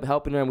 and we ended up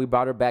helping her, and we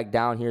brought her back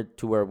down here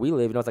to where we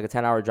live. It's like a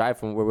 10-hour drive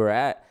from where we were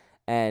at,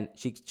 and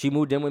she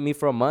moved in with me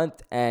for a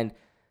month, and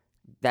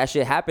that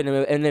shit happened.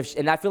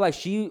 And I feel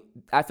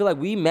like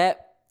we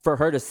met for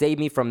her to save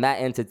me from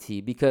that entity,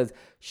 because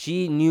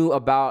she knew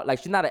about, like,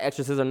 she's not an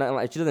exorcist or nothing,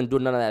 like, she doesn't do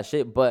none of that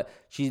shit, but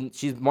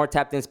she's more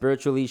tapped in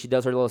spiritually. She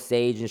does her little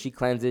sage, and she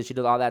cleanses, she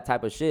does all that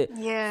type of shit.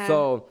 Yeah.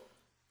 So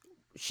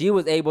she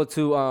was able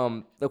to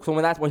so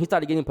when he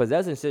started getting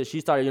possessed and shit, she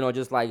started,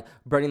 just like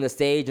burning the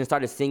sage and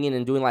started singing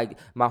and doing, like,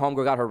 my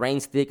homegirl got her rain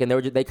stick, and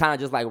they kind of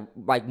just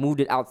like moved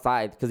it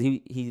outside, because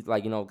he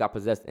like, got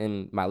possessed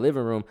in my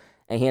living room,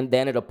 and they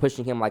ended up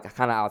pushing him like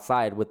kind of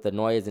outside with the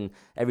noise and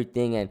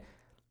everything.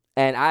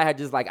 And I had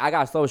just, like, I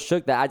got so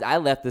shook that I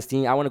left the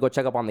scene. I want to go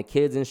check up on the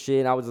kids and shit.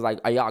 And I was just like,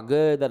 are y'all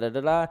good? Da, da,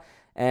 da, da.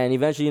 And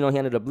eventually, he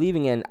ended up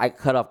leaving, and I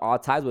cut off all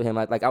ties with him.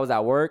 Like, I was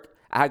at work.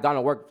 I had gone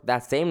to work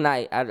that same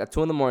night at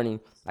 2 a.m.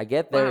 I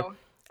get there.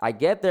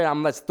 Wow.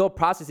 I'm like still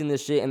processing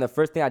this shit. And the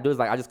first thing I do is,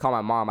 like, I just call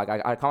my mom. Like,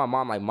 I call my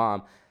mom, like,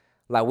 Mom,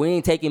 like, we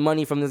ain't taking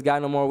money from this guy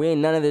no more. We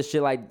ain't none of this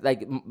shit. Like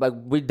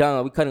we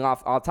done. We cutting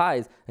off all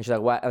ties. And she's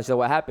like, what? And she said,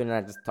 what happened?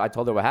 And I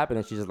told her what happened.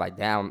 And she's just like,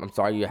 damn, I'm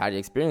sorry you had to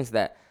experience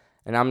that.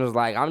 And I'm just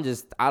like,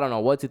 I don't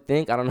know what to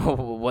think. I don't know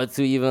what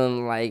to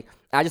even, like,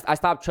 I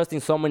stopped trusting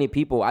so many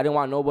people. I didn't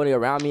want nobody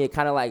around me. It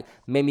kind of like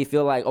made me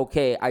feel like,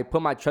 okay, I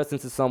put my trust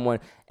into someone.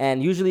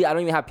 And usually I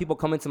don't even have people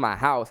come into my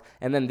house.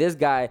 And then this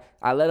guy,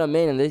 I let him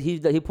in, and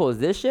he pulls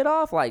this shit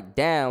off. Like,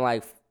 damn,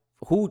 like,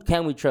 who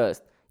can we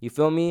trust? You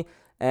feel me?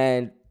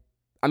 And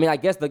I mean, I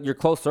guess your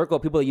close circle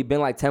of people that you've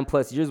been like 10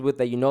 plus years with,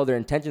 that their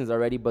intentions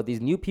already. But these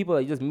new people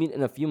that you just meet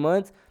in a few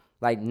months,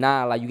 like,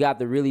 nah, like, you got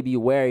to really be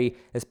wary,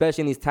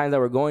 especially in these times that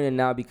we're going in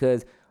now,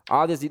 because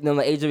all this,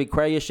 the age of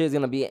Aquarius shit is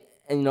going to be,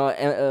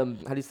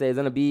 it's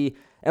going to be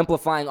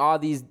amplifying all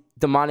these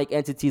demonic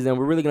entities, and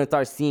we're really going to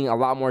start seeing a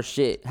lot more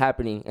shit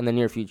happening in the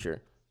near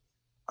future.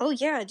 Oh,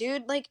 yeah,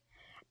 dude. Like,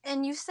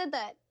 and you said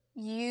that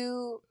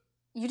you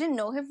didn't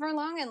know him for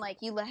long, and, like,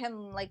 you let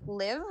him, like,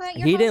 live at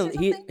your house or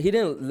something? He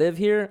didn't live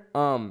here.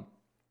 I'll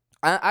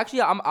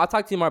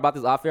talk to you more about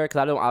this off air, because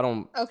I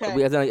don't.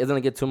 Okay. It's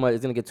gonna get too much.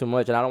 It's gonna get too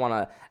much, and I don't want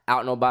to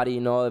out nobody.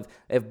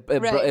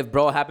 If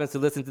bro happens to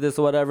listen to this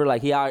or whatever,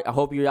 like, I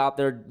hope you're out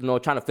there,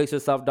 trying to fix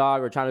yourself,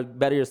 dog, or trying to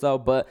better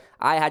yourself. But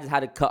I just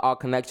had to cut all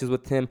connections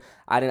with him.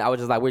 I was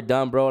just like, we're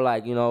done, bro.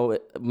 Like,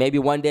 maybe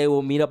one day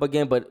we'll meet up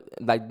again, but,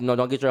 like,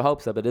 don't get your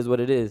hopes up. It is what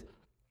it is.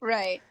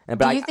 Right. And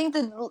Do you think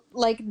that,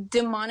 like,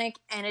 demonic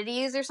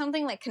entities or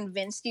something, like,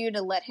 convinced you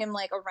to let him,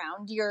 like,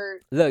 around you?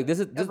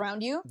 This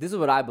is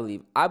what I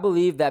believe. I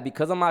believe that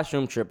because of my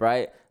shroom trip,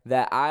 right,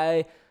 that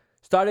I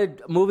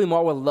started moving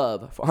more with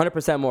love,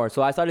 100% more.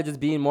 So I started just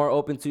being more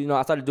open to,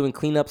 I started doing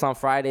cleanups on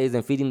Fridays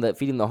and feeding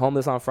the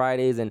homeless on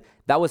Fridays, and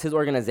that was his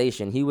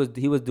organization. He was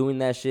doing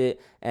that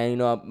shit, and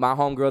my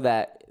homegirl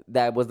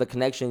that was the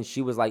connection.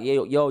 She was like,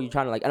 yo, you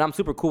trying to, like, and I'm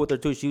super cool with her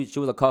too. She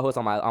was a co-host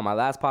on my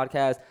last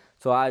podcast.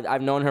 So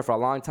I've known her for a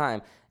long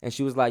time, and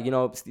she was like,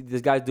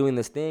 this guy's doing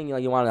this thing,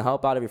 you want to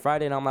help out every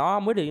Friday, and I'm like, oh,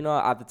 I'm with it.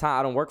 At the time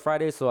I don't work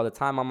Fridays, so at the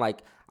time I'm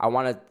like, I'm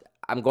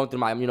going through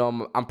my,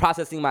 I'm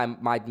processing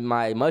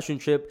my mushroom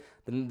trip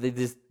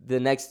the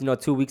next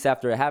 2 weeks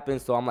after it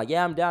happens. So I'm like,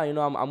 yeah, I'm down,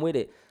 I'm with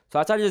it. So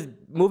I started just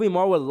moving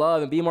more with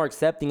love and being more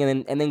accepting,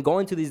 and then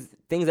going to these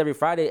things every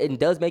Friday, it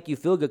does make you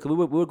feel good. Because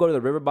we would go to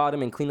the river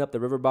bottom and clean up the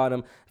river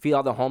bottom, feed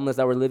all the homeless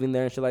that were living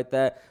there and shit like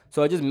that.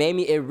 So it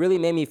really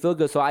made me feel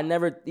good. So I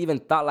never even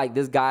thought like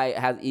this guy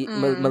has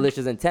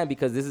malicious intent,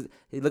 because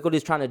look what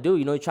he's trying to do.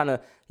 You know,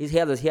 he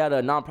had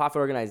a nonprofit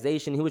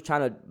organization. He was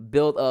trying to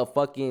build a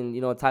fucking, you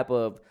know, type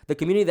of the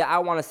community that I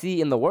want to see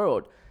in the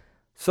world.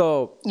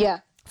 So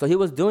so he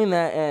was doing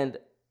that,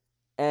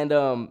 and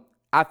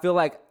I feel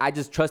like I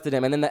just trusted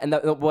him. And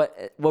then what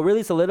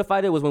really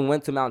solidified it was when we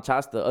went to Mount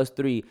Shasta, us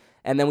three,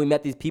 and then we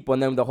met these people,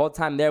 and then the whole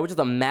time there, which is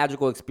a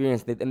magical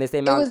experience. And they say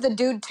It was the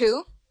dude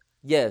too?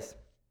 Yes.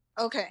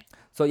 Okay.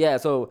 So yeah,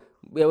 so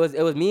it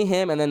was me,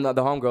 him, and then the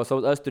homegirl. So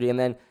it was us three, and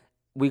then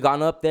we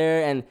gone up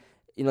there, and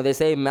you know, they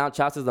say Mount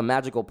Shasta is a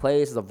magical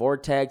place. It's a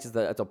vortex.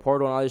 It's a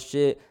portal and all this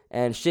shit.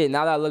 And shit,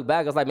 now that I look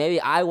back, I was like,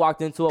 maybe I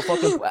walked into a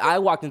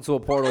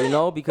portal, you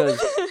know,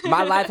 because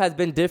my life has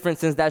been different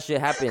since that shit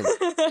happened,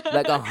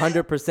 like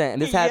 100%.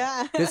 And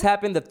this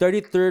happened the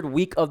 33rd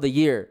week of the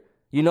year,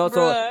 you know.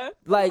 So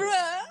like,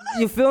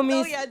 you feel me?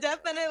 Oh yeah,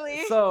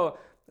 definitely.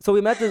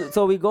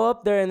 So we go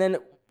up there, and then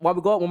when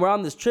we're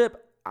on this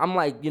trip, I'm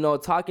like, you know,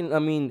 talking. I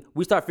mean,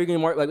 we start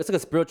figuring more like it's like a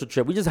spiritual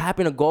trip. We just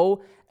happen to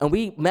go, and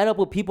we met up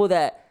with people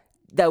that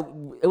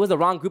it was the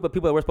wrong group of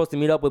people that we're supposed to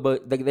meet up with,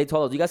 but they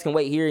told us, you guys can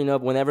wait here, you know,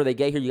 whenever they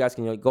get here, you guys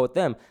can, you know, go with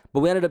them.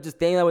 But we ended up just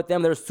staying there with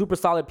them. They were super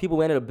solid people.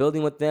 We ended up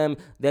building with them.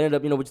 They ended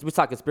up, you know, we're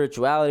talking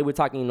spirituality. We're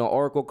talking, you know,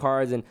 oracle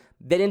cards, and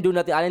they didn't do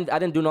nothing. I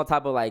didn't do no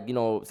type of like, you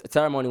know,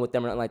 ceremony with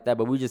them or nothing like that.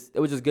 But it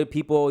was just good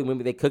people.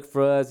 Maybe they cooked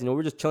for us. You know,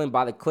 we're just chilling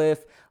by the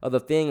cliff of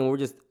the thing, and we're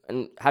just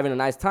having a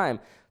nice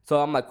time.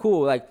 So I'm like,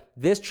 cool. Like,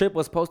 this trip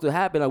was supposed to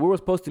happen. Like, we were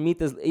supposed to meet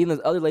this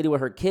other lady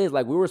with her kids.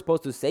 Like, we were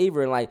supposed to save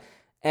her, and like.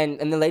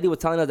 And the lady was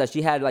telling us that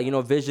she had, like, you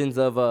know, visions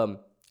of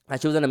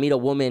that she was gonna meet a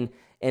woman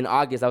in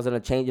August that was gonna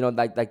change, you know,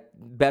 like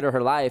better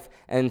her life.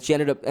 And she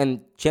ended up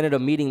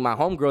meeting my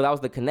homegirl. That was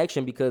the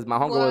connection, because my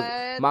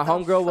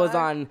homegirl was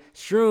on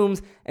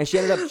shrooms, and she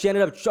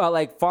ended up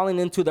like falling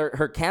into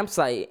her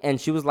campsite,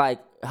 and she was like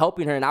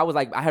helping her, and I was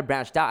like, I had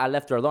branched out. I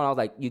left her alone. I was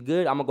like, you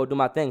good? I'm gonna go do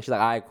my thing. She's like,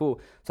 all right, cool.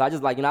 So I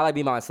just like, you know, I like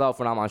being by myself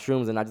when I'm on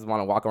shrooms, and I just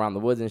want to walk around the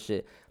woods and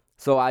shit.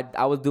 So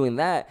I was doing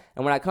that,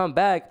 and when I come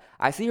back,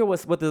 I see her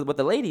with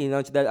the lady, you know.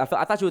 I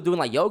thought she was doing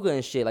like yoga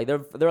and shit, like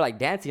they're like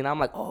dancing, and I'm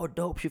like, oh,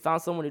 dope, she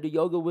found someone to do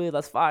yoga with,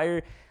 that's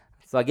fire.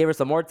 So I gave her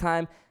some more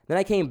time. Then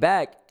I came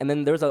back, and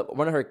then there was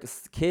one of her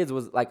kids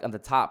was like on the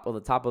top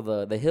of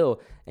the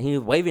hill, and he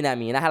was waving at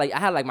me, and I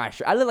had like my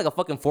shirt. I looked like a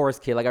fucking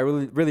forest kid, like I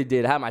really really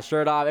did. I had my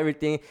shirt off,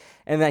 everything,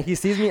 and then he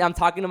sees me. I'm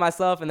talking to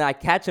myself, and then I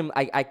catch him.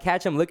 I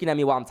catch him looking at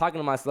me while I'm talking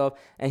to myself,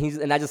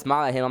 and I just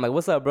smile at him. I'm like,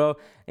 "What's up, bro?"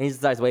 And he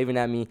just starts waving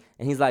at me,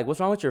 and he's like, "What's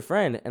wrong with your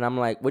friend?" And I'm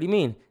like, "What do you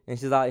mean?" And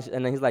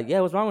then he's like, "Yeah,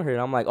 what's wrong with her?"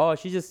 And I'm like, "Oh,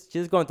 she's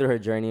just going through her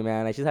journey,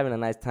 man. Like, she's having a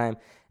nice time."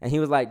 And he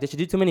was like, "Did she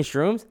do too many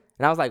shrooms?"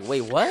 And I was like,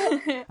 "Wait,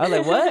 what?" I was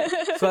like,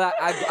 "What?" So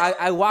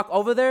I walk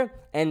over there,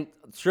 and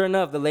sure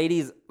enough, the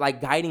lady's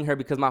like guiding her,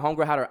 because my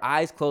homegirl had her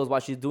eyes closed while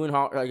she's doing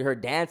her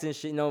dance and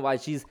shit, you know, while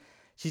she's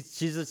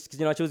just,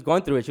 you know, she was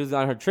going through it. She was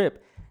on her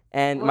trip.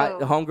 And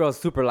the homegirl's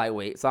super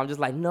lightweight. So I'm just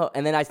like, no.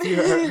 And then I see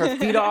her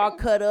feet are all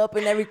cut up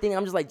and everything.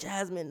 I'm just like,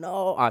 Jasmine,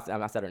 no. I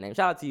said her name.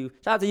 Shout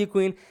out to you,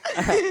 Queen.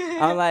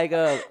 I'm like,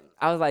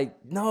 I was like,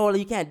 no,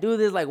 you can't do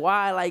this. Like,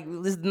 why? Like,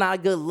 this is not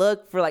a good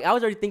look for, like, I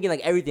was already thinking, like,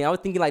 everything. I was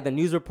thinking, like, the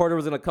news reporter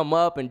was going to come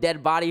up and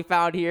dead body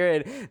found here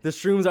and the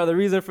shrooms are the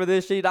reason for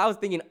this shit. I was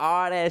thinking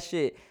all that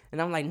shit.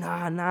 And I'm like,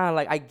 nah.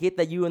 Like, I get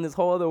that you in this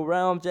whole other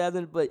realm,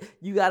 Jasmine, but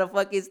you got to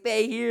fucking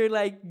stay here.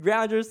 Like,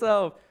 ground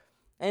yourself.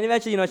 And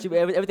eventually, you know,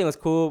 everything was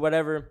cool,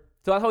 whatever.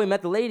 So that's how we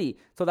met the lady.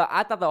 So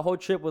I thought the whole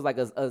trip was, like,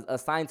 a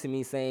sign to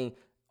me saying,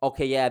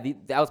 okay, yeah,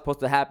 that was supposed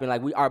to happen.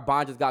 Like, our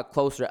bond just got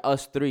closer,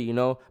 us three, you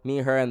know, me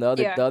and her and the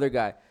other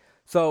guy.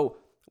 So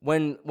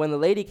when the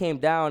lady came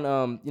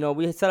down, you know,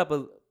 we set up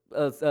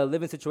a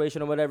living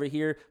situation or whatever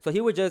here. So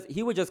he would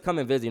just come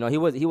and visit. You know, he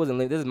wasn't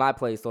living. This is my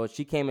place, so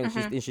she came and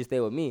she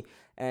stayed with me,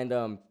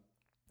 and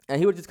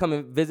he would just come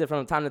and visit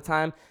from time to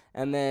time.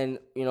 And then,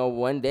 you know,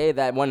 one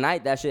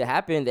night that shit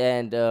happened,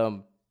 and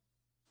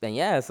then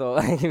yeah, so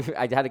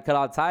I had to cut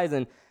all ties.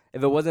 And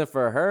if it wasn't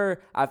for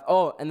her,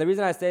 and the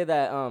reason I say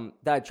that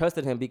that I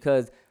trusted him,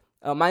 because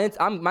my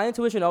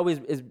intuition always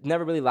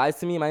never really lies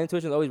to me. My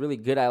intuition is always really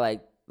good at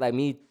like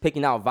me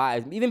picking out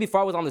vibes. Even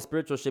before I was on the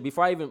spiritual shit,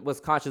 before I even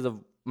was conscious of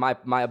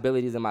my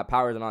abilities and my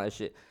powers and all that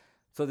shit.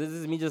 So this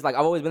is me just like,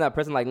 I've always been that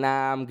person like,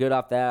 nah, I'm good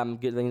off that. I'm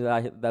good.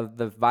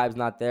 The vibe's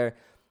not there.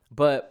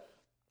 But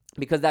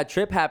because that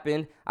trip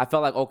happened, I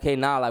felt like, okay,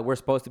 nah, like we're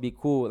supposed to be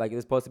cool. Like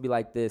it's supposed to be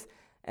like this.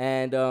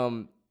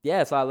 And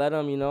yeah, so I let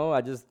him, you know,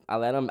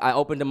 I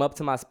opened him up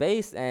to my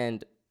space,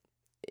 and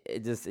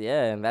it just,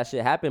 yeah, and that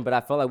shit happened. But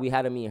I felt like we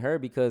had to meet her,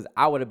 because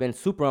I would have been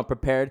super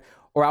unprepared,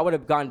 or I would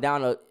have gone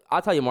down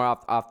I'll tell you more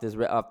off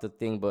the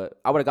thing, but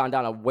I would have gone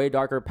down a way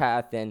darker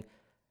path. And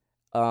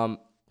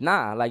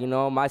like, you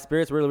know, my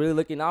spirits were really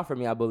looking out for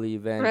me, I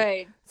believe. And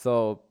Right.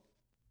 So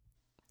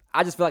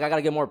I just feel like I got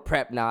to get more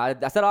prepped now.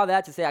 I said all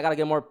that to say I got to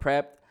get more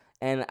prepped.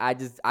 And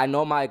I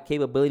know my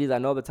capabilities. I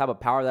know the type of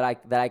power that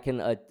I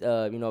can,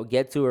 you know,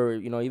 get to, or,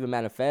 you know, even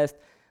manifest.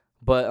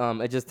 But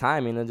it's just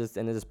timing and it's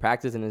just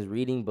practice and just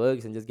reading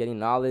books and just getting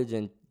knowledge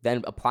and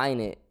then applying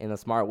it in a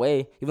smart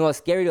way. Even though it's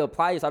scary to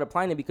apply, you start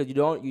applying it because you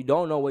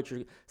don't know what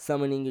you're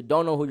summoning, you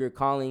don't know who you're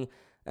calling,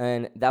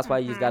 and that's why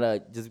you just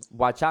gotta just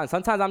watch out. And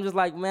sometimes I'm just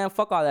like, man,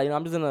 fuck all that.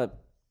 I'm just gonna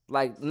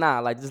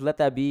just let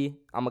that be.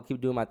 I'm gonna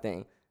keep doing my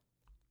thing.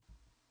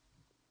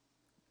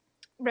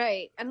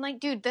 Right. And like,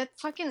 dude,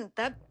 that's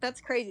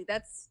crazy.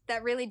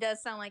 That really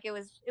does sound like it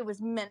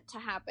was meant to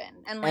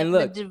happen. And like And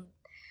look,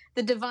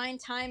 the divine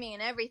timing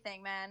and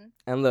everything, man.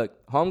 And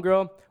look,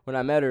 homegirl, when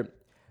I met her,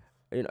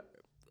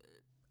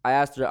 I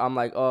asked her, I'm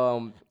like,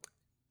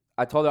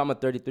 I told her I'm a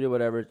 33 or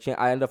whatever.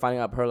 I ended up finding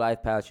out her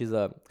life path.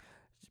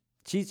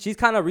 She's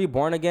kind of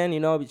reborn again,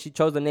 She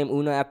chose the name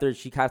Una after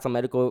she had some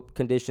medical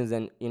conditions,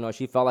 and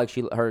she felt like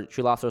she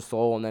lost her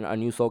soul, and then a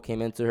new soul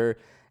came into her.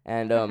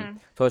 And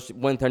so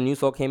when her new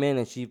soul came in,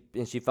 and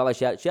she felt like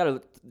she had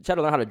to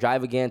learn how to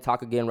drive again,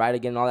 talk again, write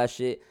again, and all that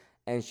shit.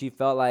 And she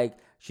felt like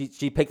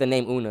she picked the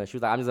name Una. She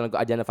was like, I'm just gonna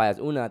identify as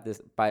Una at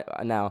this by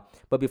now.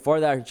 But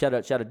before that, she had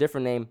a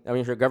different name. I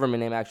mean, her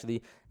government name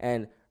actually.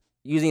 And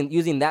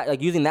using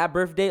that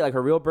birth date, like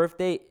her real birth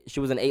date, she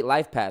was an 8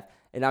 life path.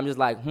 And I'm just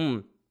like,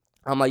 I'm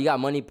like, you got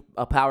money,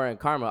 power, and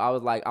karma.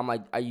 I'm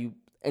like, are you?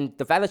 And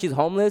the fact that she's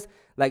homeless,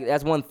 like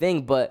that's one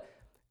thing, but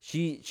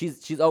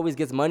she's always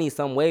gets money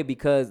some way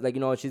because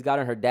she's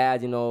gotten her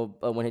dad,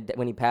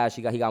 when he passed,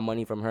 he got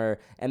money from her.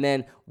 And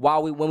then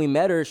when we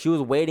met her, she was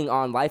waiting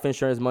on life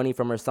insurance money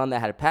from her son that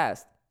had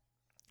passed,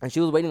 and she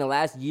was waiting the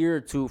last year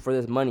or two for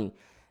this money.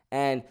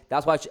 And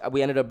that's why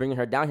we ended up bringing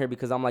her down here,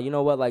 because I'm like, you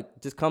know what,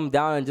 like, just come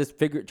down and just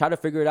try to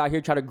figure it out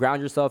here. Try to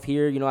ground yourself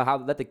here,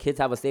 let the kids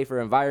have a safer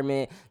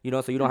environment,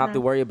 so you don't have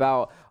to worry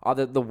about all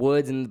the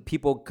woods and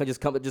people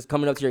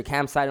coming up to your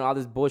campsite and all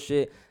this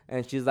bullshit.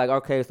 And she's like,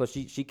 okay, so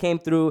she came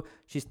through,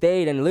 she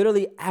stayed, and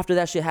literally after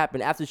that shit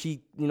happened, after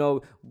she,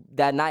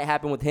 that night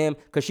happened with him,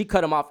 because she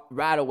cut him off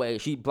right away.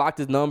 She blocked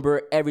his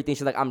number, everything.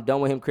 She's like, I'm done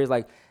with him, Chris.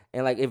 Like,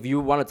 and like, if you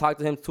want to talk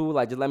to him too,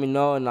 like, just let me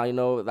know, and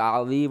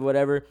I'll leave,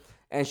 whatever.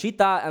 And she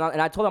thought,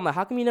 and I told her, I'm like,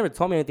 how come you never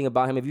told me anything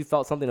about him if you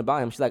felt something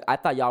about him? She's like, I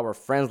thought y'all were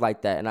friends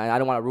like that, and I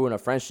don't want to ruin a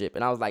friendship.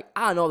 And I was like,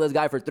 I know this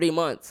guy for 3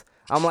 months.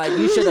 I'm like,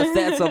 you should have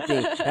said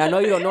something. And I know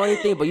you don't know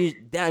anything, but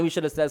you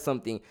should have said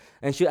something.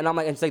 And I'm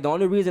like, the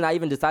only reason I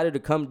even decided to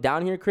come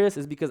down here, Chris,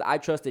 is because I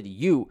trusted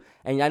you.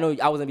 And I know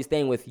I was gonna be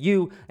staying with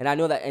you. And I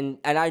know that, and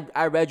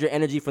I read your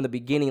energy from the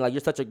beginning. Like,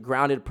 you're such a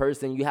grounded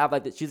person. You have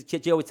like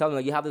she always tells me,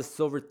 like, you have this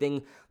silver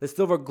thing, this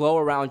silver glow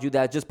around you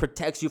that just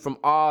protects you from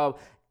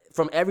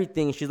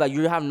everything. She's like,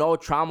 you have no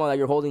trauma that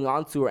you're holding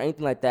on to or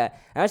anything like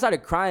that. And I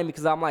started crying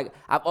because I'm like,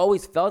 I've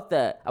always felt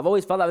that.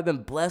 I've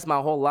been blessed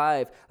my whole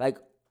life. Like,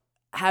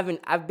 I've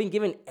been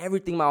given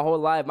everything my whole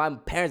life. My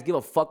parents give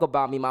a fuck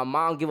about me. My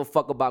mom give a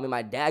fuck about me.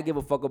 My dad give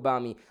a fuck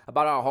about me,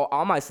 about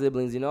all my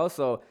siblings,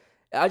 So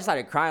I just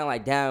started crying,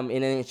 like, damn.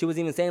 And then she was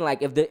even saying,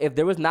 like, if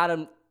there was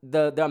not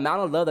the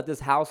amount of love that this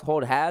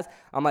household has,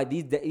 I'm like,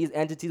 these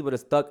entities would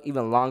have stuck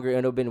even longer and it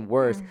would have been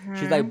worse.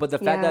 She's like, but the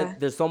fact that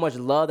there's so much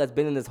love that's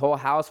been in this whole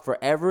house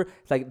forever,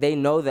 it's like they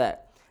know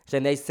that,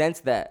 and they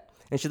sense that.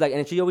 And she's like,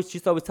 and she always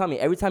tell me,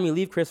 every time you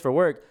leave, Chris, for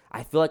work,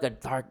 I feel like a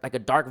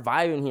dark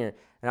vibe in here.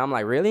 And I'm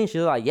like, really? And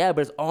she's like, yeah,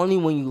 but it's only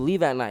when you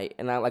leave at night.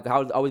 And I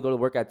always go to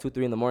work at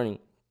 2-3 in the morning.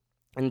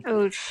 And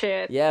oh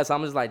shit. Yeah, so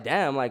I'm just like,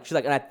 damn. Like, she's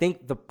like, and I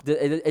think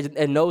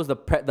it knows the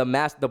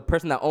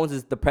person that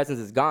owns the presence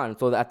is gone.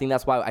 So I think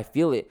that's why I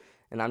feel it.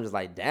 And I'm just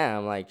like,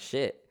 damn, like,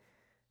 shit.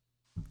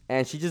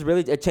 And she just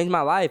really, it changed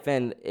my life,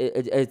 and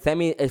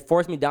it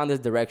forced me down this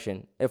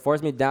direction. It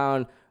forced me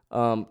down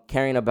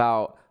caring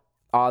about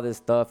all this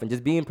stuff and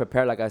just being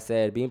prepared. Like I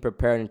said, being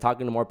prepared and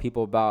talking to more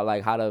people about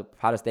like how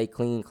to stay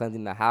clean,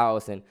 cleansing the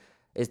house. And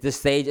is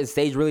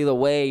sage really the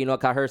way?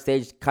 Cause her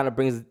sage kind of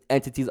brings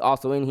entities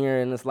also in here,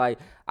 and it's like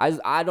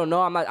I don't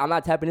know. I'm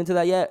not tapping into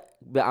that yet,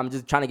 but I'm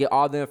just trying to get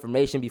all the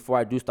information before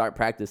I do start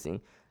practicing,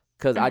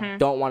 cause I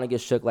don't want to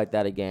get shook like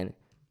that again.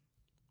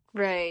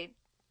 Right.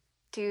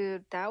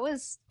 Dude, that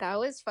was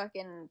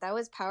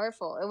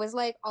powerful. It was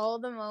like all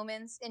the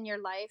moments in your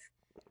life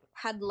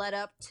had led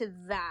up to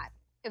that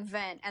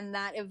event, and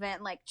that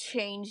event like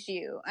changed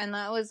you, and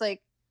that was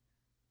like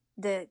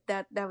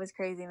that was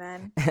crazy,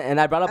 man.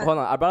 And I brought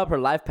up her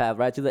life path,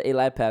 right? She's the 8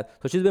 life path,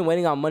 so she's been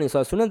waiting on money.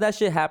 So as soon as that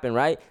shit happened,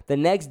 right, the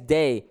next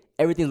day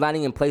everything's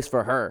lining in place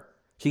for her.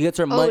 She gets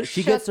her money.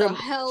 She gets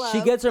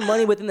her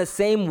money within the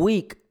same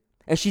week.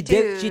 And she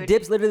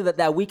dips literally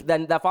that week.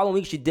 That following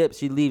week, she dips.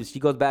 She leaves. She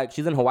goes back.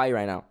 She's in Hawaii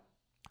right now.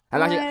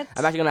 I'm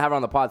actually gonna have her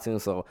on the pod soon.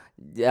 So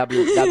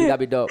that'd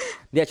be dope.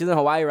 Yeah, she's in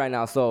Hawaii right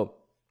now. So,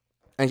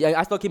 and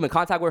I still keep in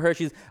contact with her.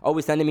 She's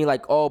always sending me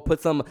like, oh,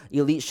 put some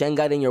elite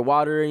Shengite in your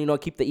water,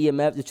 and keep the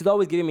EMF. She's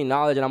always giving me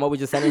knowledge, and I'm always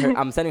just sending her.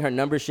 I'm sending her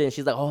number shit, and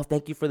she's like, oh,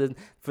 thank you for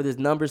this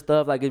number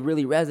stuff. Like, it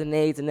really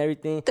resonates and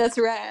everything. That's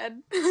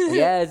rad.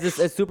 Yeah,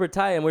 it's super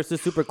tight, and we're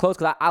just super close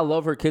because I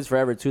love her kids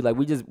forever too. Like,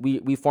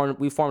 we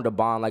formed a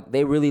bond. Like,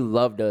 they really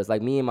loved us.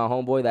 Like, me and my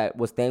homeboy that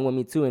was staying with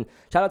me too. And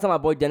shout out to my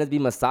boy Dennis B.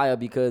 Messiah,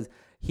 because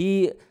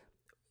he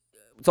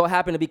so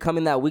happened to be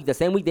coming that week. The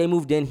same week they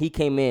moved in, he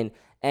came in,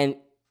 and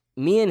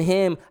me and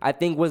him, I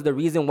think, was the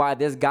reason why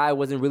this guy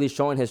wasn't really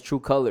showing his true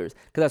colors.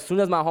 Because as soon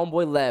as my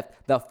homeboy left,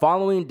 the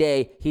following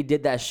day, he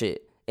did that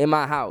shit in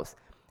my house.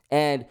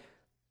 And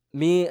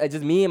me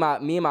and my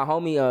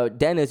homie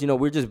Dennis,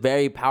 we're just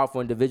very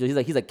powerful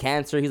individuals. He's a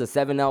Cancer, he's a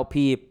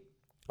 7LP,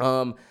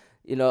 a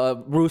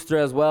rooster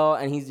as well,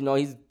 and he's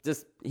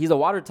a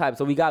water type.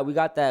 So we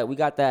got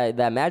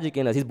that magic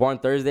in us. He's born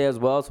Thursday as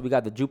well, so we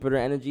got the Jupiter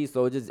energy.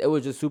 So it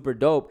was just super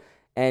dope.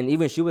 And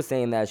even she was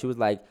saying that, she was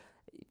like,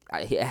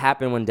 it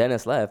happened when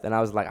Dennis left, and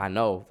I was like, I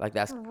know, like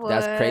that's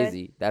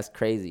crazy. That's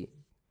crazy.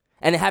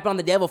 And it happened on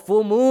the day of a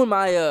full moon,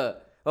 Maya.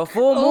 A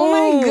full moon.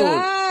 Oh my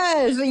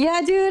gosh.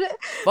 Yeah, dude.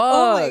 Fuck.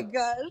 Oh my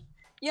gosh.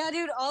 Yeah,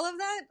 dude, all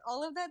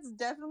of that's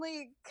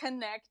definitely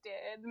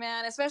connected,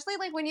 man. Especially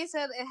like when you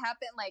said it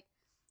happened like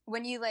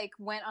when you like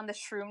went on the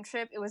shroom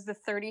trip, it was the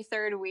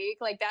 33rd week.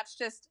 Like that's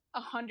just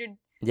 100%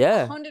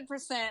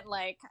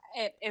 like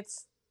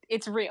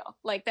it's real.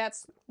 Like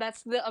that's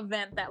the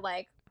event that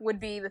like would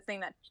be the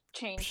thing that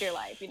changed your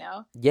life,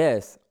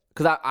 Yes,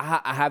 because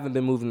I haven't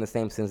been moving the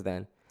same since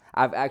then.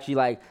 I've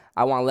actually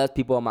I want less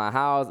people in my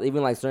house,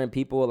 even like certain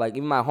people, like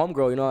even my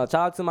homegirl, shout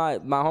out to my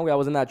homegirl. I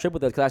was in that trip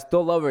with us because I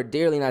still love her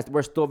dearly, and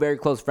we're still very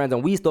close friends,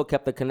 and we still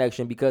kept the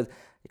connection because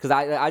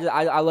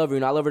I love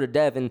her, I love her to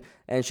death,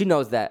 and she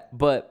knows that.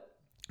 But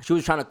she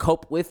was trying to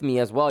cope with me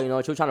as well, she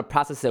was trying to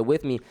process it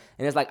with me,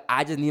 and it's like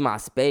I just need my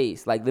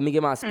space. Like let me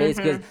get my space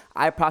because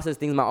I process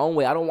things my own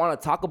way. I don't want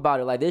to talk about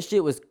it. Like this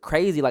shit was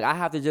crazy. Like I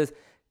have to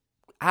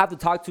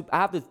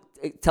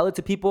tell it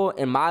to people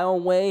in my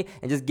own way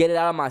and just get it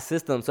out of my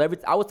system. So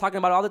I was talking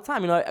about it all the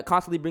time,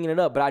 constantly bringing it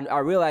up. But I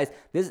realized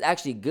this is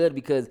actually good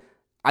because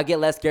I get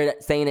less scared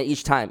saying it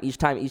each time. Each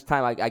time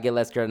I get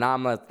less scared. Now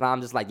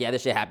I'm just like, yeah,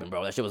 this shit happened,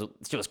 bro. That shit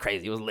was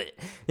crazy. It was lit.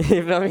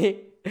 You feel me?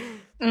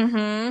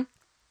 Mm-hmm.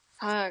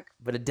 Fuck.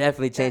 But it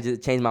definitely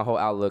changed my whole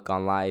outlook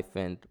on life,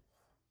 and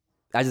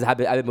I've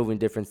been moving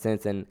different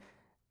since, and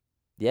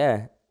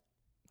yeah,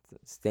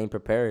 staying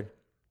prepared.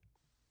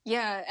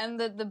 Yeah, and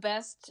the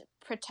best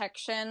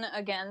protection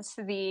against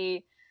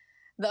the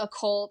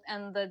occult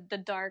and the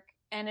dark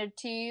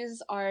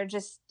entities are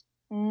just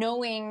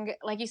knowing,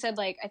 like you said,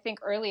 like I think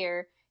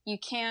earlier, you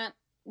can't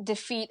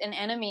defeat an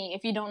enemy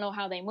if you don't know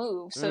how they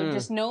move. So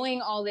just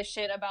knowing all this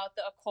shit about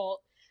the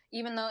occult,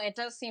 even though it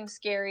does seem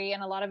scary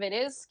and a lot of it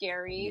is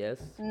scary, yes,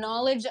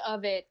 knowledge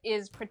of it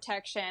is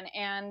protection,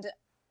 and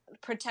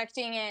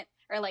protecting it,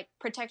 or like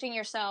protecting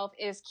yourself,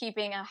 is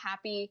keeping a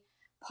happy,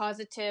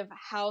 positive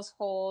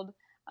household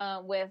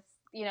with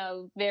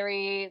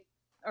very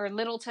or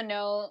little to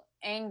no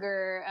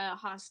anger,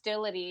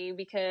 hostility,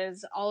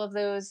 because all of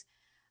those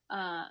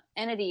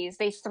entities,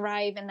 they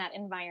thrive in that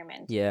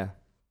environment. Yeah.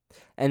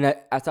 And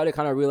I started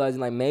kind of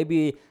realizing like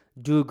maybe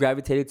dude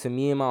gravitated to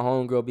me and my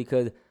homegirl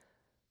because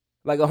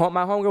like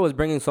my homegirl was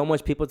bringing so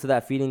much people to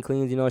that feeding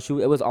cleans. It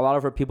was a lot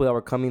of her people that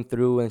were coming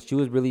through, and she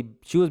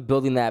was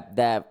building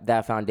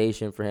that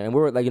foundation for him. And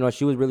we were like,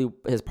 she was really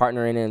his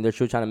partner in it, and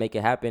she was trying to make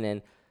it happen.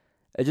 And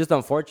it's just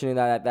unfortunate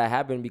that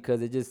happened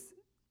because it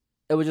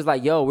was just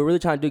like, yo, we're really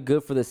trying to do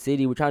good for the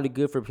city. We're trying to do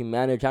good for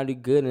humanity. We're trying to do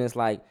good, and it's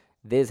like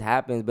this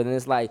happens. But then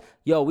it's like,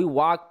 yo, we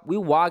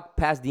walk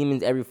past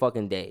demons every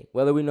fucking day,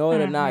 whether we know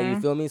it or not. You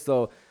feel me?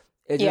 So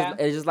it's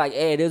just like,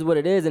 hey, it is what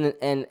it is.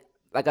 And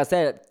like I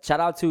said, shout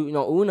out to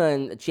Una,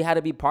 and she had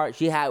to be part.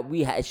 She had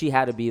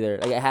to be there.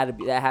 Like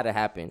that had to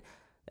happen.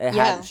 I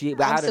had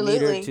to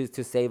meet her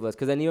to save us.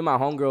 Because then even my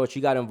homegirl,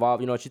 she got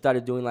involved. She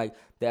started doing like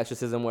the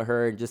exorcism with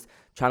her and just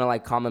trying to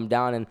like calm him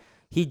down. And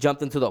he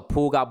jumped into the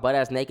pool, got butt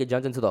ass naked,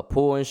 jumped into the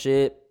pool and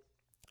shit.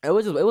 It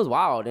was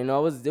wild. It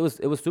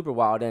was super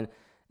wild. And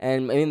I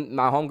mean,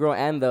 my homegirl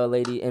and the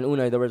lady and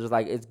Una, they were just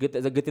like, it's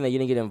a good thing that you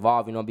didn't get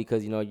involved,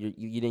 because you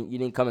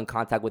didn't come in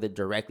contact with it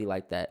directly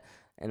like that.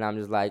 And I'm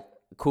just like,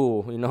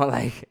 cool,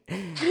 like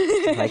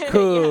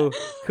cool,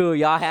 cool.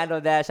 Y'all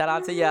handled that. Shout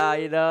out to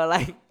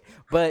y'all,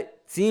 but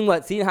seeing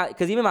how,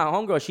 because even my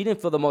homegirl, she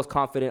didn't feel the most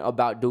confident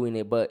about doing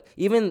it. But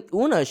even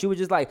Una, she was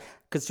just like,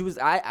 because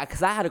I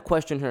had to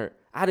question her.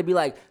 I had to be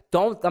like,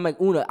 I'm like,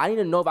 Una, I need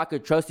to know if I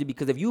could trust you,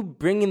 because if you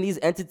bring in these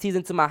entities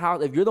into my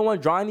house, if you're the one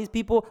drawing these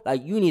people,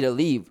 like, you need to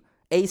leave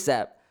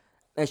ASAP.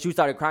 And she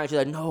started crying. She's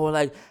like, no,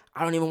 like,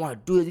 I don't even want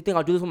to do this. You think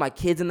I'll do this with my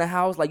kids in the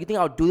house? Like, you think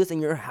I'll do this in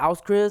your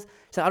house, Chris?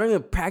 She's like, I don't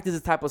even practice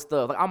this type of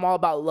stuff. Like, I'm all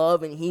about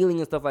love and healing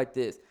and stuff like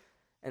this.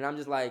 And I'm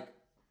just like,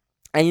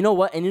 and you know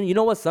what? And you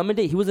know what summoned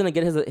it? He was going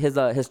to get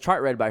his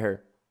chart read by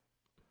her.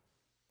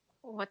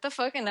 What the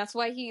fuck? And that's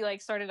why he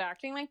like started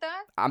acting like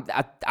that?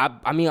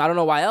 I mean, I don't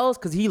know why else,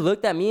 because he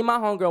looked at me and my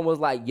homegirl and was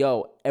like,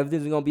 yo,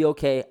 everything's going to be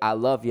okay. I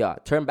love y'all.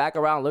 Turned back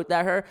around, looked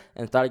at her,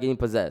 and started getting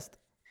possessed.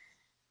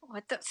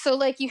 What the? So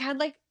like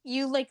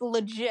you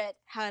legit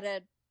had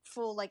a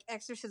full like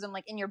exorcism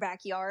like in your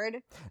backyard?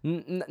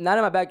 Not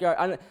in my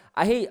backyard.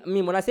 I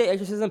mean, when I say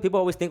exorcism, people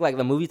always think like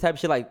the movie type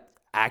shit, like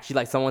actually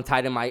like someone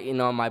tied in my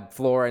on my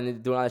floor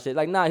and doing all that shit.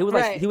 Like, nah, he was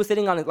like, he was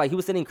sitting on it, like he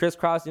was sitting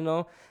crisscross,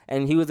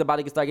 and he was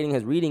about to start getting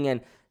his reading, and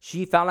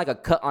she found like a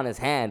cut on his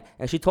hand,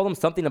 and she told him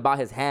something about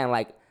his hand,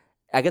 like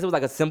I guess it was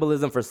like a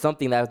symbolism for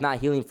something that was not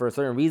healing for a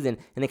certain reason,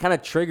 and it kind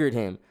of triggered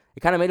him. It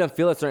kind of made him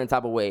feel a certain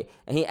type of way.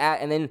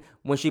 And then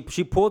when she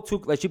pulled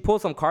she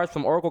pulled some cards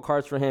from Oracle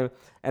cards for him,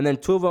 and then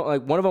two of them,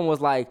 like one of them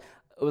was like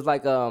it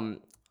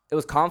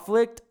was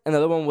conflict, and the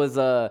other one was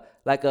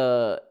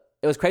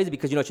it was crazy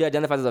because she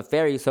identifies as a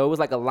fairy, so it was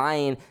like a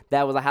lion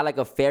that had like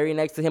a fairy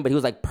next to him, but he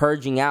was like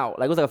purging out.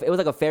 Like it was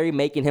like a fairy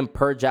making him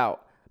purge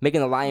out.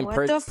 Making the lion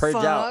purge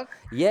out.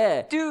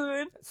 Yeah.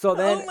 Dude. So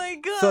then, oh my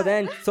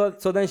God.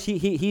 So then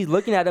he's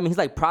looking at him. He's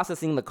like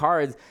processing the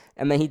cards,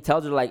 and then he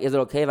tells her like, "Is it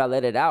okay if I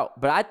let it out?"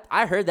 But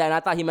I heard that, and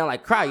I thought he meant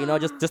like cry,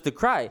 just to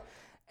cry.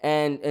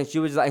 And she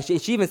was like,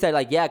 she even said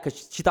like, yeah,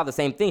 because she thought the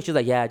same thing. She was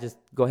like, yeah, just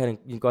go ahead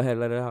and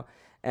let it out.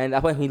 And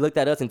that's when he looked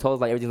at us and told us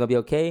like everything's gonna be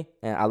okay,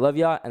 and I love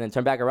y'all, and then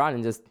turned back around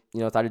and just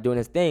started doing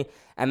his thing.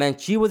 And then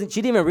she didn't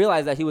even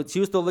realize that she was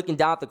still looking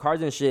down at the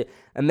cards and shit.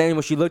 And then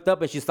when she looked up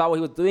and she saw what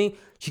he was doing,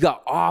 she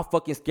got all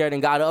fucking scared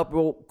and got up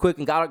real quick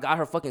and got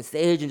her fucking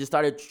sage and just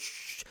started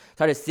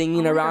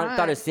singing around,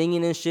 started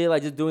singing and shit,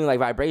 like just doing like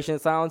vibration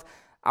sounds.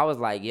 I was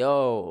like,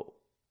 yo,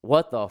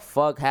 what the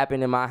fuck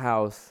happened in my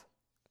house?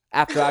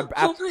 After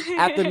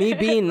me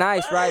being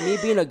nice, right? Me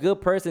being a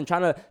good person,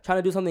 trying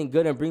to do something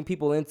good and bring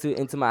people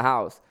into my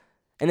house.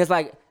 And it's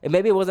like,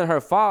 maybe it wasn't her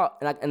fault.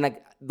 And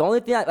the only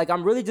thing,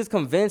 I'm really just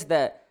convinced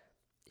that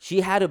she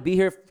had to be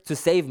here to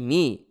save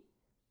me.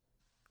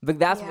 Like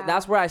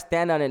that's where I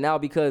stand on it now,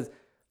 because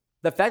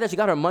the fact that she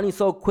got her money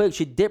so quick,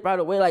 she dipped right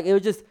away. Like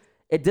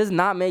it does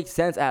not make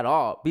sense at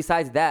all.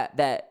 Besides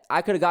that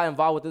I could have got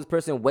involved with this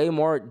person way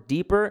more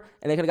deeper,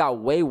 and they could have got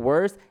way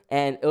worse.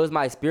 And it was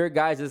my spirit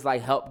guides just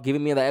like help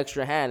giving me the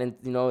extra hand,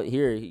 and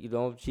here,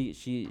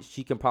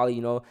 she can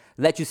probably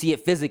let you see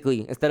it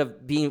physically instead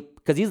of being,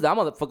 because that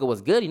motherfucker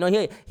was good.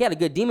 He had a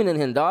good demon in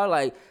him, dog.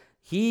 Like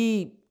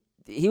he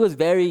was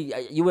very.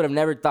 You would have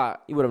never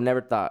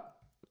thought.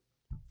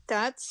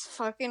 That's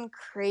fucking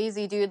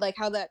crazy, dude. Like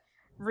how that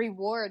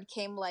reward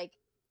came like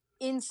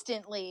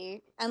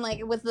instantly, and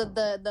like with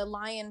the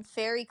lion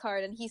fairy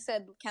card, and he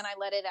said, "Can I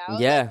let it out?"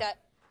 Yeah. Like that,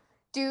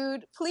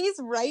 dude. Please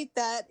write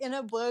that in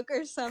a book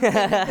or something,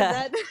 because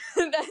that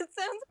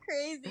sounds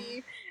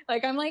crazy.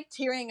 Like I'm like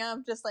tearing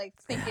up just like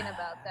thinking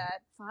about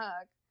that.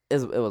 Fuck. It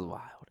was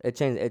wild. It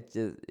changed. It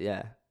just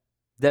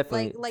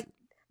definitely. Like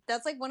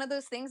that's like one of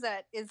those things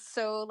that is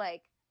so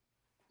like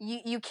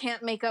you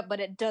can't make up, but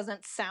it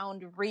doesn't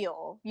sound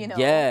real.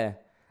 Yeah.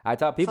 I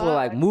thought people were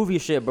like, movie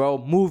shit, bro.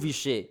 Movie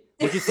shit.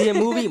 What you see in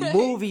movie?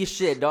 Movie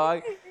shit,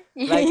 dog.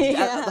 Like,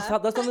 that's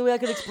the only way I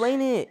could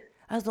explain it.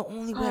 That's the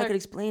only way I could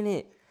explain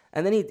it.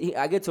 And then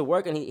I get to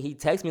work, and he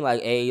texts me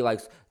like, hey,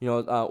 like,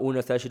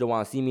 Una said she don't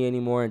want to see me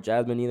anymore, and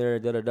Jasmine either,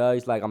 da-da-da.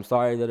 He's like, I'm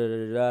sorry,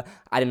 da-da-da-da.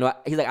 I didn't know.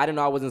 He's like, I didn't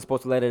know I wasn't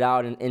supposed to let it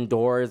out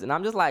indoors. And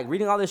I'm just like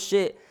reading all this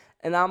shit,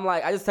 and I'm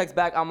like, I just text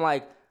back. I'm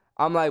like,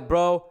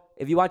 bro,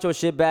 if you want your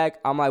shit back,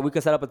 I'm like, we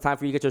can set up a time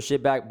for you to get your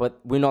shit back, but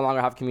we no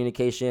longer have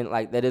communication.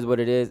 Like, that is what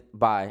it is.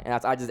 Bye. And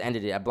I just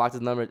ended it. I blocked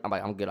his number. I'm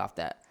like, I'm good off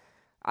that.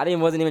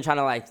 Wasn't even trying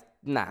to like,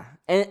 nah.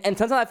 And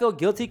sometimes I feel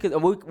guilty because,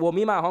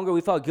 me and my homegirl,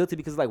 we felt guilty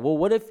because like, well,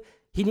 what if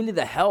he needed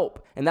the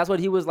help? And that's what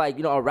he was like,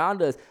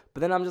 around us.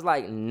 But then I'm just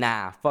like,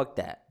 nah, fuck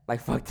that.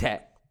 Like, fuck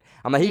that.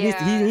 I'm like, he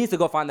needs to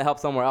go find the help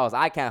somewhere else.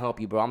 I can't help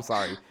you, bro. I'm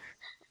sorry.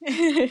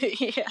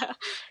 Yeah.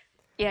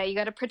 Yeah, you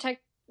got to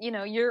protect,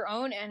 your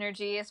own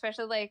energy,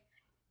 especially like,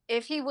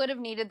 if he would have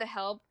needed the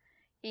help,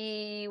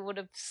 he would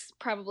have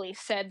probably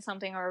said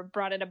something or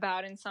brought it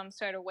about in some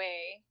sort of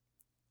way.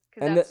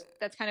 Because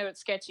that's kind of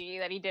sketchy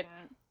that he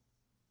didn't.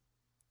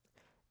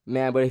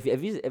 Man, but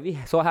if he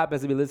so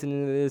happens to be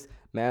listening to this,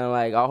 man,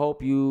 like, I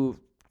hope you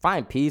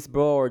find peace,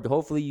 bro, or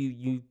hopefully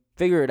you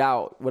figure it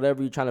out,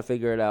 whatever you're trying to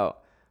figure it out.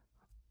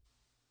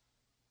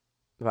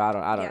 But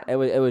I don't. Yeah.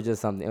 It was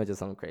just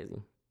something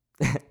crazy.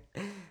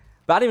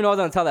 But I didn't even know I was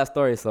gonna tell that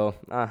story, so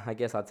I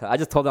guess I'll tell. I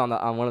just told it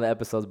on one of the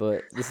episodes,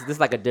 but this is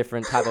like a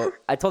different type of.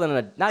 I told it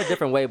in not a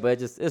different way,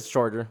 but it's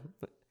shorter.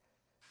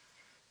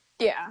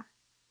 Yeah,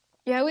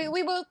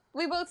 we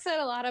both said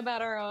a lot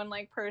about our own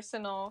like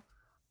personal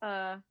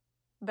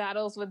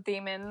battles with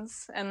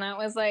demons, and that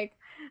was like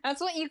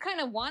that's what you kind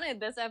of wanted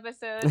this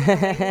episode. You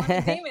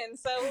wanted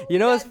demons, so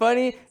what's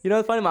funny?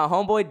 My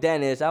homeboy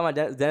Dennis,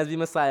 Dennis B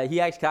Messiah. He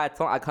actually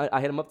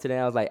I hit him up today.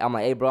 And I'm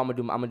like, hey bro, I'm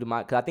gonna do my,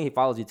 because I think he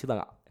follows you too.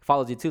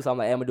 So I'm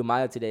like, hey, I'm gonna do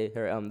Maya today,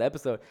 the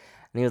episode.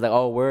 And he was like,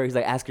 oh, word. He's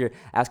like, ask her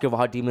about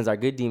how demons are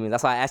good demons.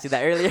 That's why I asked you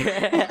that earlier.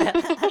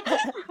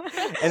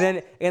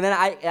 and then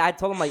I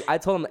told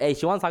him, hey,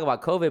 she wants to talk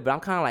about COVID, but I'm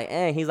kind of like,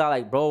 eh. He's all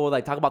like, bro,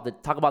 like talk about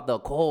the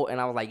cold.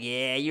 And I was like,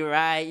 yeah, you're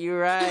right.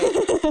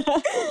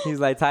 He's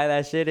like, tie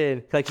that shit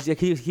in. Like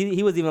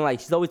he was even like,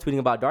 she's always tweeting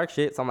about dark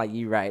shit. So I'm like,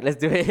 you're right. Let's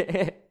do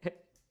it.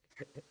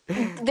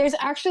 There's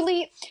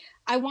actually,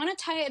 I want to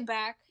tie it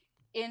back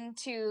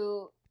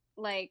into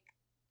like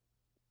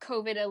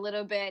COVID a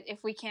little bit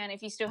if we can,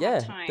 if you still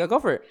have time. Yeah,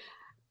 go for it.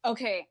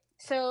 Okay,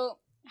 so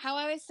how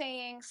I was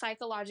saying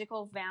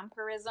psychological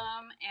vampirism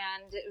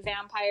and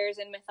vampires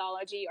in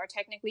mythology are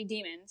technically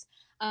demons.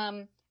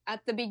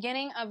 At the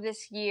beginning of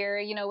this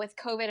year, with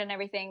COVID and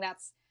everything,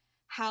 that's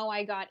how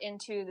I got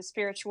into the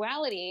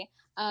spirituality.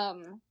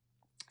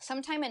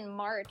 Sometime in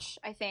March,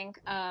 I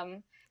think,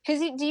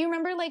 Because do you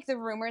remember like the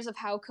rumors of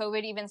how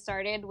COVID even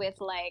started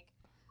with like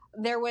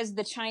there was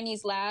the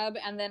Chinese lab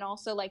and then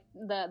also like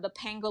the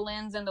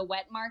pangolins and the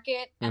wet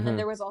market and then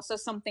there was also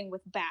something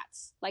with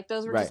bats. Like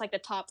those were Right. just like the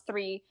top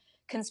 3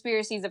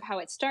 conspiracies of how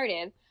it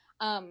started.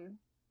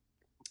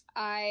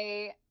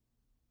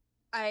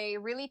 I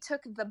really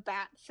took the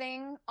bat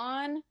thing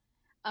on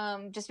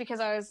just because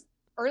I was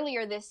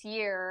earlier this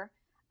year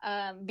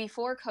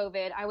before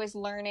COVID I was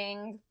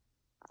learning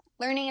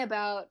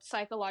about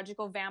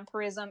psychological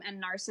vampirism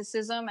and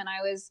narcissism, and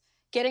I was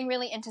getting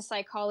really into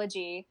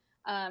psychology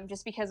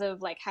just because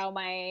of like how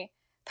my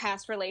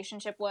past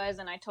relationship was,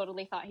 and I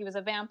totally thought he was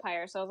a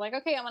vampire. So I was like,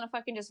 okay, I'm gonna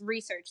fucking just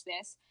research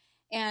this.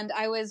 And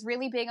I was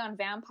really big on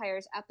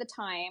vampires at the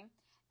time,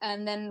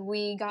 and then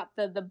we got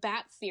the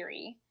bat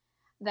theory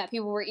that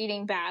people were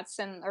eating bats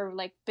and or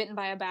like bitten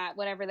by a bat,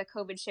 whatever the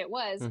COVID shit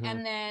was,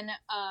 and then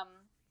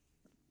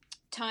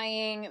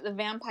tying the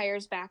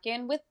vampires back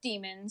in with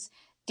demons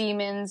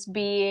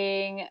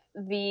being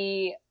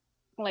the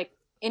like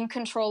in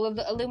control of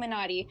the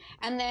Illuminati.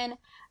 And then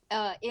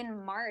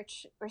in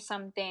March or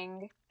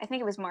something, I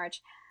think it was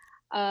March,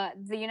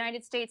 the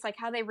United States, like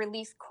how they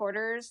release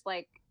quarters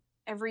like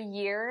every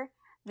year,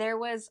 there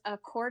was a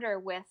quarter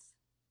with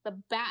the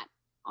bat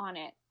on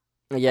it.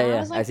 Yeah, And yeah,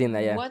 was like, I seen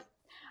that. Yeah, what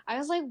I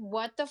was like,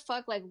 what the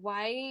fuck? Like,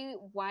 why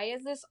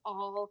is this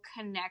all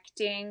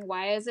connecting?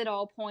 Why is it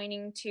all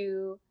pointing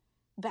to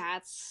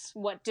bats?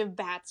 What do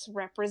bats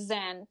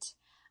represent?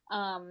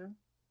 And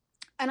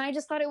I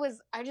just thought it was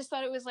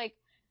like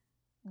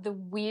the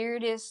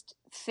weirdest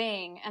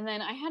thing. And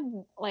then I had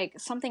like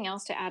something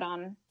else to add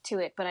on to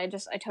it, but I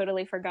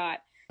totally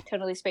forgot,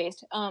 totally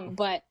spaced.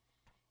 But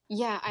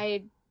yeah,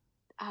 I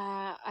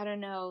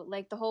don't know,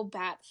 like the whole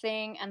bat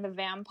thing and the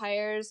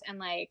vampires, and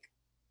like,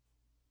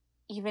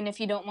 even if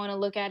you don't want to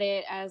look at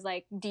it as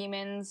like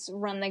demons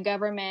run the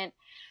government,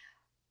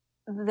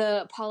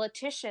 the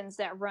politicians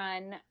that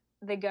run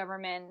the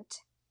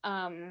government,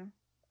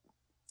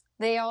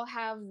 they all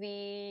have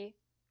the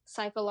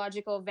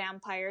psychological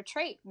vampire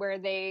trait where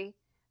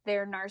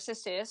they're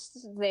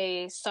narcissists,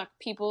 they suck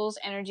people's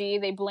energy,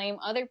 they blame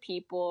other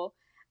people.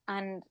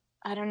 And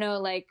I don't know,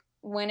 like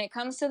when it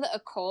comes to the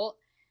occult,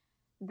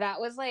 that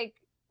was like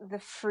the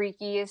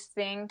freakiest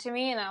thing to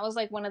me. And that was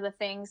like one of the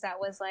things that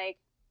was like,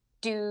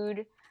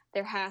 dude,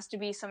 there has to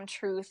be some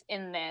truth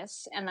in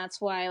this. And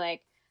that's why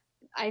like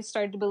I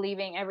started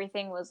believing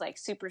everything was like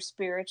super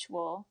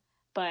spiritual.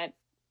 But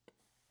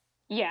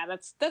yeah,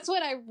 that's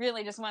what I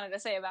really just wanted to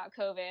say about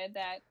COVID,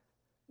 that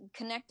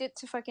connect it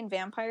to fucking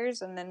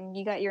vampires and then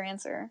you got your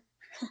answer.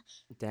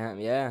 damn.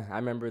 Yeah, I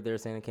remember they were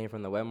saying it came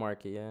from the wet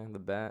market. Yeah, the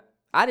bat.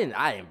 I didn't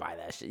buy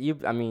that shit.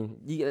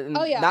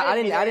 Oh, yeah, I I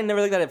didn't didn't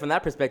never look at it from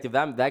that perspective.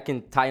 That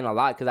can tie in a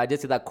lot because I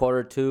did see that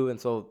quarter too, and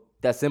so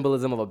that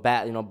symbolism of a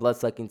bat, blood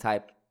sucking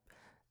type,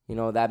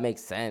 that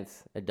makes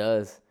sense. It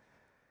does.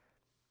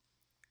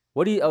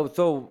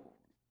 So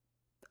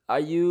are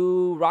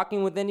you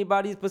rocking with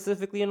anybody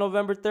specifically on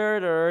November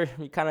 3rd, or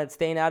you kind of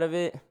staying out of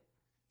it?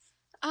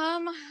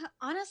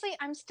 Honestly,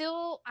 I'm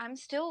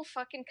still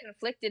fucking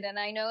conflicted, and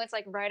I know it's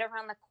like right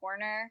around the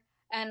corner,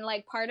 and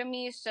like part of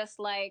me is just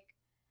like,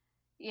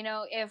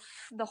 if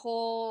the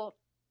whole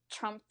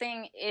Trump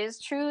thing is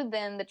true,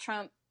 then the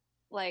Trump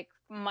like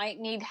might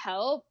need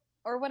help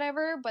or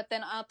whatever, but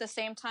then at the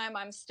same time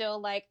I'm still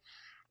like,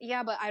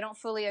 yeah, but I don't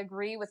fully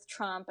agree with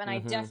Trump, and I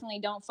definitely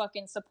don't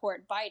fucking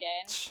support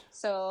Biden.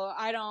 So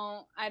I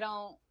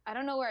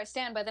don't know where I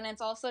stand. But then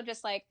it's also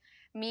just like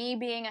me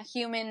being a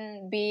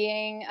human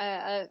being,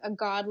 a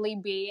godly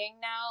being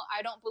now.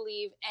 I don't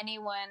believe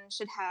anyone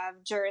should have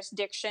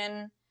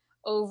jurisdiction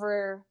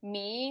over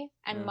me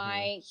and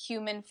my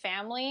human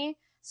family.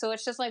 So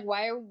it's just like,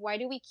 why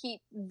do we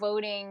keep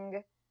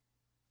voting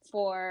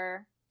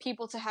for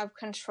people to have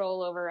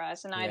control over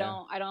us? And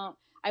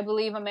I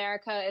believe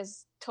America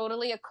is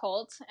totally a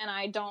cult, and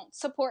I don't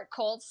support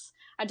cults.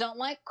 I don't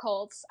like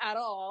cults at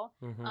all.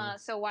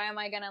 So why am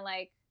I gonna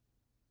like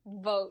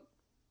vote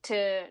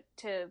to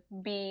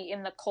be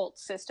in the cult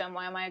system?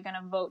 Why am I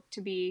gonna vote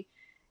to be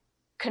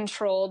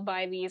controlled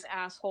by these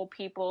asshole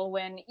people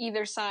when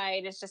either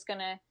side is just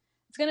gonna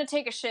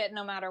take a shit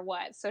no matter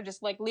what? So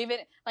just like leave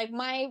it. Like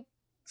my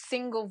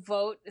single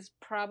vote is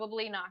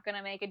probably not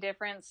gonna make a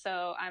difference.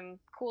 So I'm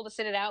cool to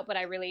sit it out, but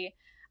I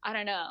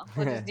don't know.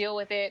 We'll just deal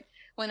with it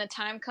when the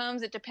time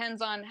comes. It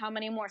depends on how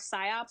many more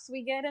psyops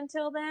we get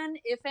until then,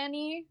 if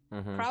any.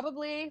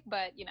 Probably,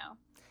 but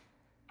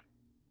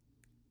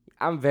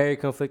I'm very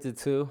conflicted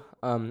too.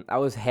 I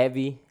was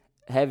heavy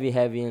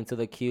into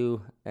the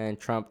Q and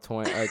Trump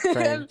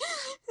trend.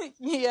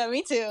 Yeah,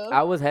 me too.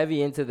 I was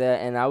heavy into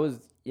that, and I was,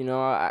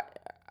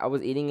 I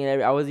was eating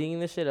it. I was eating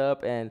this shit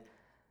up, and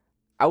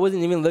I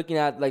wasn't even looking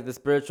at like the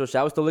spiritual shit.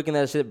 I was still looking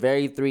at shit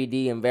very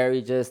 3D and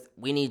very just,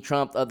 we need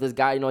Trump. This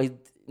guy, he's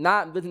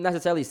not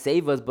necessarily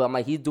save us, but I'm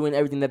like, he's doing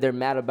everything that they're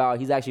mad about.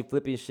 He's actually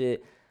flipping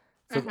shit.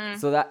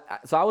 So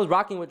I was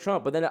rocking with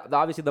Trump, but then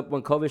obviously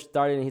when COVID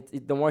started,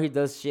 and the more he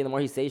does shit, the more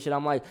he says shit,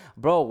 I'm like,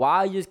 bro,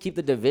 why you just keep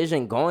the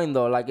division going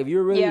though? Like if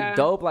you're really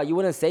dope, like you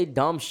wouldn't say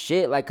dumb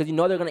shit, like because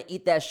they're gonna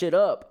eat that shit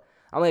up.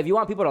 I'm like, if you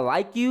want people to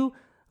like you,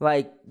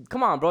 like,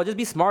 come on, bro, just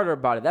be smarter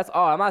about it. That's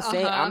all. I'm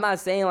not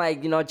saying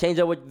like, change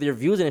up with your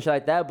views and shit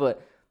like that,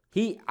 but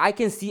I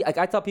can see, like,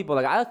 I tell people,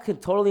 like, I can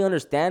totally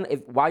understand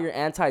why you're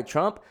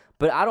anti-Trump,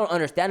 but I don't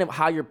understand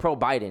how you're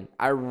pro-Biden.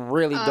 I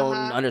really don't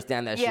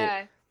understand that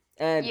shit.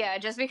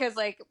 And just because,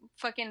 like,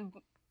 fucking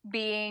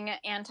being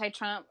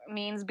anti-Trump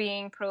means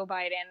being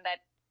pro-Biden, that,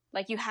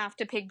 like, you have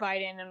to pick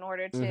Biden in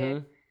order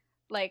to,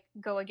 like,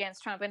 go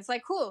against Trump. And it's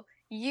like, cool,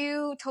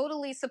 you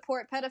totally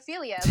support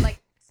pedophilia.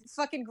 Like,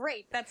 fucking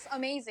great. That's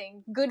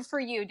amazing. Good for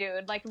you,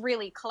 dude. Like,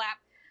 really, clap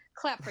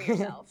for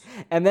yourself.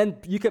 And then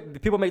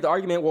people make the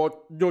argument,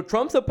 well,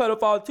 Trump's a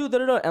pedophile too.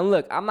 And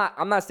look, I'm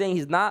not saying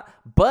he's not,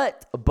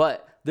 but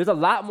there's a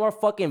lot more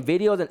fucking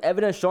videos and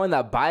evidence showing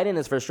that Biden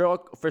is for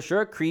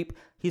sure a creep.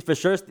 He's for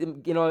sure,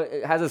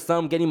 has a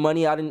son getting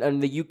money out in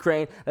the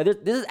Ukraine. Like,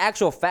 this is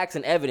actual facts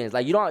and evidence.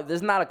 Like, this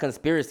is not a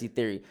conspiracy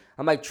theory.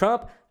 I'm like,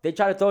 Trump, they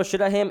try to throw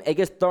shit at him. It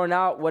gets thrown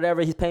out,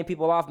 whatever. He's paying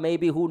people off,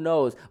 maybe. Who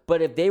knows?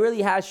 But if they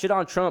really had shit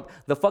on Trump,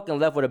 the fucking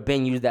left would have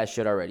been used that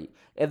shit already.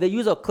 If they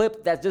use a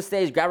clip that just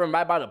says grab him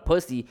right by the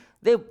pussy,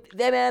 they'll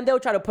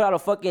try to put out a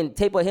fucking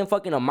tape of him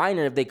fucking a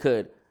minor if they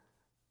could.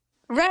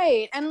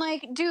 Right. And,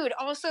 like, dude,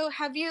 also,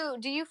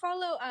 do you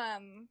follow,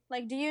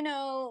 do you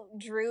know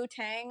Drew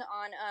Tang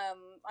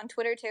on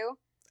Twitter too?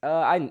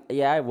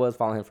 I was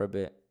following him for a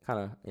bit. Kind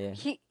of, yeah.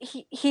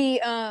 He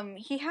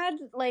had,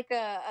 like,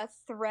 a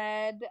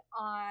thread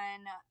on,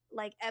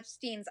 like,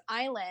 Epstein's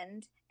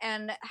Island,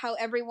 and how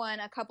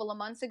everyone a couple of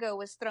months ago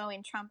was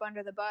throwing Trump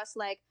under the bus,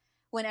 like,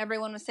 when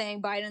everyone was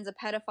saying Biden's a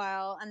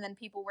pedophile, and then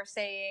people were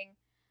saying,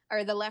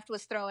 or the left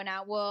was throwing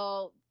out,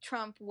 well,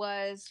 Trump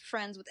was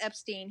friends with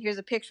Epstein. Here's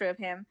a picture of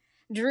him.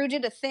 Drew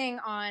did a thing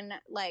on,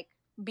 like,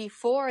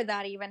 before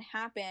that even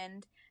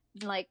happened,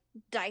 like,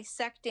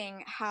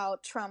 dissecting how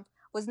Trump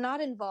was not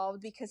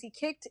involved because he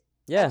kicked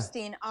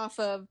Epstein off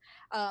of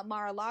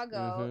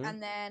Mar-a-Lago.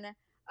 And then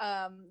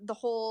the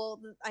whole,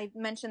 I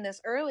mentioned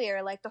this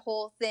earlier, like, the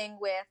whole thing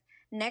with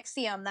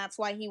NXIVM, that's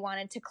why he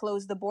wanted to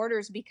close the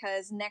borders,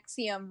 because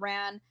NXIVM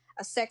ran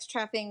a sex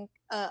trafficking,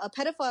 a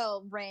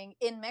pedophile ring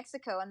in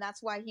Mexico, and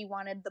that's why he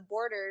wanted the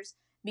borders,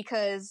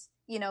 because,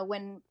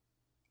 when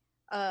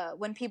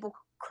people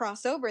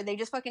cross over, they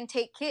just fucking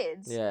take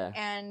kids. Yeah.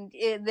 And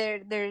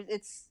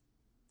it's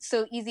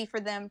so easy for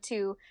them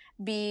to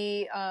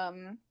be,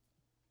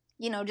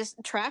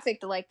 just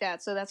trafficked like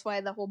that. So that's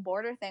why the whole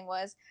border thing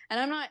was. And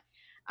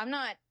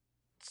I'm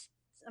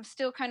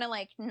still kind of,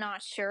 like,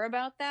 not sure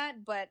about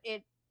that, but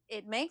it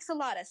makes a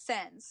lot of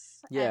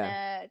sense.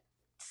 Yeah. And,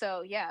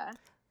 so yeah.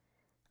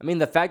 I mean,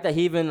 the fact that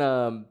he even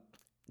I'm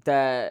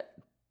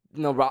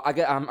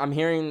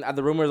hearing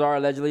the rumors are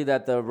allegedly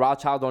that the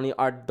Rothschilds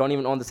don't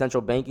even own the central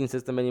banking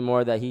system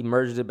anymore. That he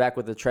merged it back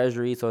with the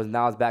Treasury, so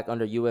now it's back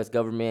under U.S.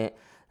 government.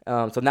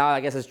 So now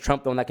I guess it's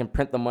Trump the one that can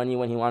print the money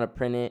when he want to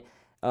print it.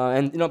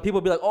 And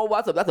people be like, oh,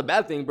 that's a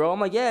bad thing, bro. I'm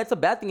like, yeah, it's a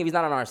bad thing if he's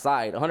not on our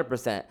side,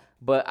 100%.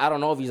 But I don't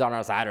know if he's on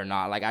our side or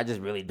not. Like, I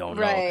just really don't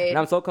know. Right. And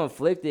I'm so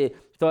conflicted.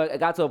 So I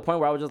got to a point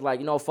where I was just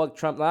like, fuck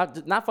Trump.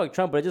 Not fuck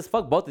Trump, but just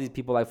fuck both of these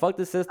people. Like, fuck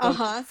the system.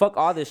 Fuck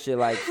all this shit.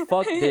 Like,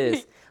 fuck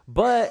this.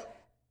 But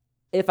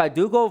if I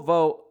do go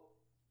vote,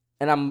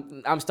 and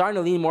I'm starting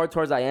to lean more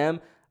towards I'm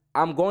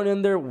going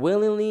in there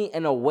willingly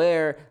and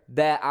aware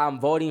that I'm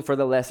voting for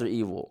the lesser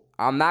evil.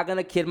 I'm not going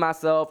to kid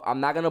myself.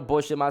 I'm not going to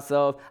bullshit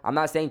myself. I'm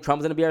not saying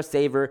Trump's going to be our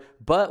savior,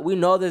 but we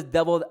know this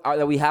devil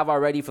that we have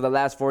already for the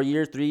last 4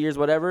 years, 3 years,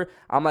 whatever.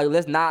 I'm like,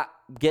 let's not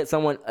get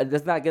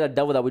a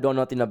devil that we know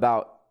nothing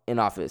about in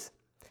office.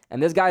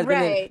 And this guy's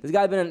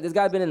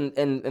been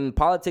in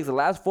politics the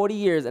last 40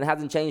 years and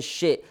hasn't changed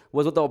shit.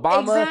 Was with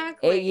Obama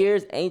 8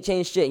 years, ain't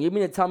changed shit. You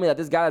mean to tell me that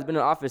this guy has been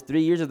in office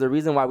 3 years is the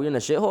reason why we're in a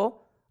shithole?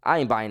 I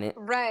ain't buying it.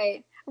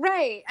 Right.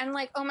 And,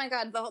 like, oh my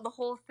God, the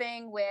whole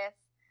thing with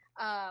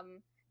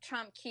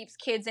Trump keeps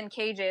kids in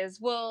cages.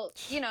 Well,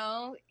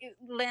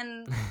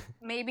 then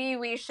maybe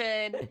we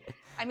should.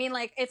 I mean,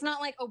 like, it's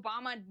not like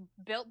Obama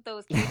built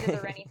those cages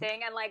or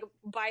anything, and, like,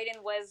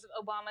 Biden was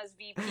Obama's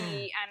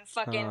VP and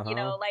fucking,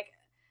 like,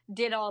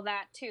 did all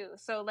that too.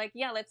 So, like,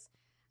 yeah,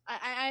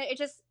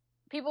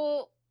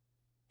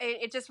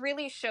 it just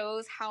really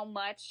shows how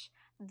much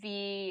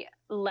the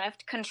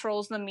left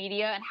controls the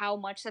media and how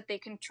much that they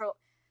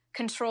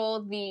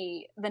control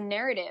the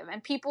narrative,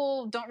 and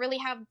people don't really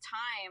have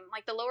time.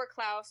 Like, the lower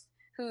class,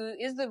 who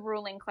is the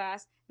ruling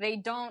class, they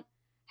don't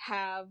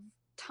have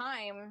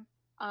time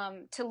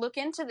to look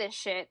into this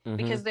shit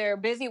because they're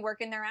busy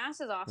working their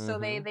asses off. So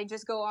they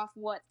just go off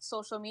what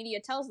social media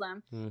tells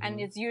them,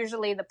 and it's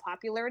usually the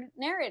popular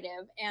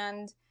narrative.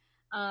 And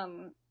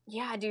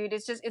yeah, dude,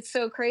 it's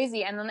so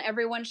crazy. And then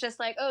everyone's just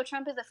like, oh,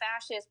 Trump is a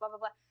fascist, blah blah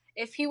blah.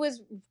 If he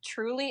was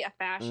truly a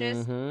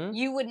fascist,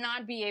 you would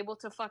not be able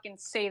to fucking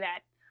say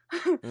that.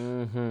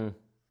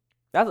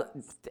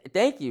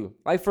 Thank you.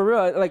 Like, for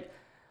real,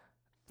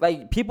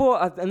 like people,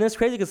 and it's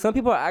crazy because some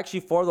people are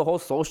actually for the whole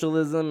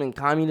socialism and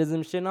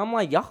communism shit. And I'm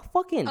like, y'all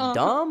fucking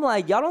dumb.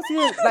 Like, y'all don't see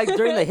it. Like,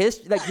 during the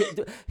history, like,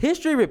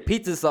 history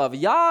repeats itself.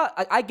 Y'all,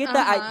 I get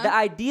that. The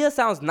idea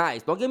sounds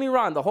nice. Don't get me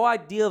wrong. The whole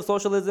idea of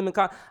socialism and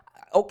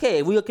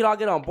okay, we could all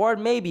get on board,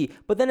 maybe.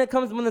 But then it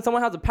comes when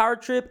someone has a power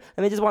trip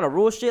and they just want to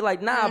rule shit.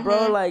 Like, nah,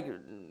 bro. Like,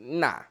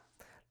 nah.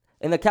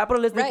 In the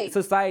capitalistic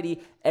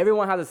society,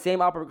 everyone has the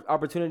same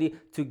opportunity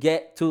to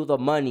get to the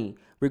money,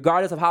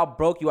 regardless of how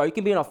broke you are. You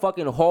can be in a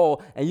fucking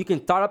hole and you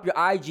can start up your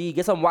IG,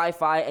 get some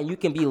Wi-Fi, and you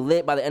can be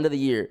lit by the end of the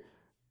year.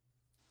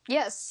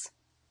 Yes.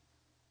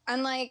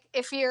 And like,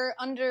 if you're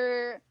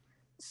under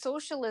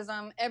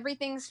socialism,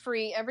 everything's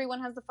free. Everyone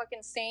has the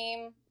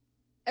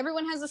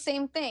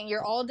same thing.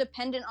 You're all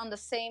dependent on the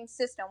same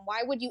system.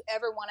 Why would you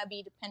ever want to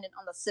be dependent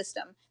on the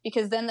system?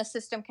 Because then the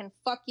system can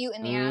fuck you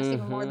in the ass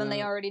even more than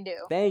they already do.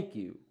 Thank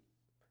you.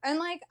 And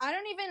like, I'm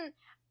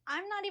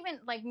not even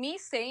like, me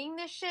saying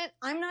this shit,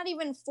 I'm not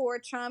even for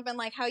Trump, and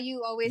like how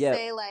you always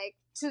say, like,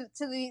 to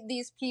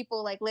these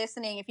people like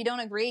listening, if you don't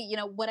agree, you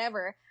know,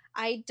 whatever.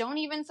 I don't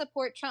even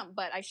support Trump,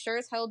 but I sure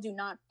as hell do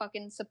not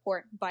fucking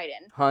support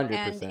Biden.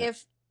 100%. And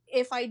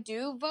if I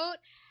do vote,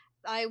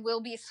 I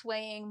will be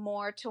swaying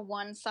more to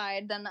one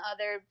side than the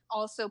other,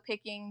 also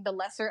picking the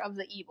lesser of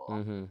the evil.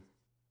 Mm-hmm.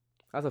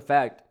 That's a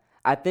fact.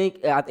 I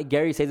think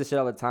Gary says this shit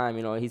all the time.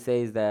 You know, he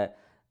says that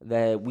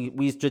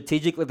we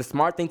strategically, the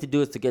smart thing to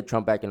do is to get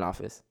Trump back in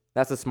office.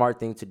 That's a smart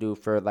thing to do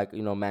for, like,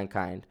 you know,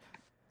 mankind.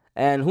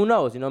 And who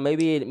knows? You know,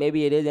 maybe it is,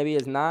 maybe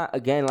it's not.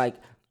 Again, like,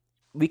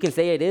 we can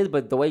say it is,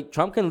 but the way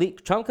Trump can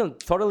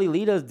totally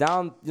lead us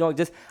down. You know,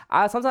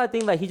 sometimes I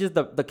think like he's just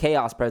the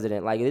chaos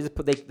president. Like,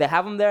 they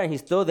have him there and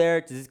he's still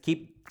there to just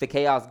keep the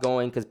chaos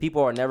going, because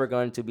people are never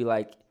going to be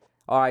like,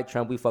 all right,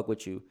 Trump, we fuck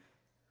with you.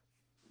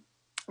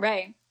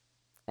 Right.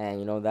 And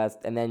you know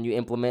and then you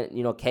implement,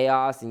 you know,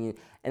 chaos and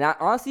I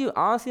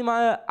honestly,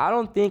 Maya, I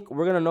don't think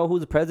we're gonna know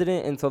who's the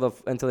president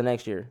until the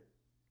next year.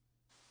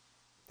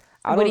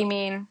 What do you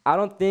mean? I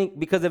don't think,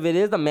 because if it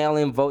is the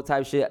mail-in vote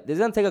type shit, I think it's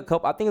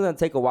gonna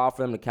take a while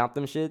for them to count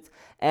them shits.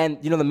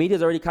 And you know, the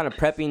media's already kind of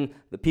prepping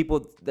the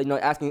people, you know,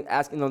 asking,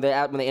 you know,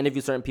 when they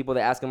interview certain people,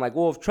 they ask them like,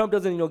 well, if Trump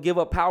doesn't, you know, give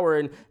up power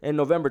in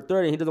November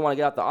 3rd and he doesn't want to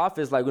get out the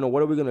office, like, you know,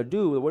 what are we gonna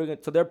do?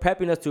 So they're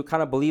prepping us to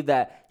kind of believe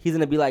that he's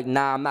gonna be like,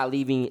 nah, I'm not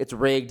leaving, it's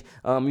rigged.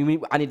 I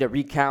need to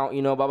recount,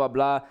 you know, blah blah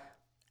blah.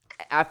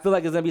 I feel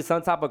like there's gonna be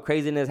some type of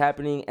craziness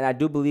happening, and I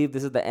do believe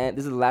this is the end.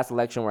 This is the last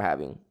election we're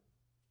having.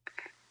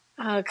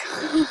 Oh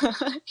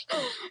god.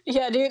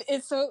 Yeah, dude,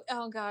 it's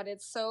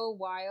so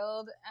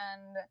wild.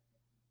 And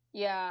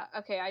yeah,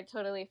 okay, I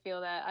totally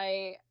feel that.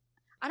 I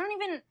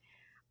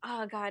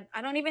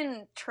don't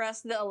even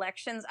trust the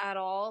elections at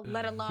all,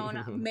 let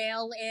alone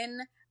mail in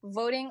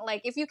voting.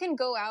 Like, if you can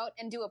go out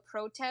and do a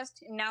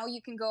protest, now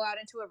you can go out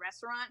into a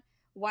restaurant,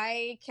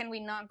 why can we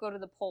not go to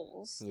the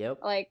polls? Yep.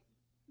 Like,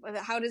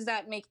 how does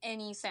that make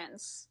any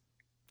sense?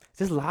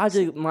 Just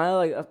logic, man.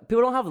 Like,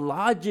 people don't have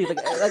logic.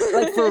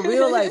 Like for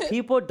real, like,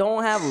 people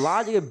don't have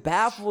logic. It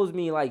baffles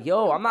me. Like,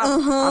 yo, I'm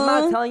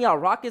not telling y'all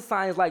rocket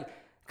science. Like,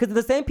 because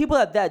the same people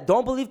that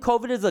don't believe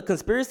COVID is a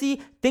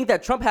conspiracy think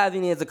that Trump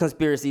having it is a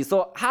conspiracy.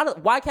 So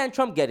why can't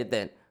Trump get it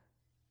then?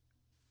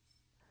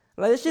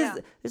 Like, it's just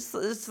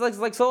it's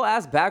like so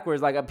ass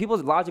backwards. Like,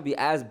 people's logic be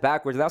ass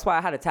backwards. And that's why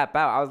I had to tap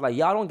out. I was like,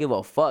 y'all don't give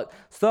a fuck.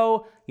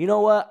 So you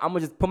know what? I'm gonna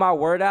just put my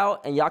word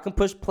out, and y'all can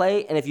push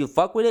play. And if you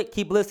fuck with it,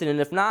 keep listening.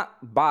 And if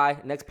not, bye.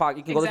 Next podcast,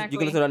 you can go. You can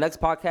listen to the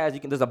next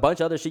podcast. There's a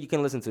bunch of other shit you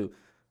can listen to.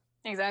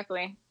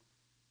 Exactly.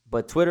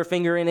 But Twitter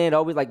fingering it,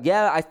 always like,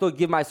 yeah, I still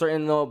give my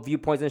certain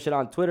viewpoints and shit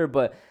on Twitter,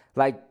 but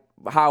like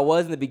how I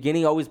was in the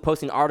beginning, always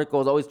posting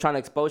articles, always trying to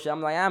expose shit.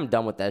 I'm like, I'm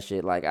done with that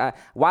shit. Like,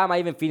 why am I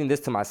even feeding this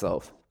to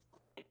myself?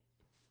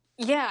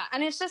 Yeah,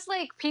 and it's just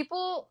like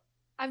people,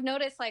 I've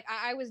noticed, like,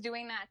 I was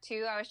doing that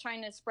too. I was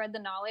trying to spread the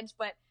knowledge,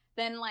 but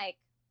then, like,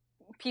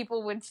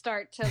 people would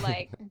start to,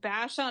 like,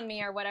 bash on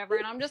me or whatever,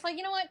 and I'm just like,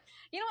 you know what,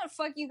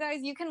 fuck you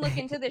guys, you can look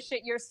into this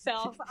shit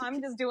yourself.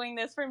 I'm just doing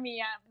this for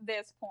me at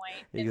this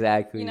point.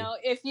 Exactly. You know,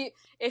 if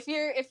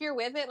you're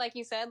with it, like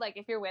you said, like,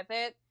 if you're with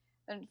it,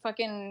 then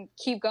fucking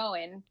keep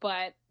going.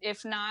 But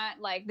if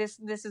not, like, this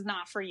is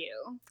not for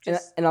you.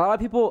 And a lot of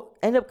people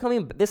end up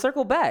they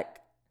circle back.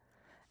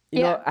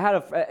 You know, I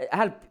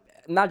had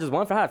not just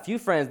one friend, I had a few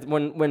friends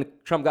when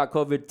Trump got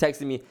COVID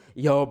texting me,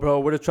 yo, bro,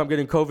 what does Trump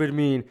getting COVID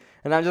mean?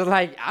 And I'm just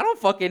like, I don't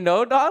fucking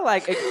know, dog.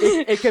 Like,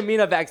 it can mean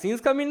a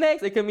vaccine's coming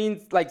next. It can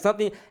mean, like,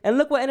 something. And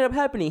look what ended up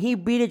happening. He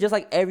beat it just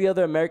like every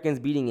other American's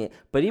beating it.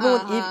 But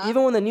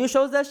even when the news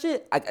shows that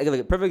shit, like,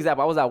 a perfect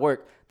example, I was at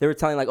work. They were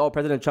telling, like, oh,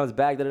 President Trump's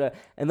back, da, da, da.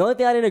 And the only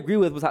thing I didn't agree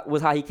with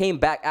was how he came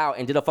back out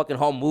and did a fucking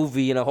whole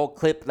movie and a whole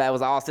clip that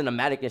was all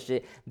cinematic and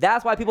shit.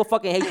 That's why people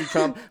fucking hate you,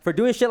 Trump, for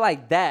doing shit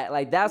like that.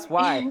 Like, that's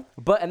why.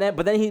 But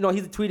then he, you know,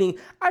 he's tweeting,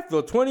 I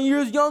feel 20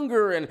 years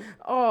younger, and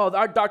oh,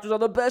 our doctors are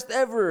the best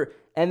ever.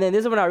 And then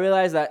this is when I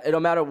realized that no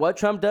matter what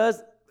Trump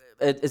does,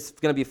 it's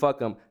gonna be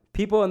fuck him.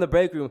 People in the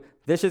break room,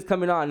 this shit's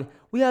coming on.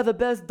 We have the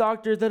best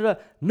doctors. Da, da, da.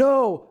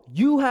 No,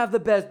 you have the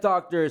best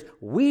doctors.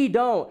 We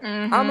don't.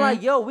 Mm-hmm. I'm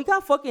like, yo, we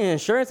got fucking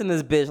insurance in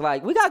this bitch.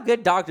 Like, we got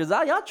good doctors.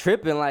 Y'all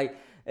tripping. Like,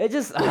 it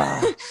just,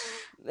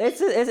 it's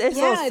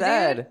so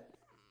sad.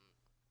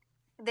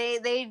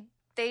 Dude.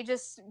 They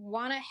just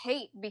want to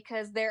hate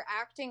because they're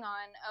acting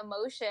on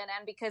emotion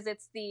and because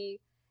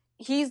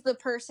he's the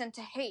person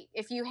to hate.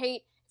 If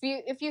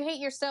if you hate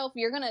yourself,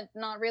 you're gonna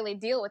not really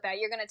deal with that.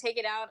 You're gonna take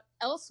it out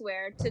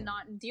elsewhere to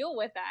not deal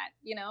with that,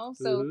 you know.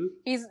 So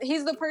he's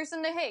the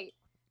person to hate.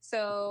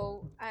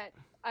 So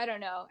I don't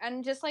know,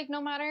 and just like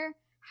no matter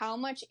how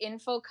much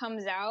info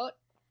comes out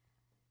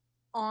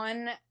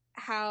on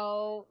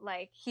how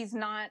like he's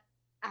not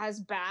as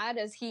bad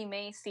as he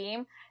may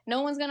seem,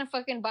 no one's gonna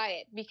fucking buy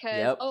it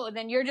because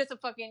then you're just a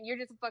fucking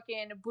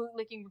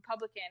bootlicking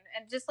Republican,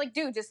 and just like,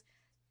 dude, just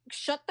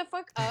shut the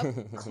fuck up,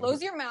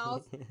 close your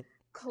mouth,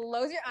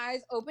 close your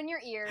eyes, open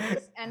your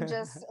ears, and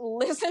just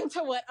listen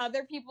to what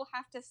other people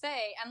have to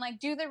say, and like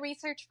do the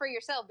research for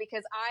yourself,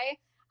 because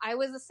I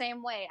was the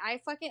same way.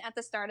 I fucking, at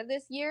the start of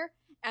this year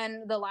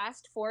and the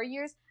last 4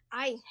 years,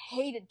 I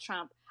hated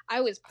Trump.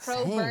 I was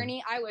pro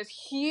Bernie. I was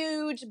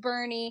huge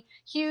Bernie,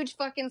 huge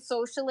fucking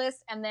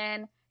socialist. And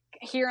then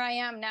here I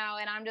am now,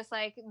 and I'm just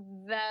like,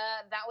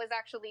 that was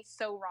actually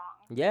so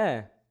wrong.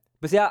 Yeah.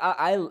 But see,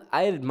 I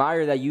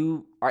admire that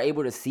you are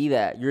able to see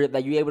that. You're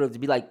able to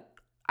be like,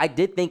 I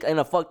did think in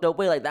a fucked up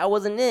way, like that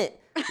wasn't it.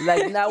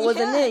 Like that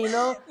wasn't it, you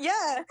know?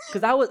 Yeah.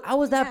 Because I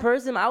was that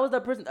person. I was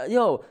that person.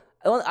 Yo,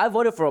 I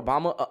voted for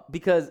Obama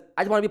because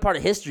I just want to be part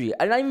of history.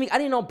 I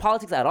didn't know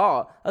politics at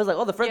all. I was like,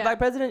 oh, the first black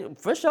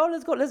president, for sure,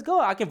 let's go.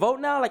 I can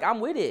vote now. Like, I'm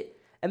with it.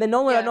 And then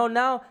knowing what I know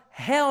now,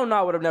 hell no,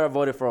 I would have never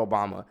voted for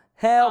Obama.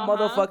 Hell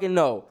motherfucking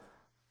no.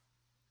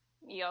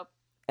 Yep.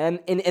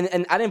 And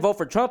I didn't vote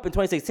for Trump in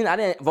 2016. I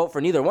didn't vote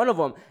for neither one of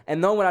them.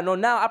 And knowing what I know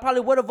now, I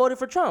probably would have voted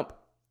for Trump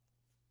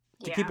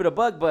to keep it a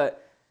buck.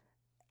 But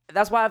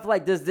that's why I feel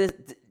like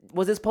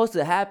was this supposed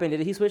to happen?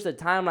 Did he switch the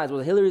timelines?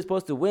 Was Hillary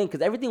supposed to win?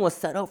 Because everything was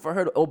set up for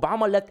her.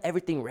 Obama left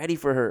everything ready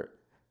for her.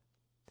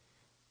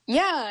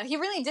 Yeah, he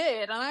really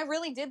did. And I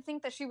really did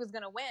think that she was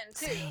going to win,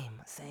 too.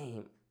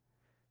 Same.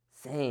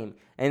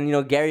 And, you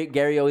know,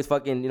 Gary always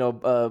fucking,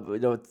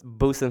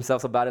 boosts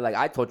himself about it. Like,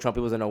 I told Trump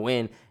he was going to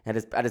win at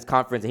his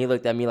conference, and he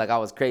looked at me like I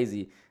was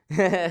crazy. Do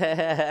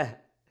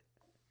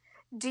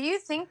you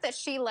think that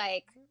she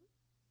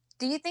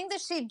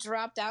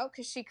dropped out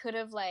because she could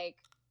have, like,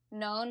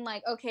 known,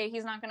 like, okay,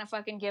 he's not gonna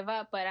fucking give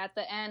up, but at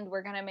the end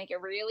we're gonna make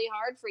it really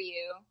hard for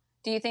you?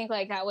 Do you think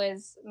like that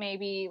was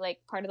maybe like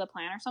part of the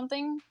plan or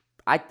something?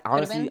 I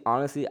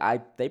honestly,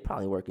 they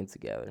probably working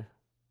together.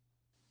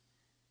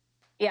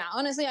 Yeah,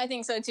 honestly, I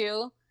think so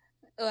too.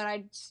 But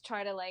I just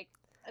try to like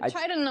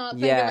try to not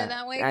think of it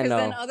that way, because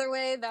then other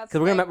way that's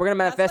because we're gonna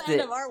manifest that's the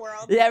it. end of our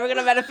world. Yeah, we're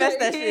gonna manifest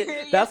that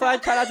shit. That's why I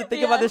try not to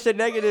think about this shit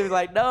negative.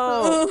 Like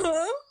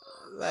no.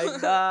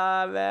 Like,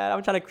 nah, man,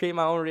 I'm trying to create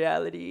my own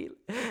reality.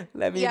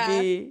 Let me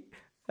be.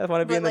 I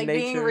want to be in the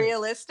nature.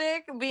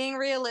 Being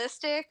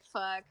realistic,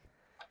 fuck.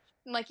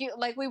 Like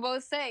we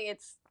both say,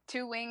 it's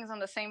two wings on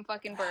the same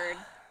fucking bird.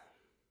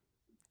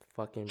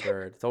 Fucking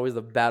bird. It's always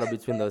the battle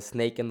between the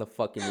snake and the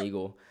fucking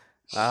eagle.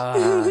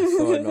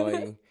 So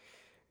annoying.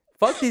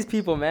 Fuck these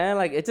people, man.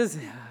 Like, it just...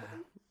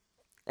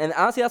 And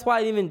honestly, that's why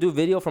I didn't even do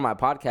video for my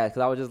podcast,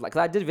 because I was just like,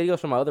 because I did videos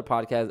for my other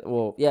podcast.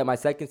 Well, yeah, my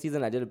second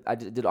season, I did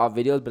all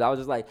videos, but I was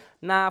just like,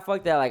 nah,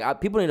 fuck that.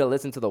 Like, people need to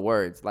listen to the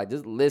words. Like,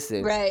 just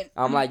listen. Right.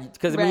 I'm like,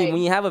 because when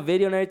you have a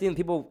video and everything,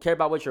 people care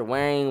about what you're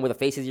wearing, with the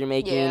faces you're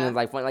making, and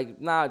like,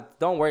 nah,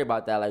 don't worry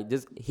about that. Like,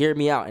 just hear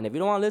me out. And if you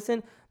don't want to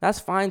listen, that's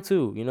fine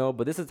too, you know.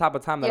 But this is the type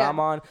of time that I'm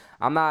on.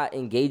 I'm not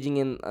engaging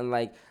in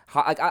like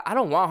I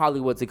don't want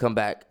Hollywood to come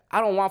back. I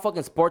don't want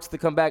fucking sports to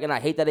come back, and I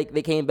hate that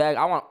they came back.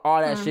 I want all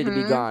that shit to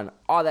be gone.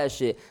 All that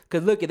shit.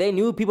 Because look, they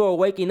knew people were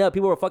waking up.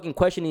 People were fucking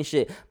questioning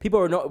shit.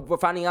 People were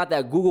finding out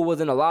that Google was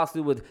in a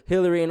lawsuit with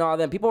Hillary and all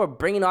them. People were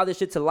bringing all this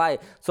shit to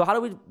light. So how do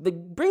we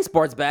bring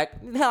sports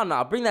back? Hell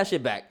no, bring that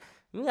shit back.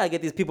 We gotta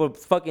get these people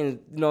fucking,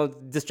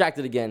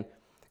 distracted again.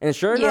 And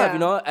sure enough,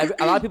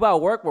 a lot of people at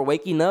work were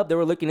waking up. They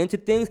were looking into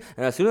things.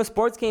 And as soon as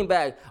sports came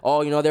back,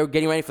 they were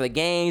getting ready for the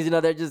games.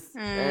 They're just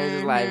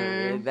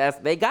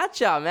like, they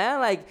got y'all, man.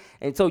 Like,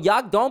 and so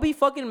y'all don't be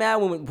fucking mad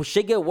when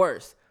shit get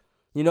worse.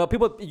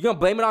 People, you're going to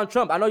blame it on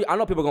Trump. I know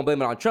people are going to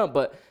blame it on Trump,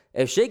 but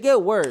if shit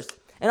get worse,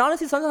 and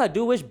honestly, sometimes I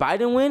do wish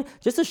Biden win,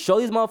 just to show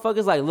these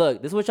motherfuckers, like,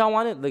 look, this is what y'all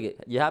wanted. Look,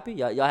 you happy?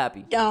 Y'all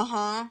happy?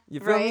 Uh-huh. You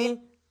feel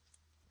me?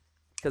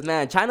 Because,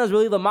 man, China's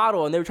really the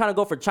model, and they were trying to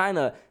go for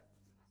China.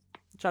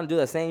 Trying to do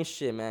the same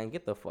shit, man.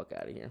 Get the fuck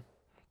out of here.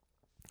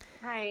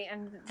 Right,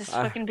 and just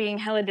fucking being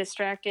hella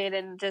distracted,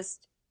 and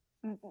just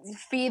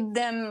feed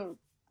them,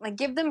 like,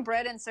 give them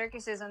bread and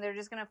circuses, and they're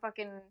just gonna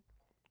fucking,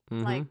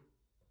 like,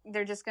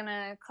 they're just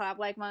gonna clap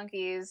like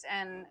monkeys,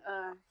 and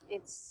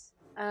it's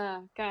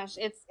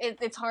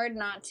hard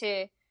not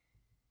to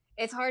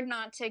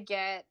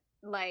get,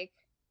 like,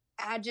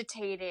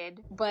 agitated,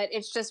 but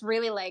it's just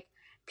really, like,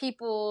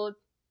 people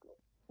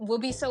will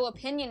be so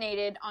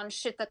opinionated on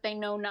shit that they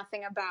know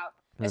nothing about.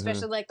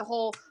 Especially like the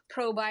whole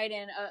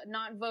pro-Biden,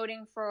 not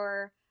voting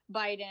for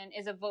Biden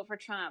is a vote for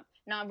Trump.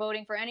 Not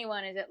voting for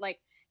anyone is it, like,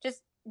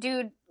 just,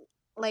 dude,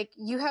 like,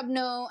 you have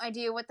no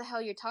idea what the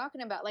hell you're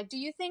talking about. Like, do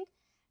you think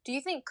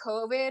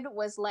COVID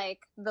was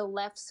like the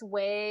left's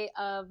way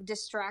of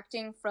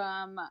distracting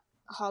from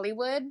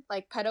Hollywood,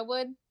 like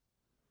Pedowood?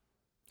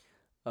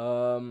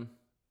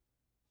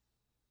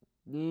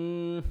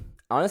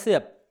 Honestly,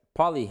 it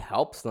probably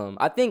helps them.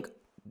 I think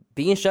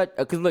being shut.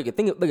 Because look,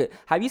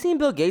 have you seen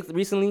Bill Gates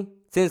recently?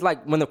 Since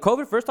like when the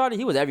COVID first started,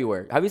 he was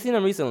everywhere. Have you seen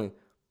him recently?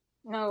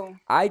 No.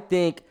 I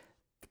think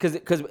because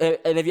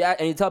and if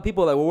you tell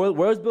people like, well,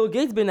 where's Bill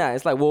Gates been at?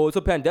 It's like, well, it's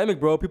a pandemic,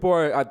 bro. People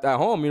are at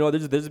home, they're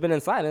just been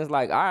in silence.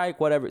 Like, all right,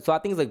 whatever. So I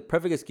think it's like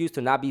perfect excuse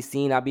to not be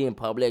seen, not be in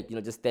public.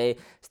 Just stay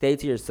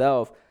to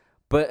yourself.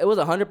 But it was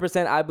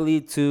 100%, I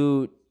believe,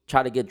 to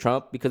try to get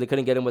Trump because they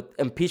couldn't get him with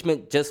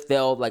impeachment. Just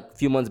failed like a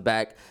few months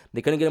back.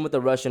 They couldn't get him with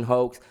the Russian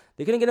hoax.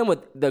 They couldn't get him with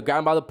the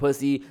ground by the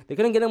pussy. They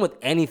couldn't get him with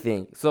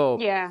anything. So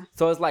Yeah.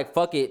 So it's like,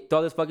 fuck it,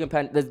 throw this fucking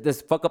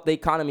this fuck up the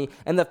economy.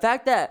 And the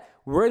fact that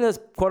we're in this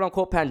quote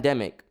unquote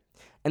pandemic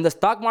and the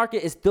stock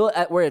market is still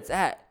at where it's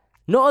at,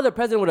 no other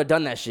president would have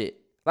done that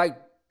shit.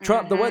 Like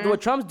Trump,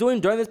 what Trump's doing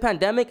during this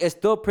pandemic is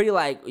still pretty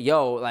like,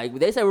 yo, like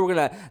they said we were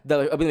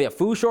gonna be a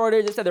food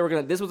shortage. They said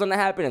this was gonna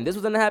happen and this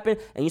was gonna happen,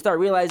 and you start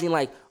realizing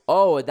like,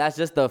 oh, that's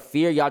just the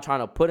fear y'all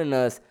trying to put in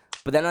us,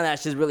 but then none of that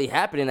shit's really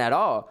happening at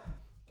all.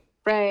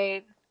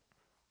 Right.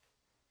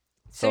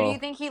 So do So you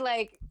think he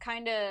like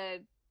kind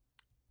of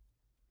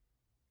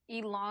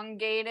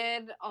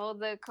elongated all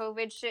the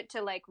COVID shit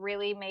to like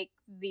really make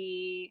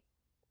the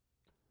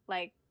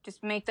like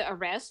just make the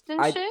arrest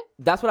and shit?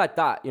 That's what I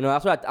thought.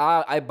 That's what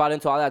I bought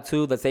into all that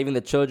too, the saving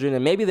the children,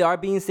 and maybe they are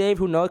being saved.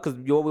 Who knows? Because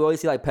we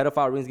always see like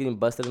pedophile rings getting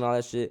busted and all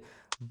that shit.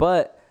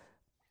 But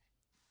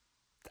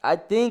I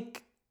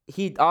think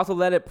he also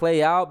let it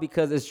play out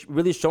because it's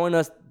really showing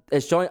us.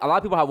 It's showing a lot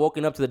of people have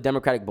woken up to the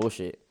Democratic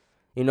bullshit.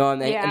 And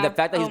the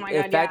fact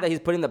that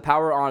he's putting the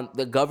power on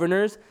the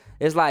governors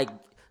is like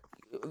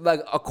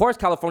of course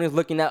California's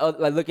looking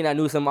at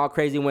Newsom all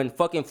crazy when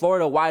fucking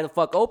Florida wide the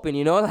fuck open,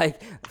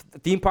 like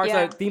theme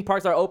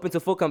parks are open to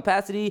full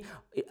capacity.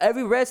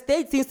 Every red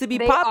state seems to be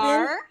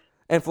popping.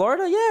 And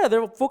Florida, yeah,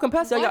 they're full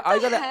capacity. All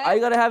you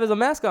gotta have is a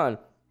mask on.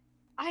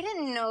 I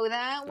didn't know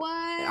that. What?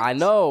 I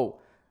know.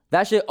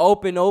 That shit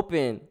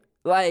open.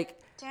 Like,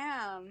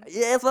 damn.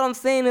 Yeah, that's what I'm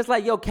saying. It's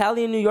like, yo,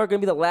 Cali and New York are gonna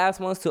be the last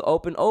ones to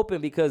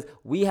open because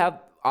we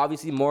have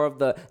obviously more of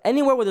the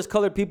anywhere where there's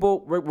colored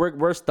people,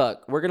 we're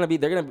stuck. They're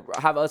gonna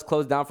have us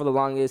closed down for the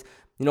longest.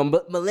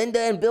 Melinda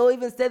and Bill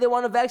even said they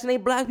want to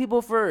vaccinate black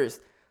people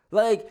first.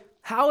 Like,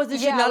 how is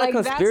this shit not a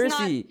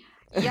conspiracy?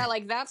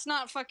 Like that's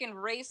not fucking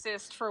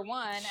racist for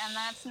one, and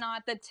that's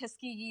not the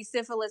Tuskegee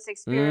syphilis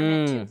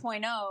experiment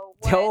 2.0.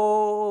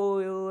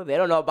 Oh, they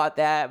don't know about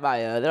that,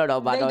 Maya. They don't know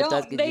about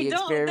Tuskegee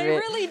experiment. They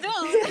really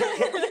don't.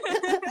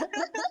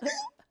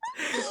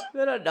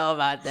 They don't know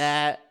about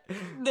that.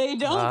 They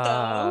don't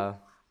though.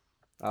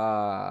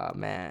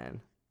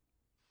 Man.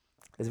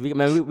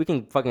 We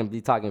can fucking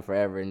be talking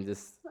forever and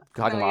just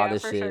talking about all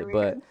this shit. Sure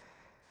but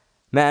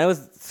man, it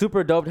was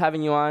super dope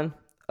having you on.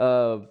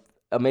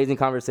 Amazing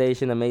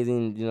conversation,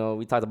 amazing.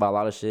 We talked about a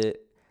lot of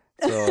shit.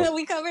 So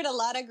we covered a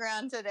lot of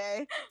ground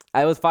today.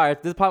 I was fire.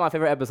 This is probably my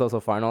favorite episode so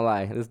far. No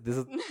lie.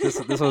 This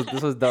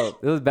was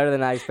dope. This was better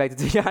than I expected,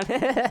 to be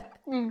honest.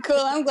 Cool.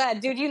 I'm glad,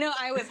 dude.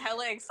 I was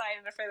hella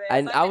excited for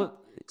this. I was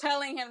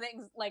telling him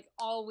things like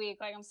all week.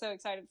 Like, I'm so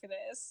excited for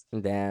this.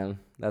 Damn,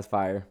 that's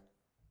fire.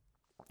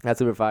 That's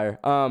super fire.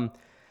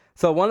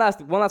 So one last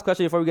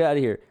question before we get out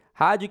of here.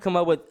 How did you come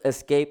up with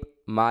Escape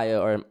Maya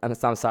or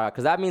Samsara?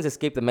 Because that means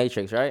escape the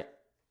Matrix, right?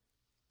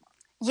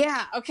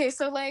 Yeah. Okay.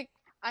 So like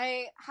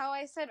how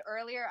I said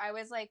earlier, I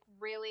was like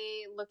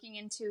really looking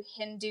into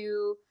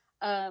Hindu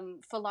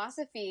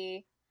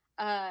philosophy.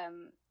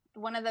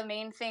 One of the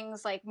main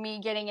things, like me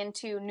getting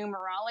into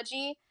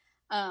numerology.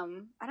 I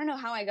don't know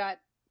how I got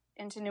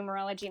into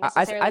numerology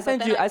necessarily.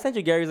 I sent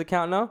you Gary's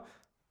account now.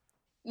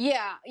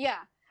 Yeah.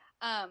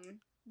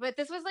 But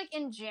this was like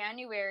in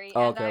January,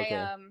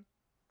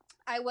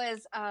 I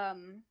was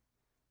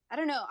I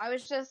don't know, I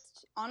was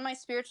just on my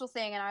spiritual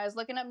thing and I was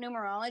looking up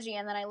numerology,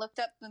 and then I looked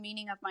up the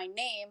meaning of my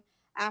name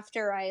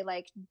after I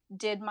like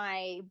did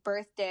my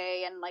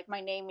birthday and like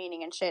my name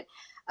meaning and shit,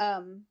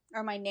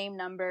 or my name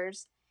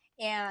numbers.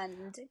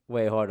 And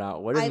wait, hold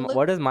on.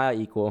 What does Maya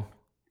equal?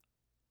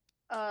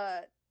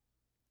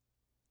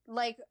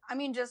 Like, I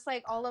mean, just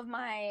like all of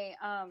my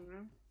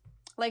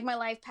like my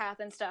life path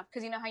and stuff,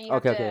 because you know how you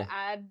have to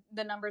add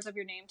the numbers of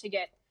your name to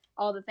get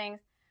all the things.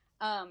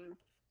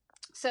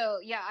 So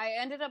yeah, I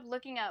ended up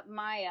looking up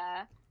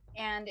Maya,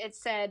 and it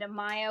said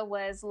Maya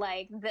was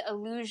like the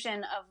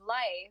illusion of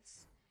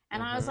life,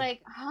 and I was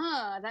like,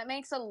 that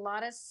makes a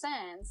lot of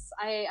sense.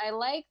 I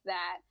like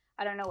that.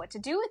 I don't know what to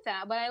do with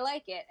that, but I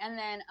like it. And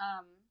then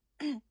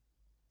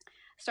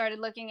started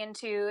looking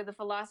into the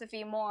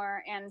philosophy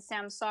more, and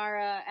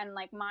Samsara and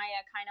like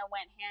Maya kind of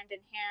went hand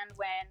in hand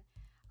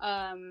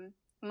when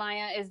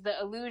Maya is the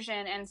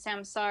illusion and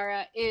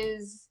Samsara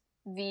is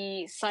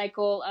the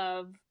cycle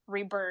of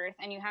rebirth,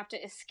 and you have to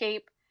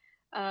escape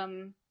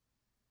Samsara,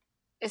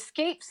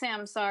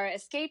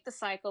 escape the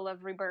cycle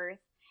of rebirth.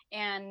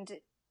 And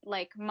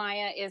like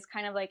Maya is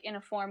kind of like in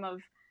a form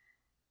of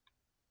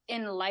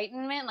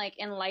enlightenment, like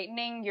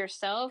enlightening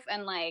yourself.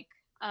 And like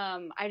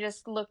I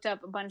just looked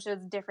up a bunch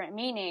of different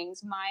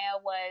meanings. Maya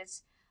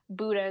was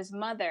Buddha's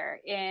mother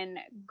in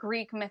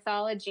Greek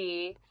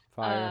mythology.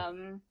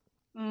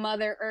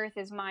 Mother Earth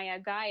is Maya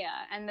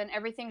Gaia. And then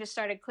everything just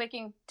started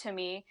clicking to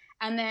me.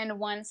 And then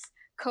once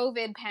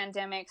COVID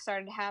pandemic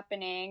started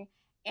happening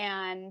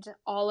and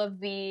all of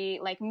the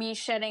like me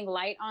shedding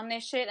light on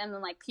this shit, and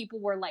then like people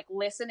were like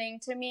listening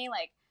to me,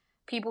 like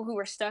people who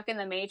were stuck in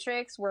the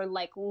matrix were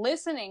like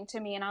listening to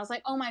me, and I was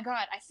like, oh my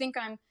god, I think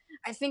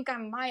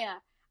I'm Maya.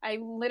 I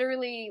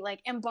literally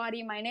like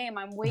embody my name.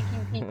 I'm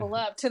waking people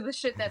up to the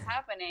shit that's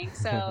happening.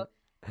 So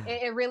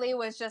it really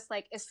was just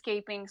like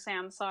escaping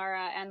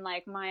samsara, and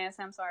like Maya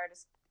Samsara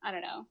just, I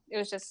don't know,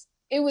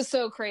 it was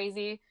so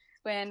crazy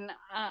when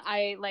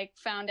I like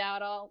found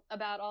out all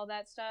about all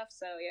that stuff.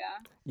 So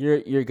yeah.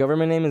 Your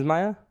government name is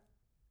Maya?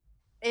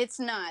 It's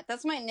not.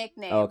 That's my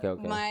nickname. Oh, okay.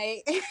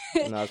 My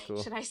No, that's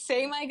cool. Should I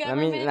say my I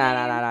government mean,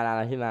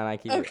 name? nah,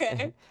 keep it.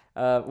 Okay.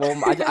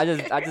 Well, I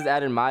just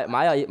added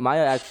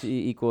Maya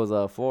actually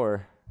equals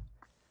 4.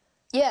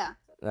 Yeah.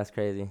 That's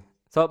crazy.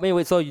 So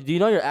wait, so do you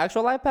know your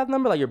actual life path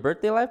number, like your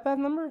birthday life path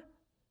number?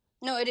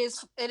 No, it is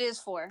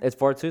 4. It's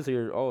 4 too. So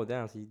you're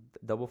damn, so you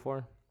double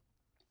 4.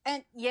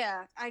 And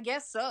yeah, I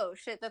guess so.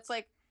 Shit, that's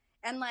like,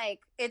 and like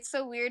it's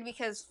so weird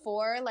because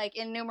 4, like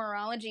in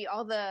numerology,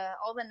 all the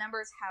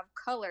numbers have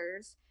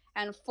colors,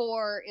 and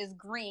 4 is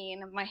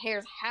green. My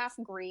hair's half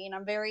green.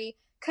 I'm very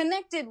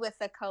connected with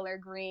the color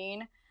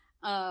green.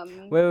 Wait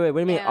a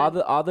minute.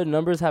 All the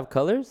numbers have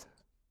colors?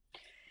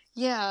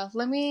 Yeah,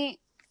 let me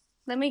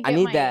get I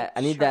need my that.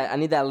 I chart.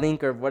 need that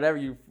link or whatever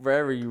you're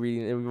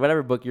reading,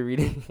 whatever book you're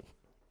reading.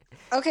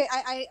 Okay,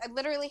 I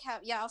literally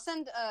have. Yeah, I'll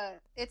send.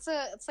 It's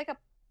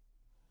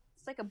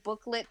like a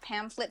booklet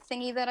pamphlet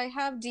thingy that I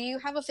have. Do you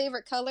have a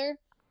favorite color?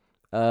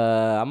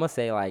 I'm gonna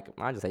say I'll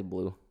just say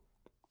blue.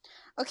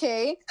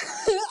 Okay,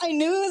 I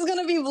knew it was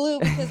gonna be blue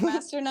because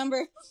master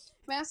number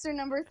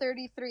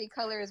 33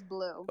 color is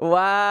blue.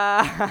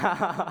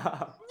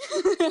 Wow.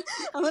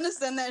 I'm gonna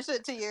send that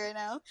shit to you right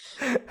now.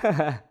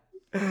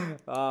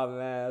 Oh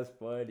man, that's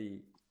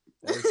funny.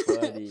 That's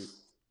funny.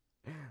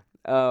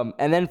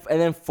 And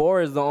then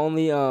 4 is the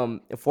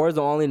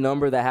only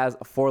number that has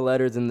 4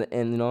 letters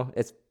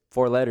it's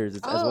 4 letters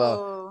as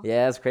well.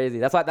 Yeah, that's crazy.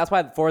 That's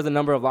why 4 is the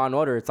number of Law and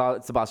Order.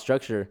 It's about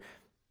structure.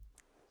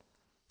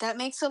 That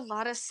makes a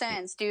lot of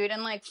sense, dude.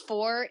 And like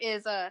 4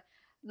 is on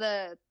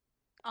the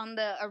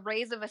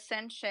rays of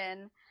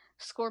ascension.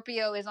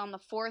 Scorpio is on the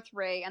 4th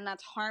ray, and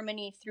that's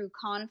harmony through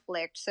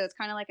conflict. So it's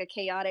kind of like a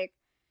chaotic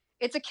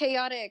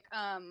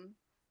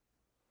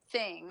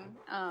thing.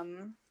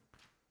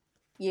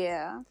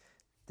 Yeah.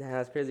 Damn,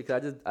 that's crazy.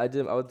 Cause I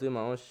was doing my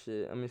own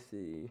shit. Let me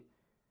see.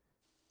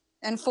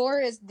 And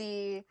 4 is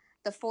the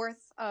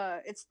 4th.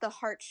 It's the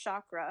heart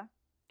chakra.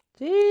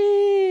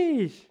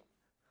 Jeez.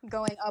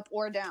 Going up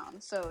or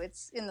down, so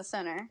it's in the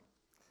center.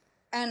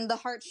 And the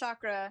heart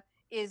chakra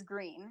is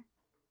green.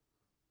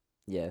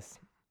 Yes.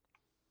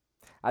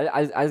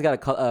 I just got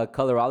a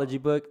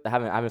colorology book. I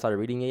haven't started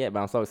reading it yet, but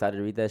I'm so excited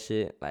to read that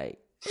shit. Like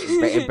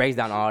it breaks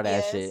down all that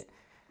Yes. shit.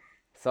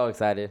 So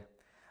excited.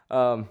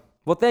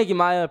 Well, thank you,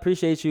 Maya.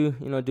 Appreciate you,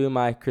 doing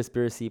my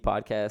Conspiracy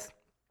podcast.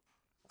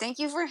 Thank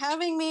you for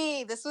having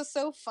me. This was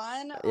so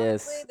fun.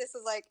 Yes. Honestly,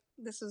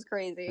 this was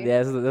crazy.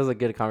 Yeah, this was a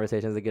good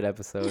conversation. It was a good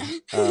episode.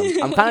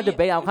 I'm kind of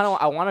debating.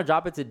 I want to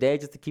drop it today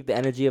just to keep the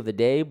energy of the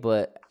day,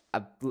 but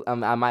I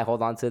might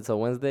hold on to it till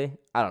Wednesday.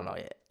 I don't know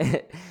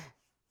yet.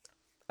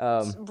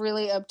 It's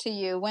really up to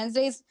you.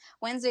 Wednesday's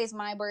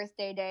my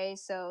birthday day,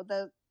 so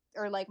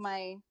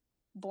my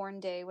born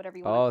day, whatever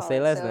you want to call it. Say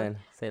less then.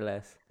 Say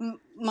less.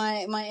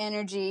 My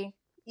energy,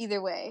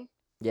 either way.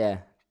 Yeah.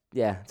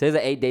 Today's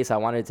an 8 day, so I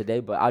wanted it today,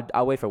 but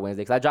I'll wait for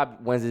Wednesday because I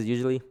drop Wednesdays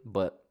usually,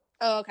 but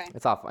Oh, okay.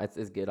 it's off.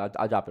 It's good.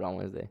 I'll drop it on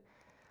Wednesday.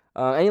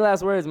 Any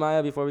last words,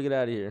 Maya, before we get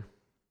out of here?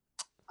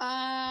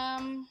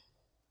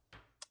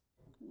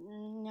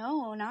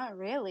 No, not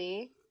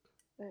really.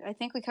 I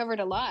think we covered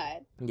a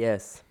lot.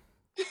 Yes.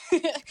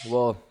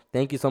 Well,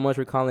 thank you so much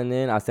for calling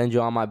in. I'll send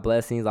you all my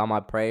blessings, all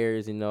my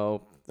prayers.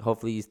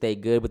 Hopefully you stay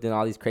good within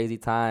all these crazy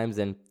times,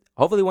 and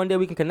hopefully one day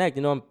we can connect.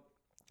 And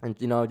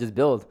just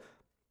build.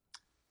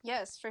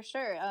 Yes, for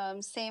sure.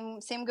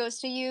 Same goes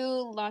to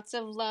you. Lots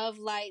of love,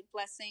 light,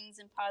 blessings,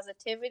 and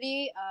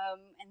positivity.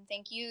 And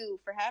thank you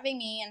for having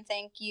me, and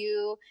thank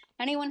you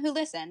anyone who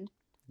listened.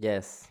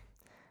 Yes.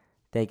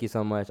 Thank you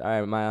so much. All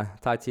right, Maya.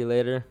 Talk to you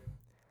later.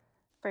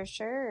 For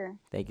sure.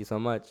 Thank you so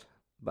much.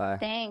 Bye.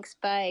 Thanks.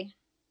 Bye.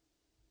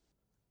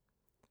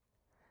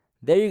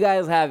 There you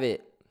guys have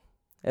it.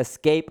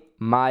 Escape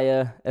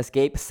Maya,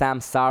 Escape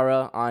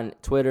Samsara on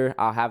Twitter.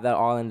 I'll have that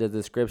all in the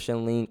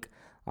description link.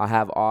 I'll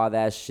have all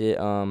that shit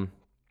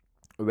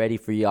ready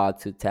for y'all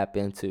to tap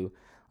into.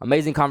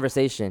 Amazing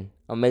conversation.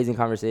 I didn't think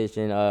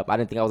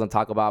I was gonna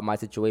talk about my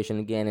situation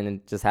again, and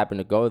it just happened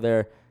to go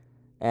there.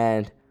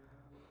 And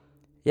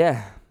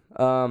yeah,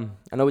 I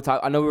know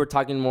we were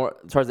talking more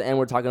towards the end.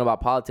 We're talking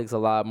about politics a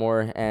lot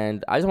more,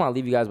 and I just want to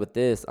leave you guys with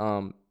this.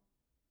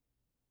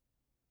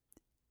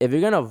 If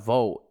you're gonna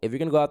vote, if you're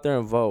gonna go out there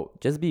and vote,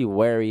 just be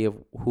wary of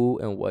who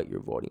and what you're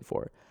voting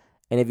for.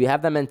 And if you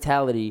have that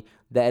mentality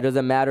that it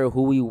doesn't matter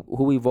who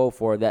we vote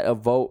for, that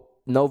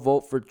no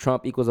vote for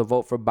Trump equals a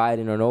vote for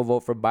Biden, or no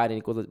vote for Biden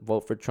equals a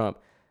vote for Trump,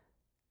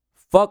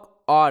 Fuck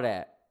all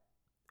that.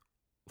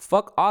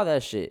 Fuck all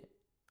that shit.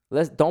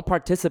 Don't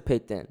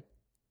participate then.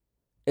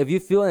 If you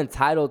feel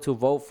entitled to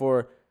vote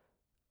for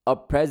a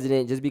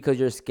president just because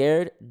you're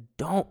scared,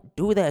 don't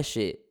do that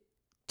shit.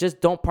 Just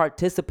don't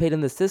participate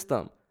in the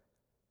system.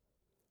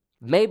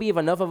 Maybe if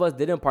enough of us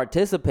didn't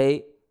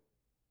participate,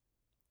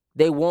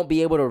 they won't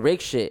be able to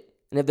rig shit.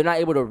 And if they're not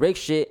able to rig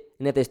shit,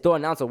 and if they still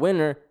announce a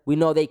winner, we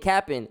know they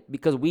capping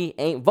because we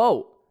ain't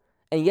vote.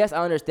 And yes,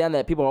 I understand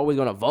that people are always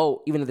going to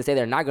vote, even if they say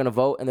they're not going to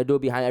vote and they do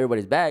it behind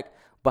everybody's back.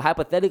 But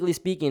hypothetically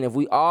speaking, if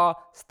we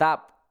all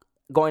stop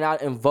going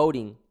out and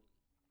voting,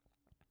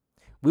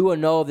 we will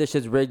know if this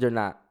shit's rigged or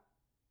not.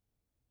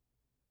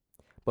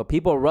 But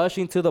people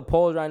rushing to the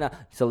polls right now,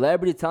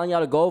 celebrities telling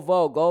y'all to go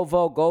vote, go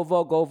vote, go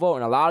vote, go vote.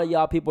 And a lot of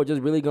y'all people are just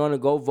really going to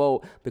go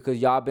vote because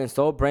y'all been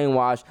so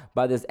brainwashed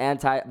by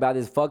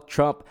this fuck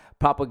Trump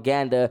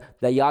propaganda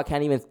that y'all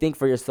can't even think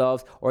for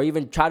yourselves or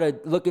even try to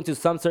look into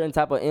some certain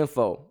type of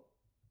info.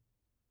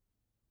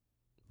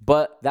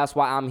 But that's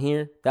why I'm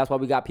here. That's why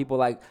we got people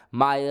like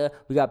Maya.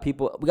 We got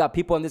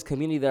people in this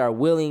community that are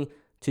willing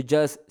to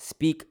just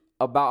speak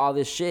about all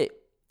this shit.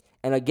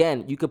 And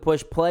again, you could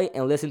push play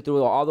and listen through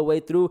it all the way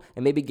through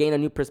and maybe gain a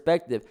new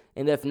perspective.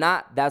 And if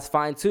not, that's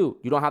fine too.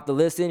 You don't have to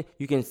listen.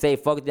 You can say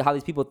fuck how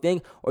these people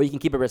think, or you can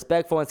keep it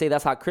respectful and say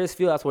that's how Chris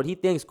feels. That's what he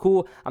thinks.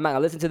 Cool. I'm not gonna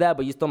listen to that,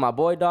 but you still my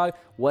boy, dog.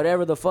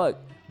 Whatever the fuck.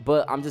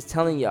 But I'm just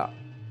telling y'all,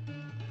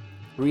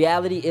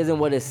 reality isn't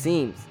what it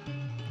seems.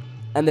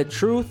 And the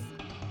truth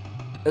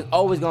is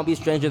always gonna be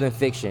stranger than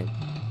fiction.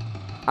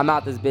 I'm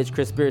out this bitch,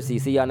 Chrispiracy.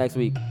 See y'all next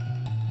week.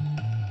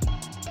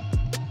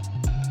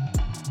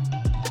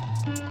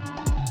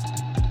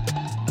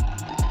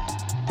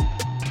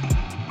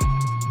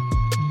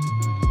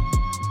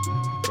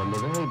 From the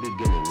very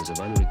beginnings of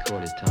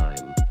unrecorded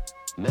time,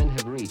 men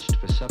have reached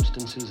for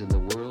substances in the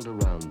world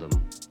around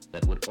them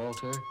that would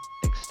alter,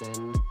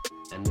 extend,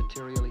 and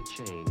materially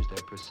change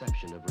their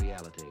perception of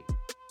reality.